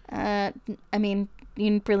 but... I mean,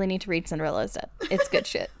 you really need to read Cinderella instead. It's good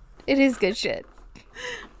shit. It is good shit.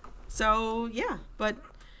 So, yeah. But,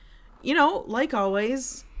 you know, like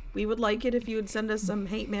always, we would like it if you would send us some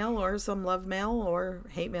hate mail or some love mail, or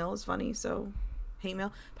hate mail is funny, so hate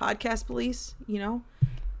mail. Podcast police, you know.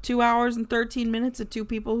 2 hours and 13 minutes of 2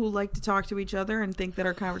 people who like to talk to each other and think that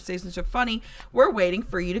our conversations are funny. We're waiting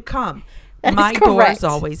for you to come. My door is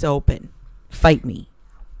always open. Fight me.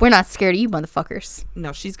 We're not scared of you, motherfuckers.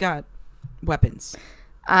 No, she's got weapons.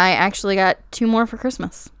 I actually got 2 more for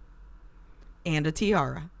Christmas. And a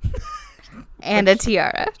tiara. And a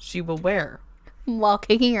tiara. She will wear. While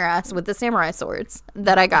kicking your ass with the samurai swords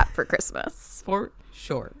that I got for Christmas. For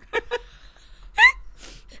sure.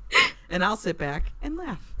 And I'll sit back and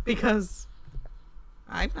laugh. Because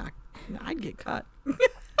I'd get cut.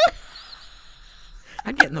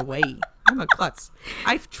 I'd get in the way. I'm a klutz.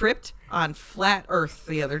 I've tripped on flat earth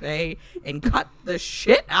the other day and cut the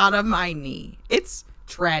shit out of my knee. It's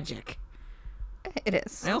tragic. It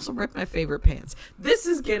is. I also ripped my favorite pants. This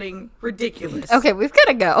is getting ridiculous. Okay, we've got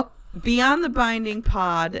to go. Beyond the Binding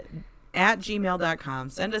Pod at gmail.com.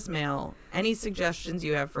 Send us mail. Any suggestions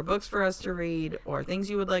you have for books for us to read or things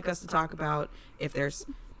you would like us to talk about. If there's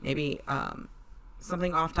maybe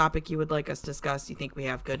something off topic you would like us to discuss, you think we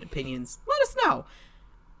have good opinions, let us know.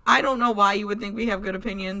 I don't know why you would think we have good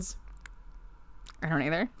opinions. I don't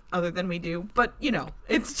either. Other than we do. But,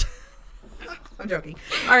 it's... I'm joking.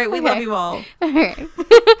 All right, we love you all. All right.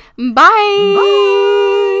 Bye.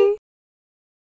 Bye.